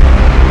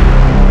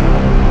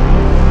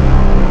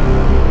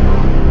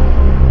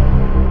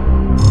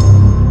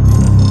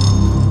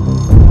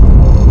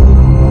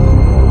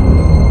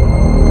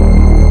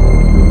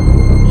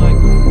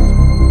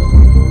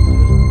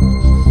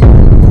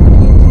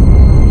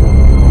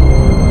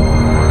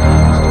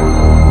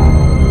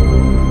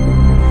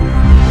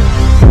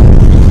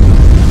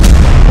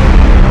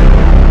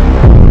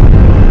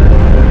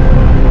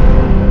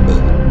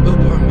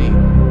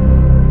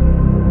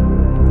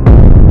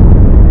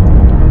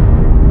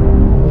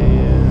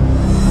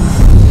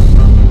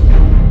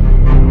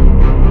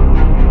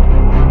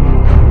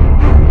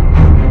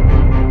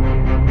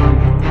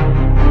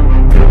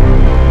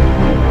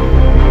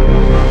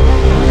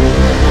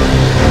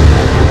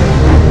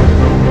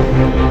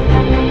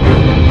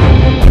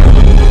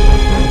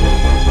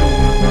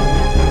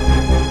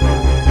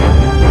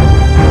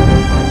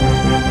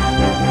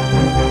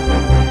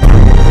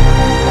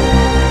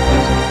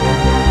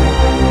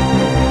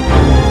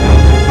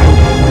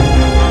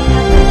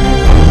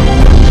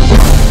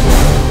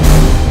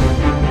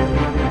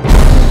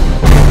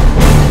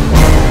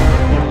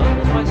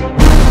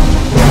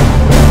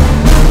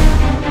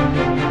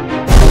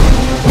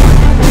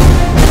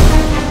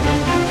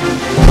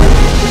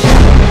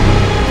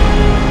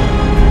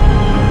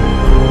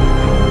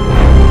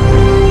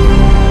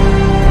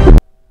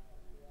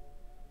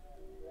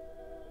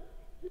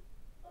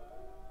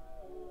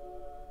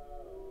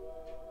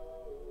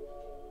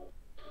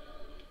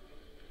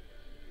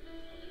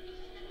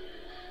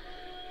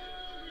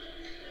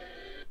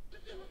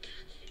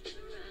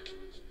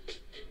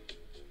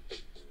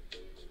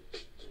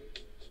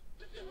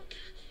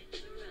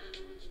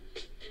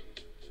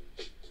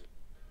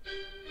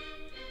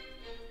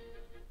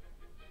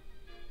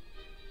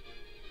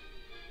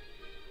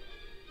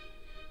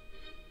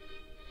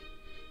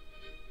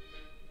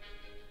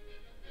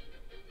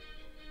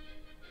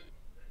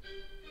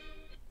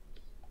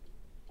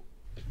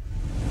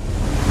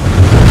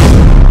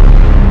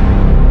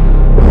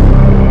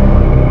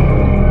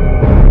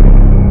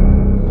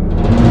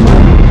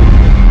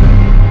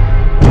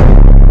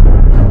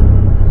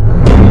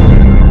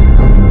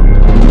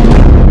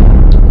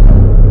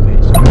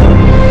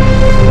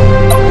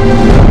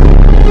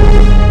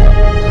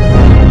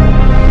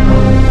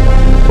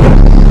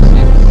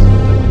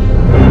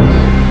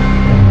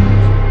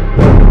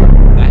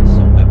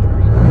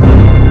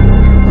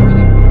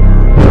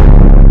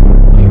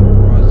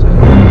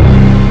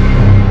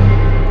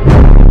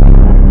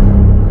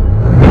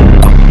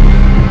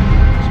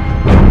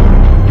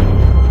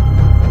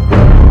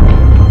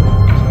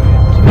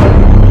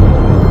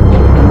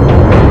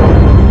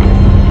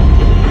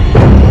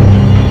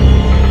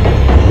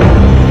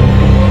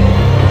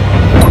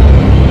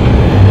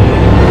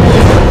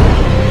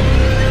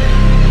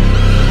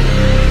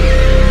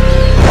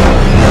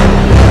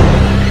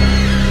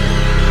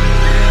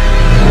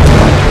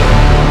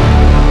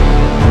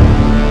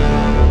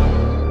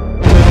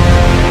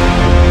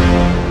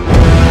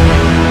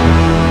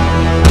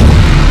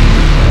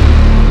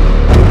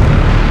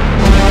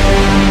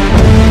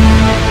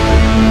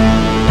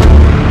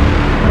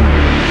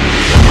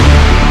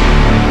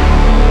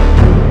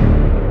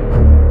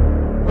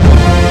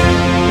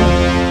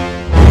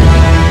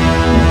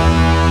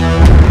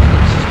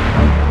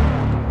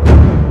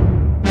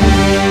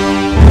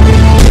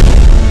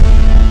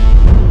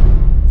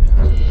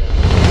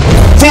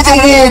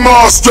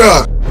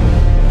 Master!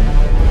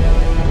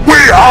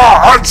 We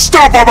are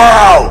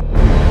unstoppable!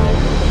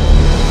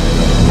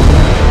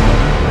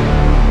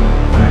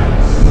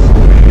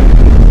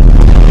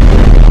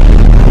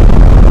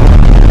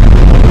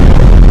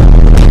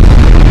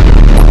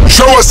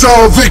 Show us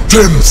our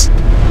victims!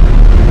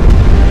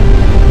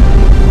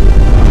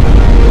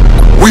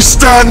 We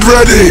stand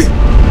ready!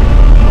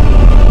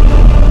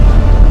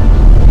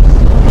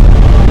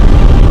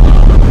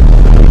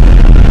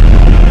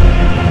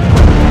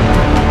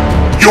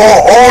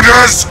 Your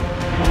orders?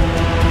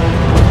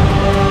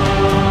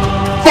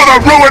 For the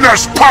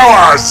ruinous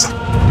powers!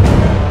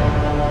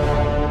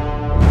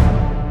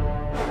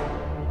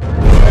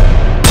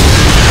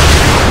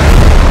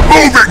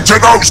 Moving to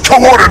those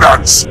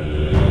coordinates!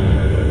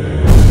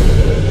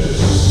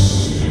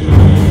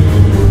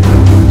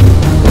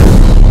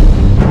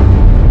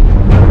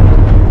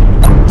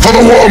 For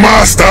the War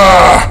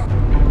Master!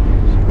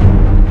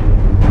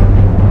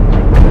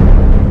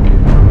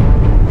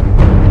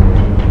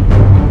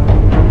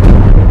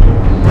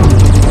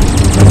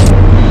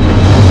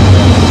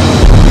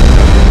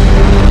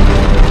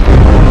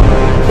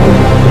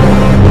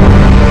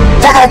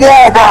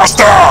 War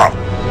Master!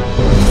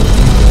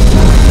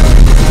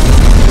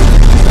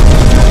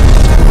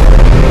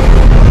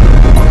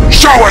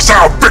 Show us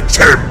our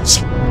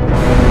victims!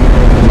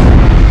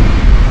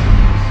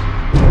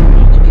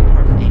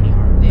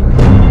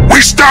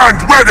 We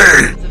stand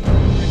ready!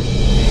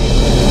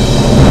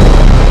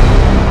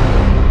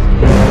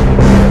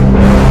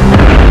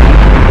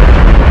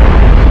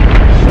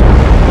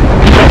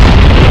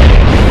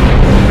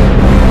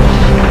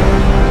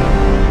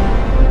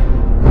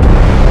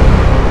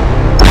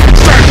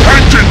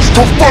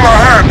 To full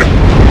ahead!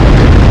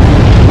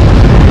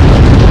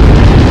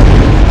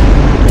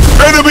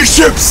 Enemy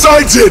ship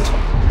sighted!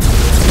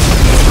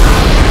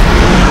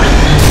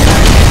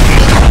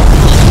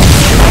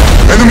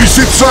 Enemy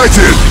ship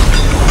sighted!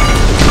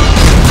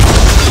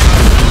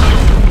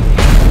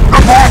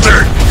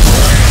 Reporting!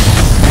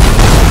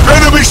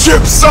 Enemy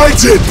ship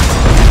sighted!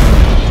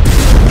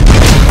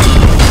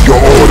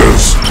 Your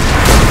orders!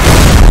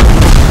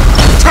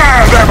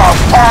 Tear them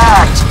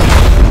apart!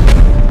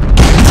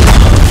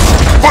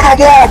 For the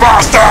War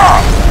Master!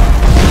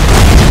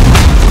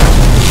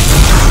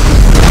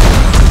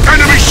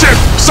 Enemy ship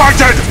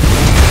sighted!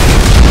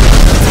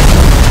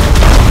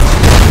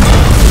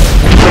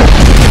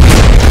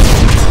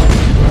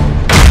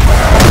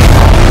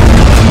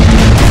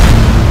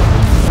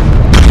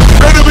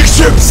 Enemy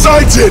ship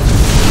sighted!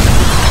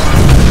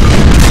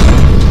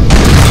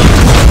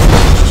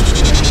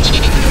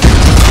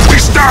 We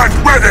stand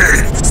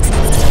ready!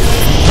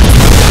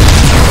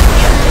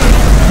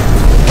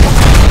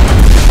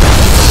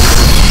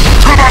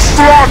 To the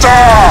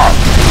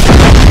slaughter!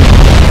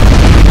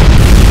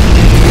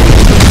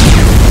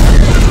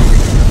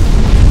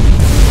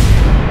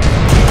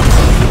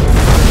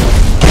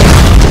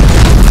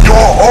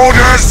 Your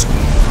orders?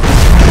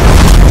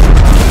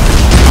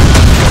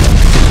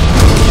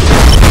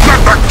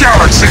 Let the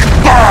galaxy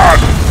burn!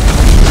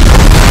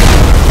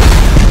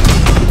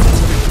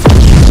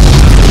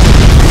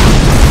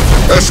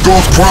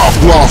 Escort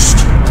craft lost!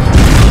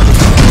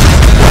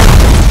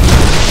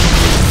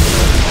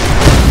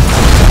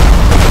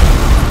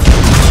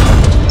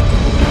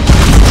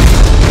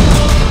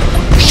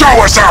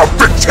 Show us our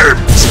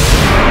victims!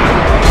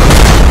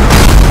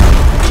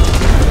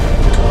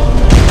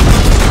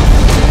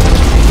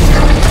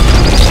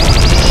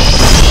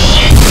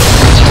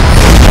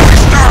 We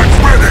stand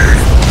ready!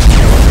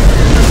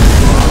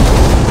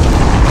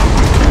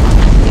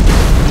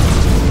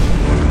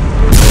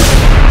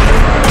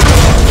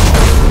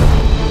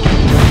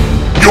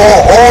 Your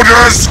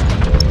orders?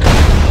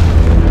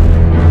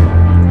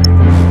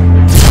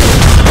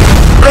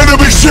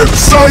 Enemy ship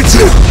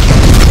sighted!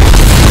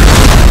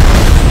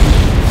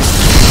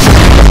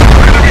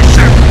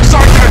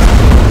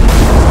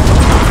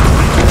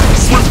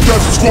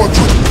 Death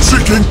Squadron,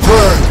 seeking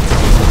prey!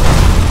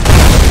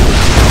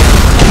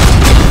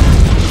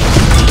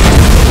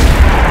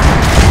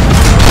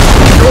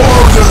 Your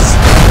orders!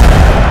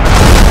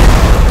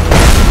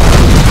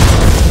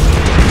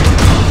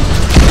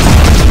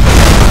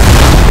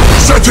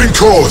 Setting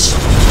course!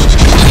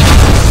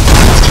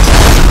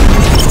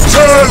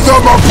 Tear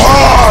them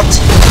apart!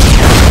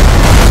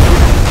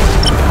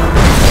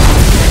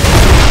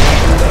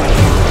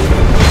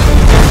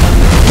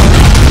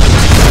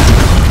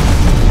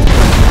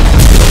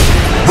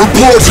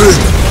 Reporting!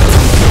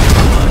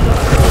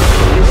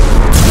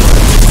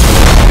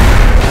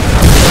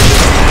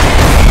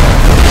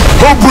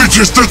 Hull breach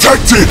is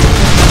detected!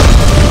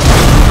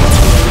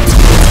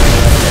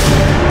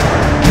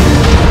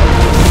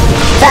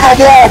 For the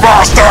War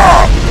Master!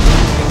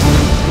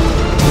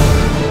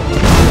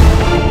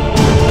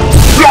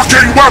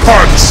 Blocking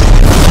weapons!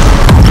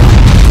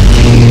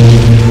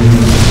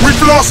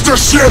 We've lost a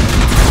ship!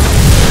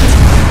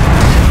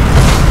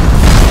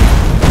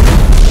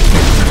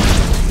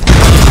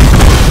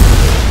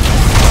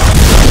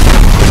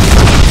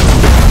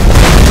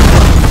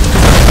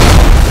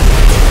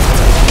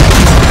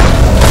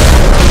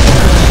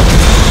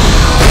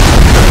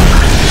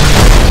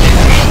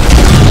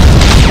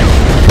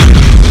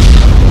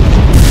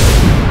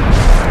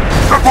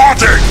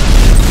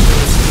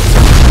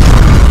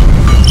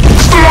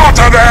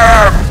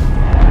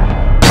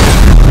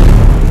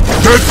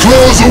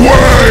 miles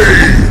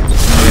away!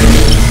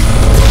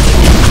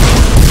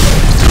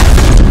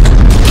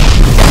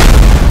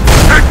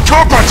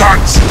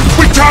 Incompetence!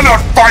 We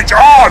cannot fight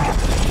on!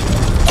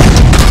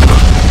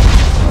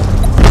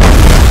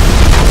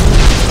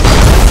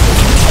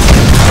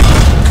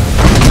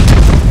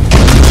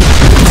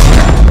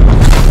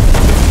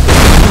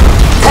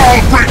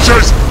 Hull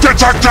breaches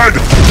detected!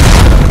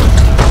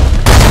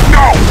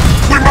 No!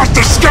 We must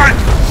escape!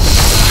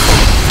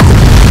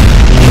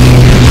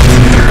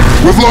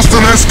 We've lost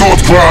an escort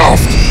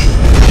craft!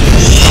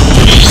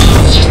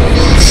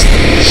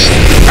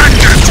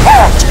 Engines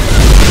hot!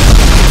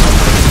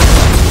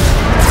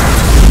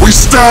 We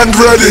stand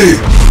ready!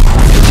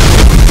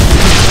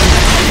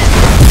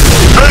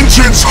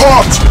 Engines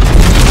hot!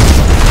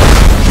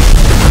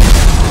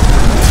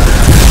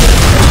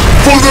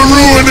 For the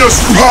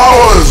ruinous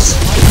powers!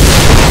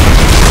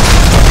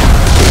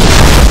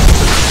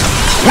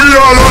 We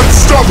are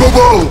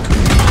unstoppable!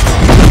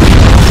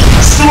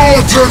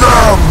 Slaughter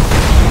them!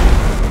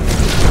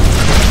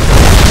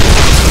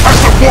 As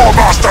the War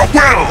Master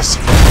wills!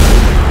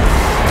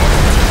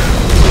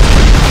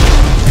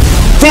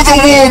 For the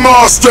War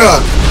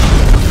Master!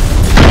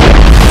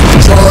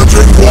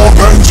 Charging warp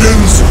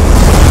engines!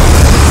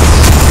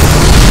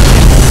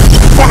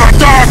 For the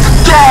Dark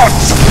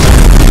Gods!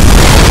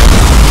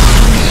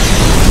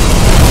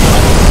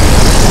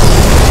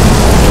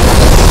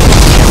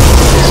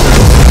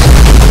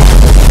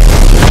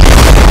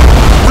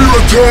 We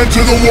return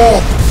to the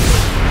warp!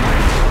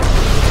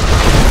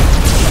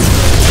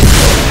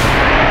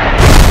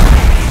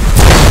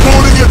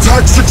 Morning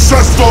attack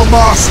successful,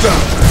 Master!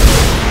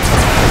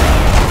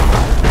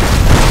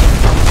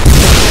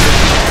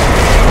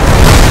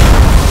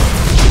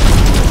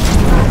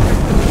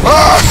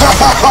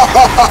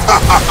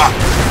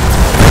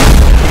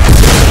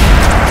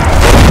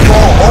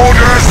 Your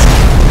orders?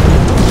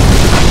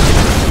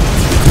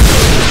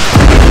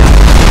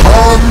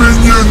 Our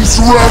minions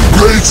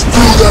rampage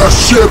through their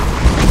ship!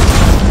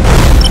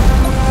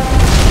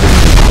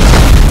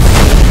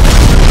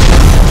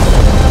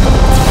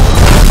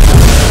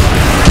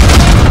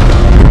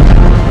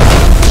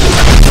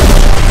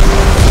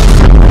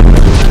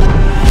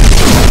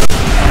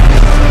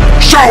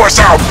 Show us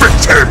our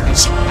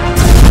victims!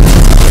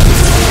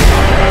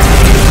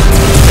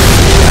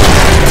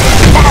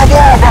 For the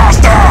War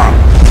Master!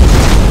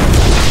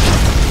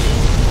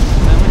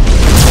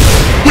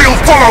 We'll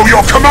follow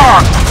your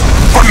command!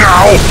 For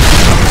now!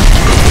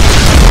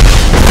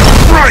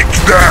 Break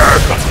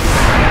them!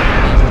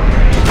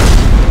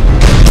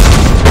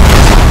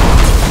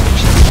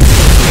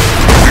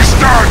 We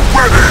stand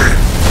ready!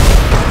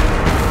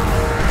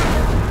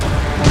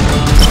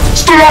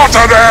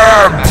 Slaughter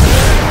them!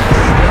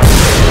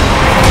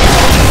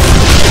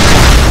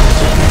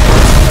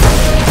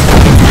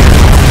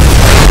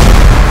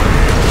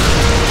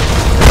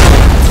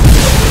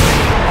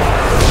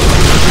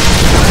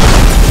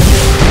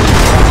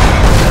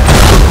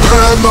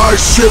 My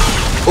ship,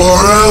 or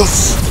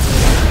else...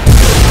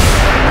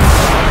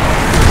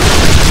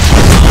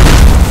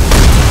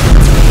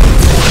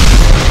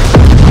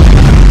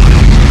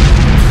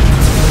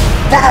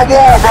 For the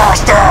War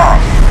Master!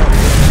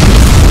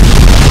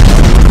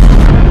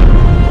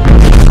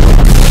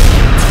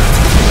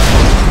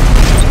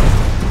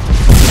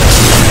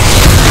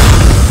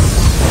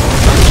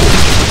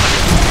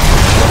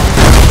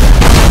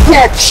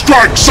 Warp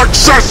strike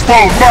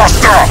successful,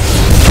 Master!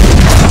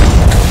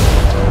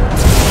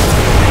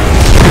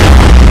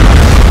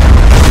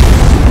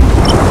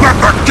 Let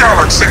the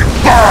galaxy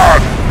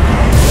burn!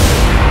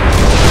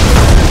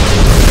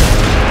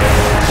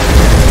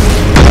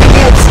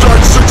 Warp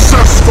strike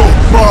successful,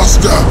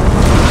 Master!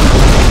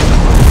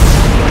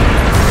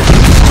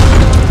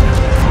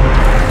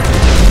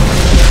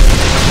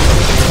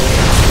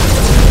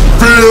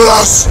 Feel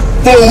us,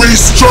 for we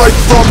strike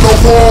from the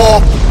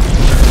warp!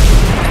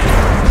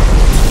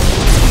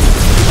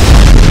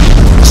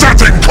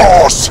 Setting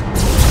course!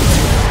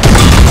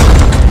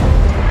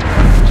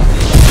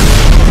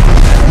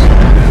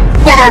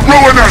 For the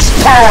ruinous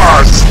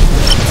powers!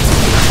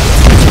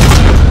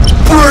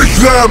 Break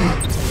them!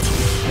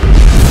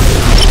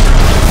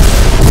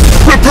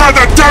 Repair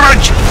the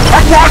damage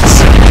at once!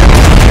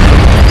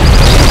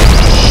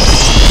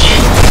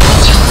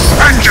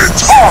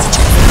 Engines hot!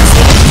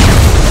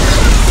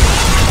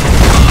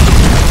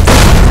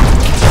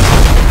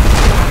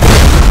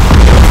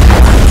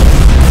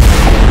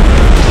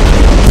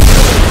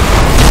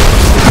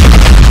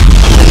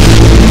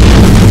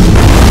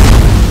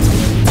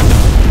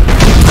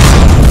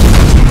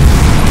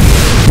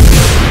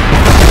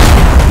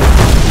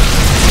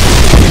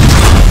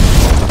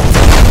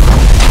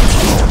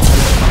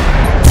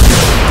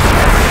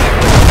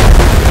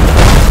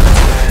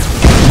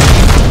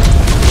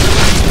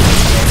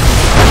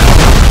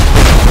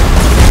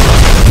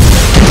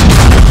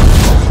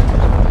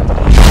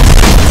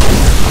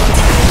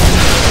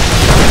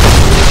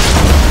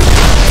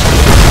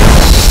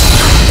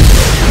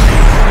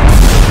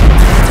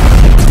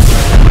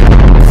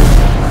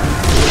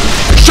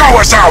 Show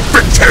us our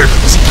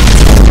victims!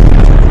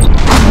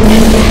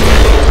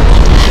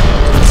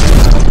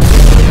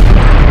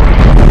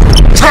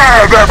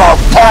 tear them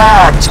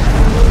apart!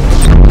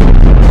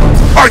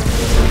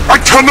 I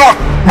cannot,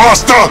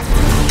 Master!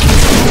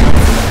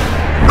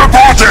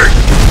 Reporting!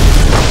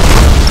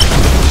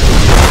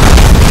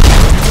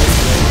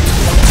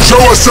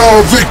 Show us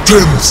our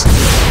victims!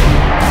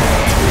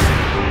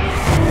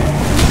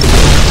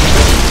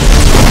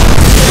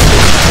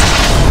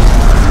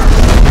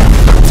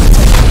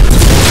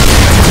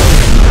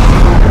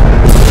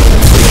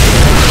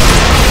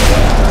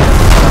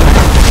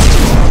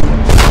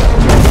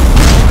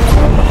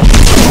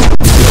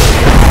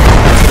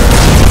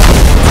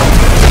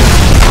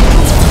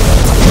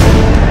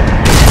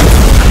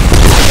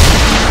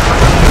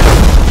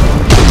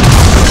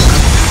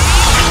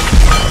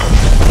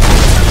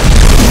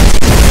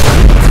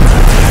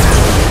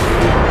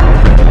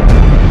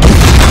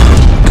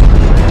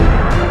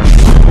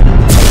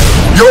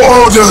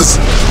 Orders!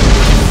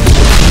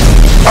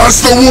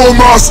 As the War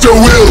Master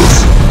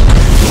wills!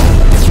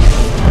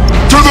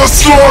 To the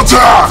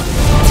slaughter!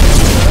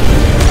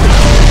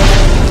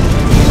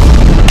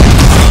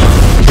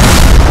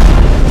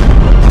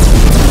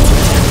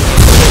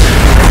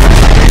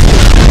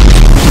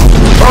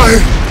 I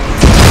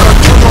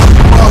cannot,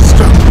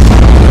 Master.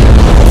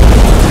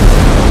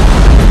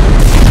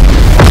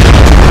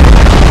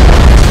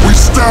 We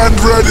stand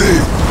ready!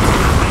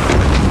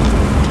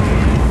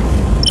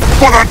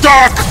 For the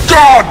Dark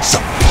Gods!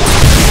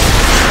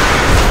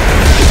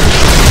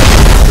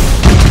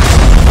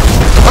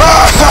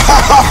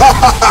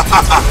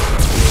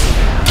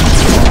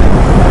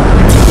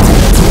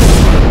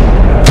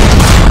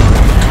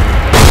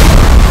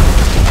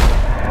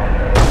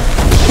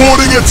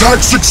 Boarding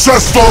attack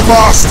successful,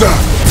 Master!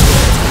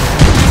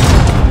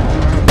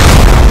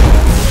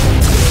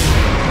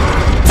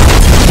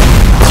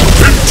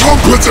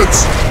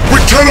 Incompetence! We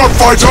cannot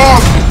fight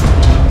on!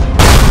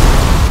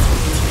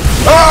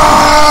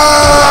 Ah!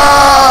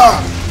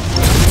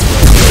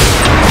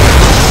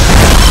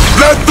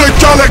 Let the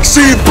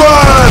galaxy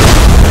burn!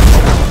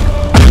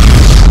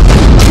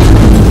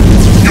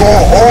 Your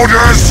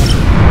orders?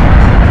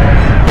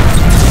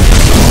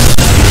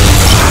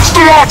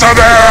 Slaughter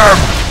them!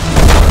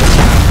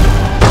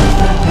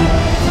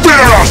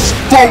 Fear us,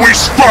 for we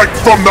strike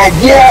from the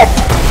warp!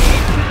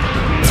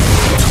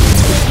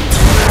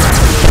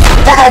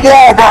 For the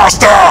War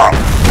Master!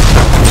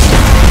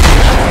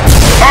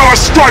 Our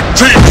strike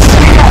team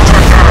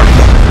slaughtered them!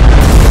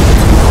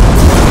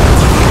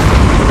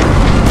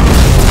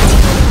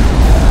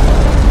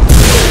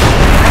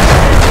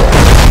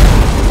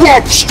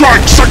 Warp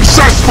strike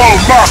successful,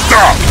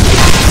 Master!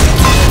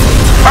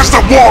 As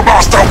the War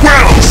Master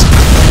wills!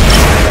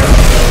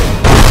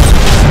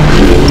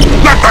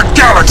 Let the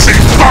galaxy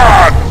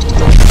burn!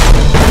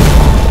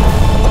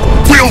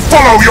 We'll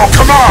follow your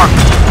command!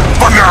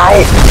 For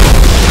now!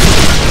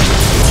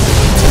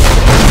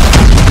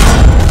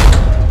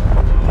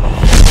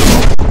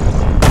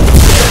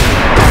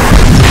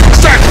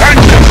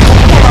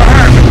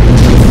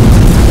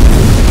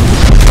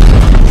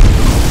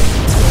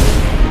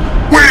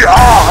 We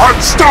are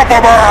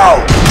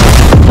unstoppable!